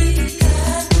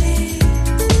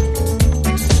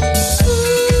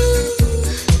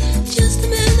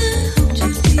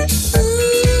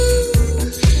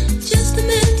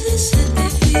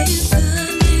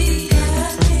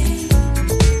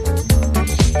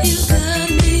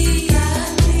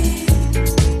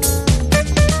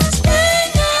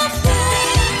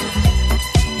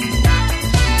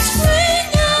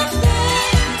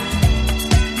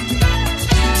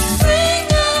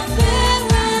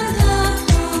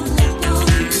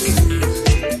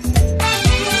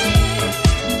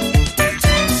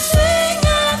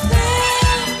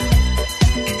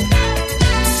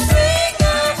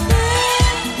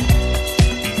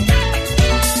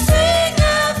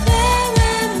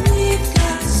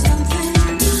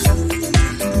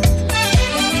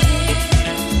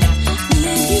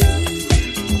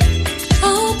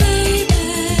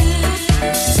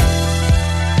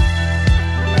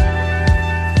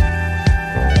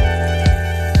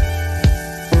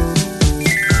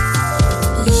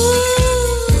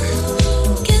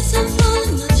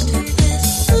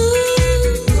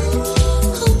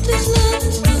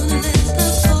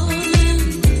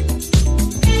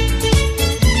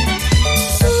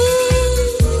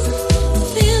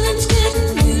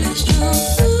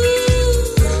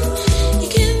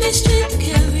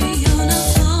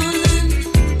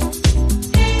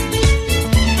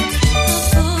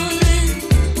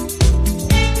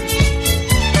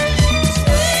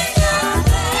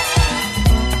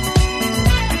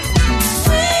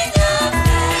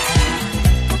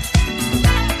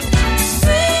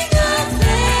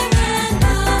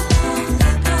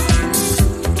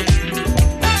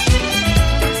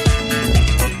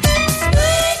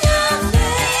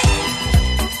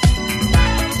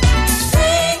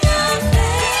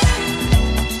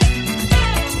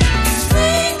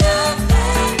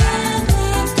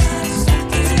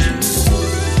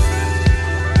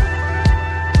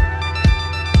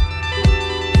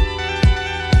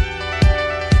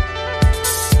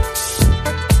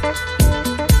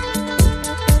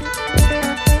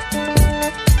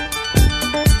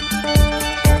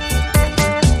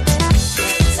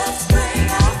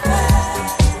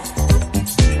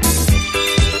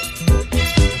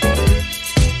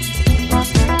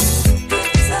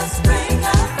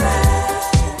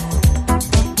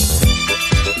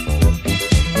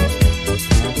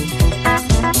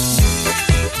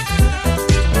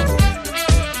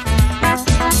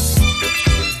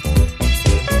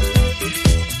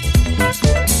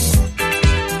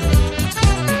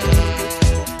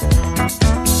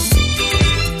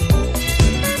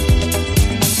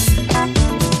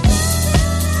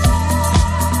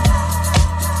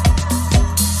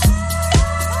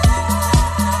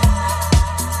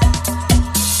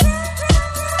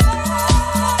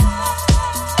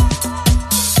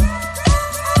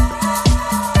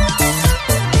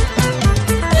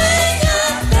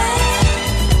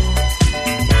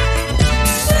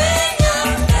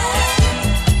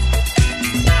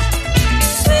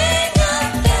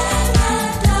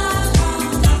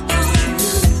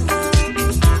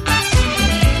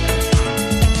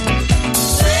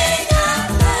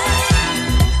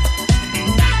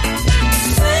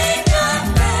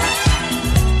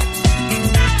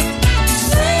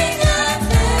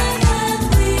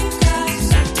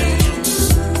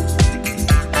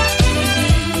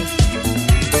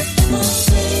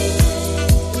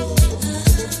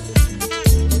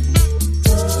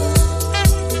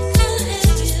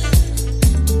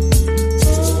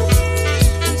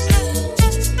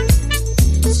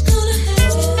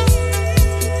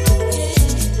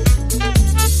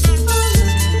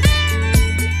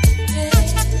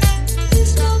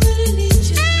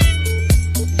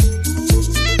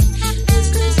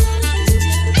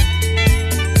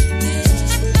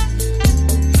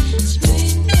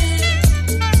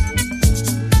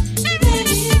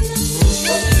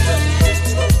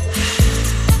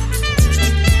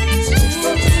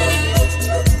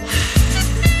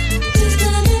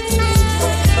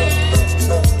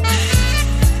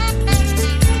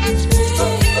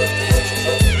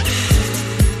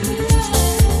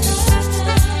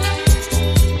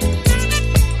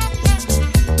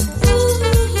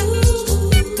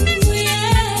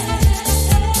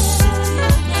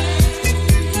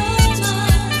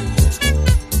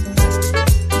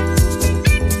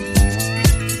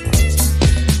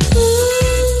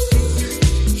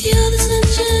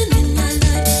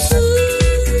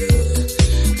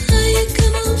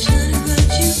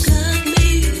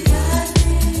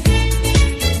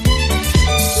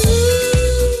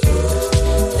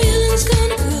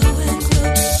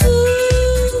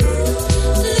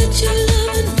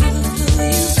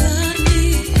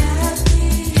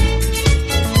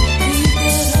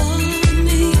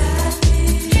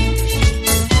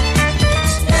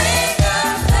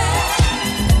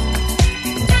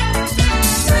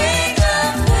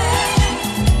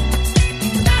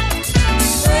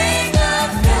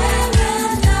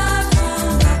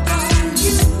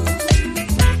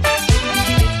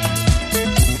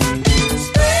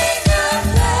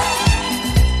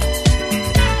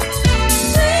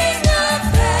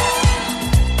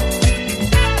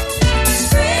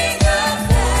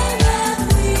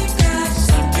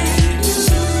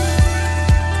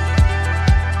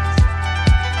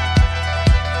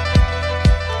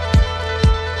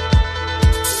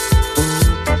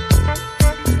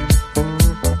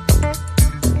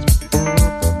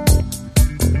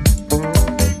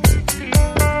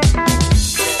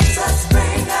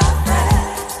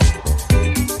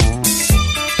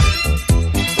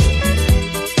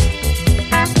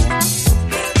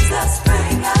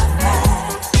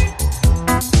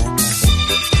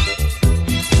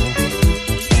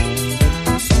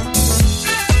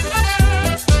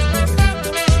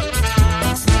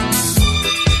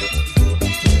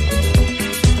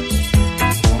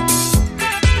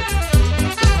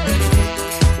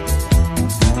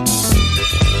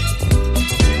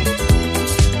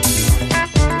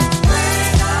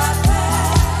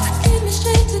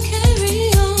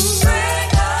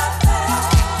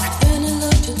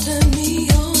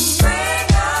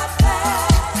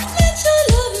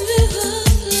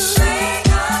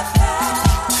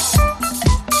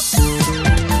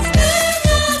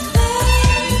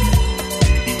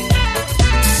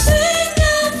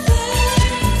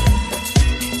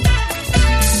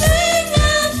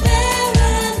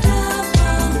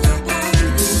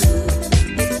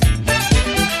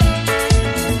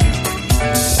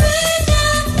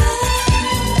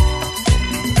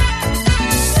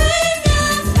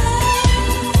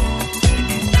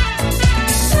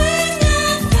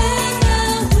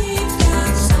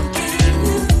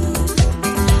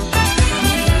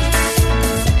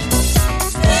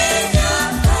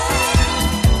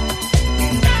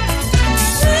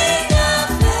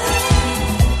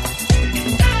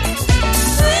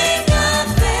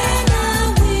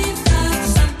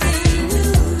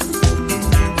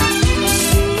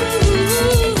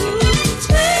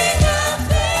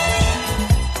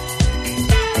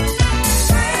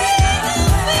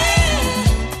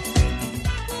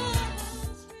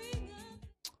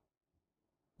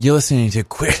 You're listening to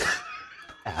Queer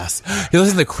You're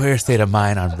listening to Queer State of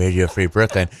Mind on Radio Free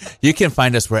Brooklyn. You can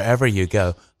find us wherever you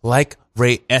go. Like,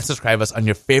 rate, and subscribe us on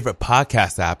your favorite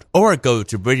podcast app, or go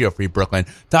to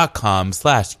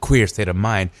radiofreebrooklyn.com/queer state of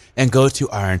mind and go to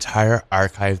our entire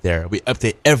archive there. We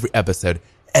update every episode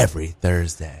every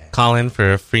Thursday. Call in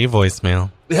for a free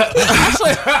voicemail.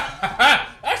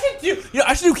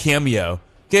 I should do Cameo.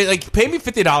 Okay, like, pay me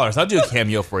 $50. I'll do a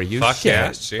cameo for you. Fuck Shit.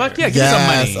 yeah, sure. Fuck yeah, give me some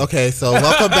money. Okay, so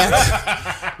welcome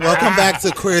back. Welcome back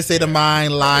to Queer State of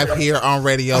Mind live here on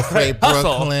Radio Free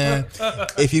Brooklyn.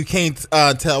 If you can't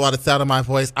tell by the sound of my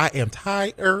voice, I am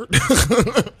tired.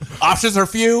 Options are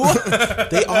few.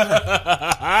 They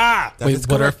are. Wait,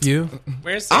 what are few?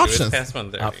 Where's Options. Past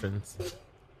 1:30. Options.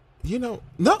 You know,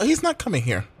 no, he's not coming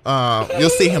here. You'll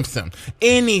see him soon.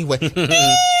 Anyway, did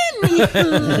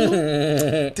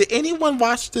anyone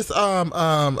watch this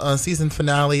season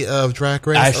finale of Drag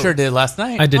Race? I sure did last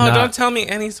night. I did not. Don't tell me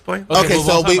any spoilers. Okay, well,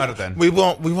 so we'll talk about it then. we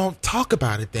won't talk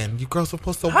about it then. You girls are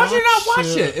supposed to watch. How'd you not watch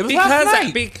it? It was last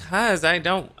night. Because I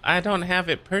don't have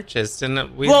it purchased,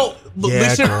 and we. Well,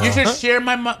 Yeah, you should share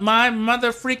my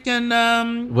mother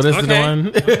freaking. What is Okay.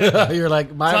 the one? You're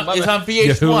like, my It's on Yahoo,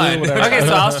 VH1. whatever. Okay,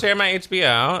 so I'll share my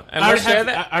HBO, and we'll share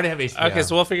that. I already have HBO. Okay,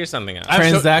 so we'll figure something out.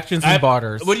 Transactions and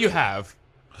barters. What do you have?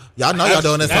 Y'all know y'all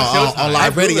doing this on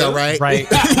live radio, right? Right.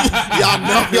 Y'all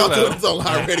know y'all doing this on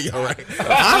live radio, right?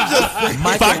 I'm just saying.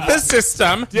 Fuck the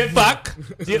system. Fuck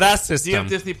the Do you have system.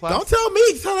 Disney Plus? Don't tell me.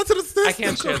 Tell it to the system. I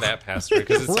can't share that password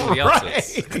because it's somebody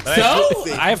else's. So?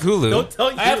 I have Hulu. Don't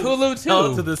tell you. I have Hulu too.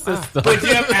 Tell it to the system. Wait, do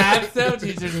you have ads though?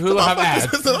 Do Hulu have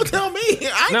ads? So don't tell me.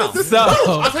 No.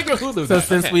 I'll take your Hulu. So then.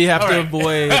 since we have All to right.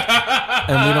 avoid,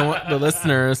 and we don't want the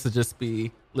listeners to just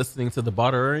be listening to the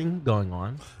bartering going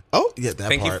on. Oh, yeah, that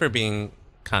Thank part. you for being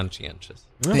conscientious.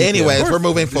 Anyways, we're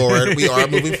moving forward. We are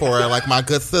moving forward. Like my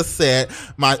good sis said,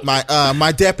 my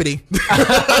deputy,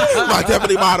 my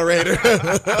deputy moderator.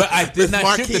 But I did Miss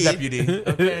not shoot the Marquis. deputy.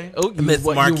 Okay. Oh, you, Miss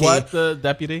what, Marquis. you what, the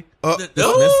deputy? Ooh.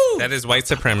 That is white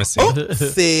supremacy.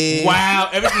 See, Wow,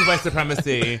 everything's white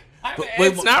supremacy.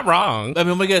 It's not wrong. I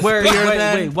mean, we get Where, spear wait,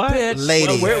 then, wait, what? bitch.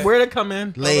 Ladies. Where'd it come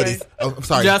in? ladies. Oh, I'm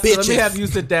sorry, Justin, bitches. let me have you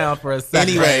sit down for a second.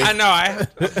 Anyway. I know.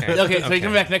 Okay, so you're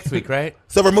coming back next week, right?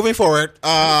 So we're moving forward.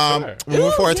 We're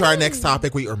moving forward to our next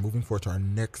topic. We are moving forward to our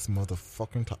next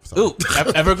motherfucking topic. Sorry. Ooh,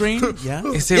 Evergreen? Yeah.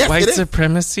 Is it Yes, white it is.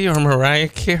 supremacy or Mariah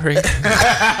Carey?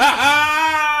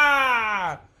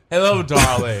 Hello,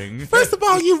 darling. First of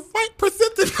all, you white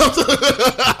percentage.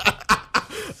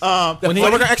 So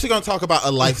we're actually going to talk about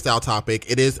a lifestyle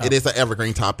topic. It is an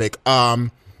evergreen topic.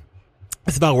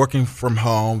 It's about working from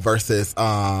home versus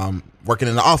working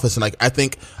in the office. And like I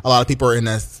think a lot of people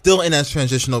are still in that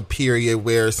transitional period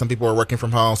where some people are working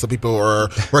from home, some people are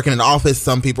working in the office,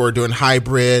 some people are doing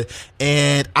hybrid.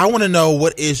 And I want to know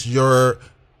what is your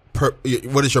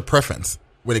preference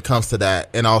when it comes to that?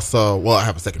 And also, well, I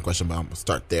have a second question, but I'm gonna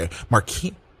start there.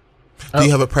 Marquis, do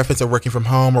you have a preference of working from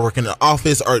home or working in the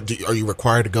office, or are you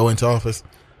required to go into office?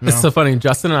 No? It's so funny.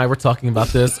 Justin and I were talking about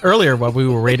this earlier while we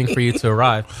were waiting for you to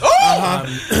arrive.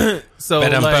 So,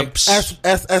 like,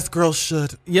 as girls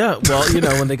should. Yeah, well, you know,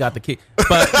 when they got the key.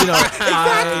 But, you know,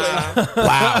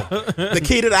 Wow. The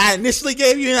key that I initially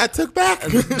gave you and I took back.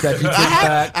 that you took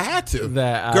back. I had to.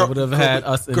 That I would have had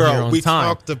us in here on we time.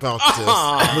 talked about this.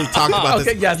 We talked about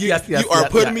Okay, this. yes. You are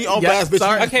putting me on blast, bitch.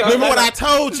 Sorry, Okay, Remember but what I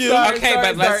told you? Okay,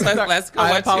 but let's go.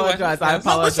 I What's your- apologize. I What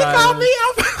apologize. you call me?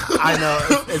 I know.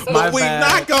 It's my What we bad.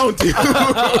 not going to is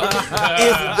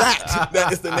that.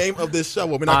 That is the name of this show.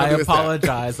 What we're not I going to do is that.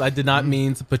 apologize. I did not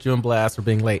mean to put you on blast for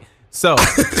being late. So,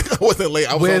 I wasn't late.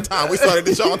 I was on time. We started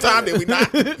the show on time, did we not?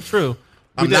 true.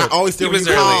 I'm not always still was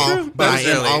recall, early. but I He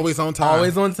was am early. always on time.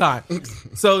 Always on time.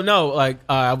 So no, like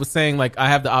I was saying, like I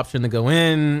have the option to go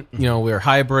in. You know, we're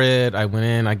hybrid. I went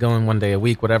in. I go in one day a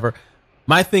week, whatever.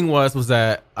 My thing was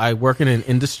that I work in an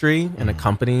industry and a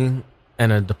company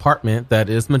and a department that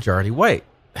is majority white,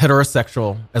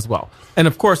 heterosexual as well. And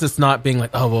of course, it's not being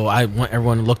like, oh well, I want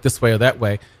everyone to look this way or that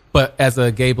way. But as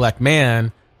a gay black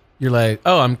man, you're like,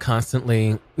 oh, I'm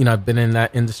constantly, you know, I've been in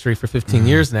that industry for 15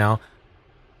 years now.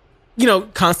 You know,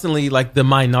 constantly like the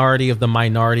minority of the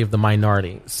minority of the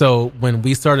minority. So when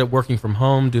we started working from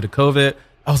home due to COVID,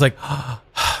 I was like,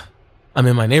 I'm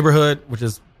in my neighborhood, which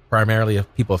is primarily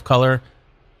of people of color.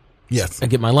 Yes. I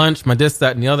get my lunch, my this,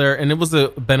 that, and the other, and it was a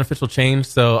beneficial change.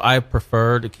 So I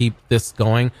prefer to keep this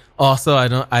going. Also,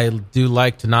 I do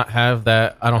like to not have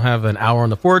that. I don't have an hour on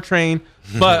the 4 train,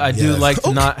 but I do Yes. like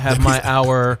to not have my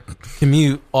hour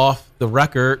commute off the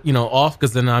record, you know, off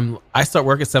because then I start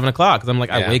work at 7 o'clock because I'm like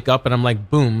I wake up and I'm like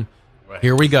boom,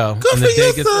 here we go, Good and for the day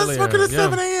you, gets sis. earlier. Working at Yeah.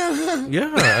 7 a.m.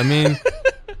 Yeah, I mean,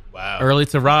 Wow. early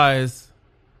to rise.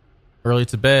 early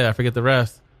to bed. I forget the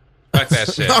rest. Fuck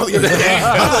that shit. I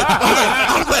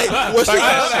was like,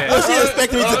 was she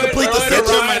expecting me to complete the Get your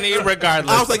sentence? money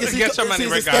regardless. I was like, is Get your money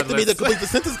she's expecting me to regardless. complete the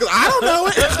sentence? Because I don't know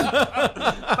it.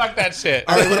 Fuck that shit.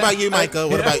 All right, what about you, Micah?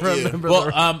 What about you?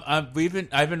 Well, I've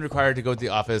been required to go to the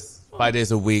office 5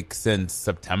 days a week since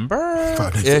September.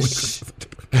 5 days a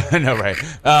week. I know, right?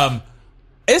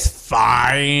 It's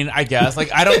fine, I guess.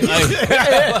 Like, I don't like.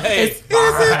 It's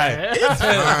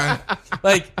fine.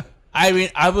 Like, I mean,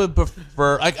 I would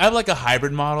prefer. Like, I have like a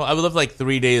hybrid model. I would love like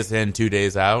 3 days in, 2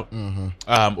 days out, or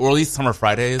at least summer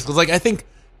Fridays. Because like, I think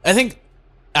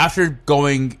after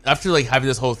like having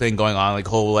this whole thing going on, like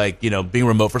whole like being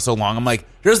remote for so long, I'm like,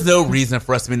 there's no reason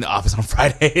for us to be in the office on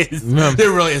Fridays.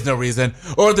 There really is no reason.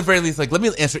 Or at the very least, like, let me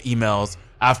answer emails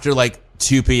after like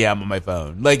 2 p.m. on my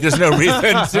phone. Like, there's no reason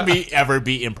to ever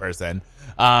be in person.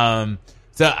 So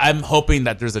I'm hoping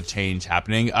that there's a change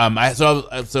happening. So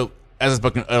as I was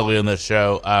spoken earlier in the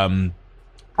show, I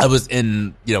was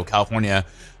in California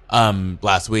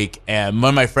last week, and one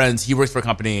of my friends, he works for a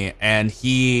company, and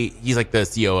he's like the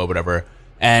CEO or whatever,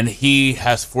 and he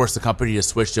has forced the company to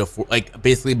switch to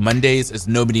basically Mondays is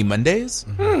nobody Mondays.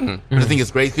 Which I think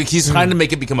is great. He's trying to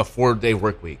make it become a 4-day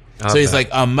work week. So he's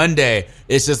like, on Monday,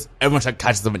 it's just everyone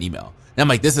catches up an email. And I'm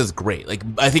like, this is great. Like,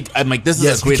 I'm like, this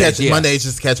is a great idea. Monday's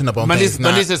just catching up on things.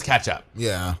 Mondays just catch up.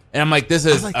 Yeah. And I'm like, this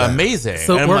is amazing.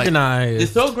 So and I'm organized. Like,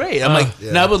 it's so great. I'm like,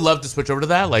 and I would love to switch over to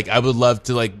that. Like, I would love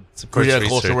to create a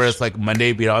culture where it's like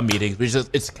Monday, be on meetings. But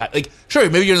it's like, sure,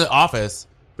 maybe you're in the office,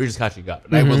 but you're just catching up.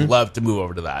 And I would love to move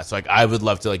over to that. So like, I would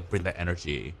love to like bring that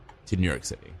energy to New York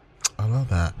City. I love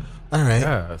that. All right.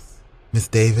 Yes. Miss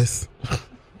Davis.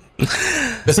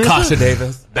 Miss Kasha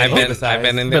Davis. I've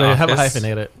been in the But I office. have a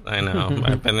hyphenated. I know.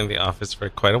 I've been in the office for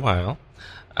quite a while.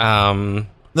 No,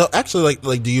 actually,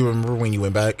 like, do you remember when you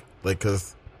went back? Like,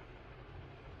 because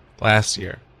Last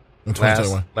year. in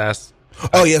 2021.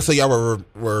 Oh yeah, so y'all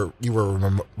were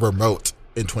remote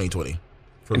in 2020.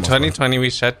 In 2020, we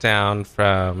shut down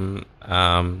from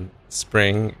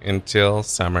spring until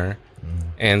summer.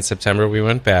 In September, we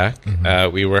went back.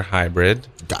 We were hybrid.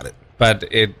 Got it. But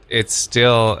it's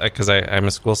still, because I'm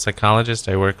a school psychologist.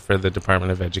 I work for the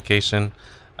Department of Education.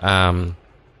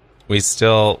 We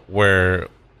still were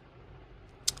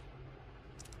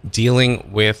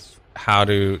dealing with how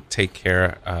to take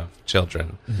care of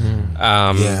children.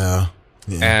 Yeah.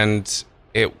 And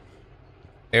it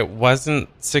wasn't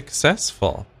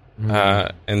successful.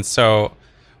 And so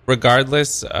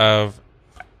regardless of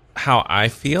how I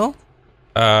feel,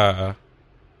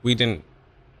 we didn't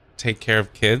take care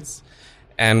of kids,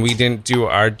 and we didn't do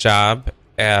our job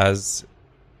as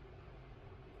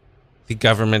the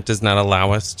government does not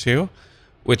allow us to,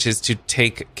 which is to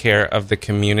take care of the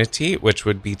community, which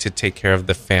would be to take care of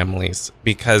the families.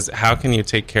 Because how can you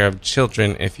take care of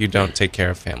children if you don't take care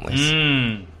of families?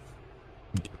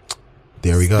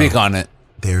 There we go. Speak on it.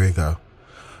 There we go.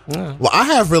 Well, I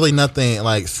have really nothing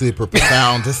like super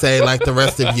profound to say like the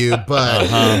rest of you, but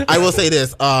I will say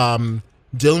this.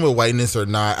 Dealing with whiteness or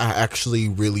not, I actually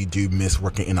really do miss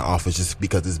working in the office just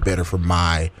because it's better for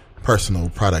my personal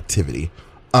productivity.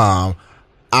 I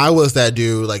was that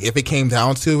dude, like if it came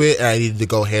down to it and I needed to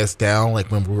go heads down,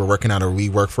 like when we were working out a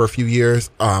rework for a few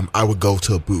years, I would go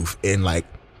to a booth and like,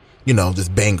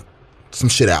 just bang some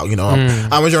shit out,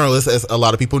 I'm a journalist, as a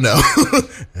lot of people know,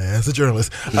 as a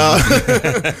journalist,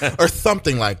 or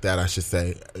something like that, I should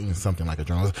say, something like a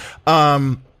journalist.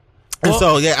 And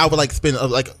so, yeah, I would like spend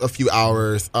like a few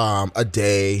hours, a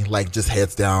day, like just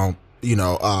heads down,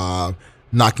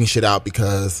 knocking shit out,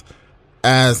 because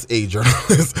as a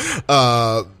journalist,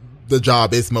 the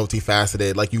job is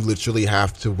multifaceted. Like you literally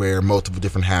have to wear multiple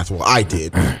different hats. Well, I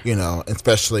did,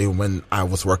 especially when I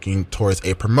was working towards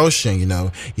a promotion,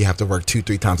 you have to work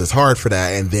 2-3 times as hard for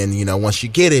that. And then, once you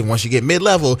get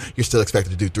mid-level, you're still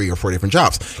expected to do 3 or 4 different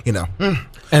jobs,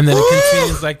 And then it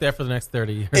continues like that for the next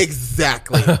 30 years.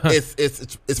 Exactly.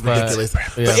 It's ridiculous.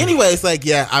 But anyways, like,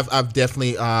 yeah, I've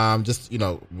definitely, just,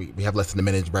 we have less than a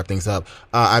minute to wrap things up.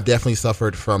 I've definitely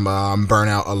suffered from,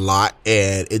 burnout a lot,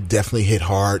 and it definitely hit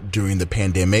hard during the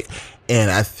pandemic.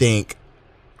 And I think,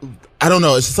 I don't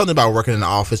know, it's just something about working in the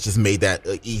office just made that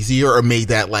easier, or made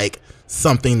that like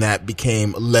something that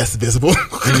became less visible,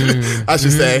 I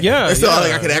should say. Yeah. And so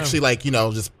I could actually like,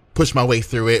 just push my way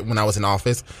through it when I was in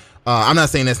office. I'm not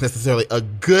saying that's necessarily a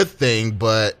good thing,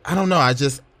 but I don't know.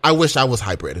 I wish I was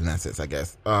hybrid in that sense, I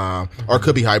guess. Or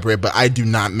could be hybrid, but I do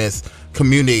not miss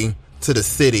commuting to the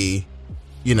city,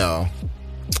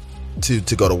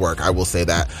 to go to work. I will say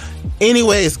that.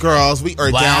 Anyways, girls, we are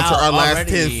down to our last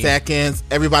 10 seconds.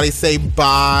 Everybody say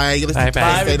bye. Bye,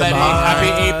 Bye, everybody. Happy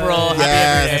April.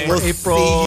 Yes, Happy we'll April. see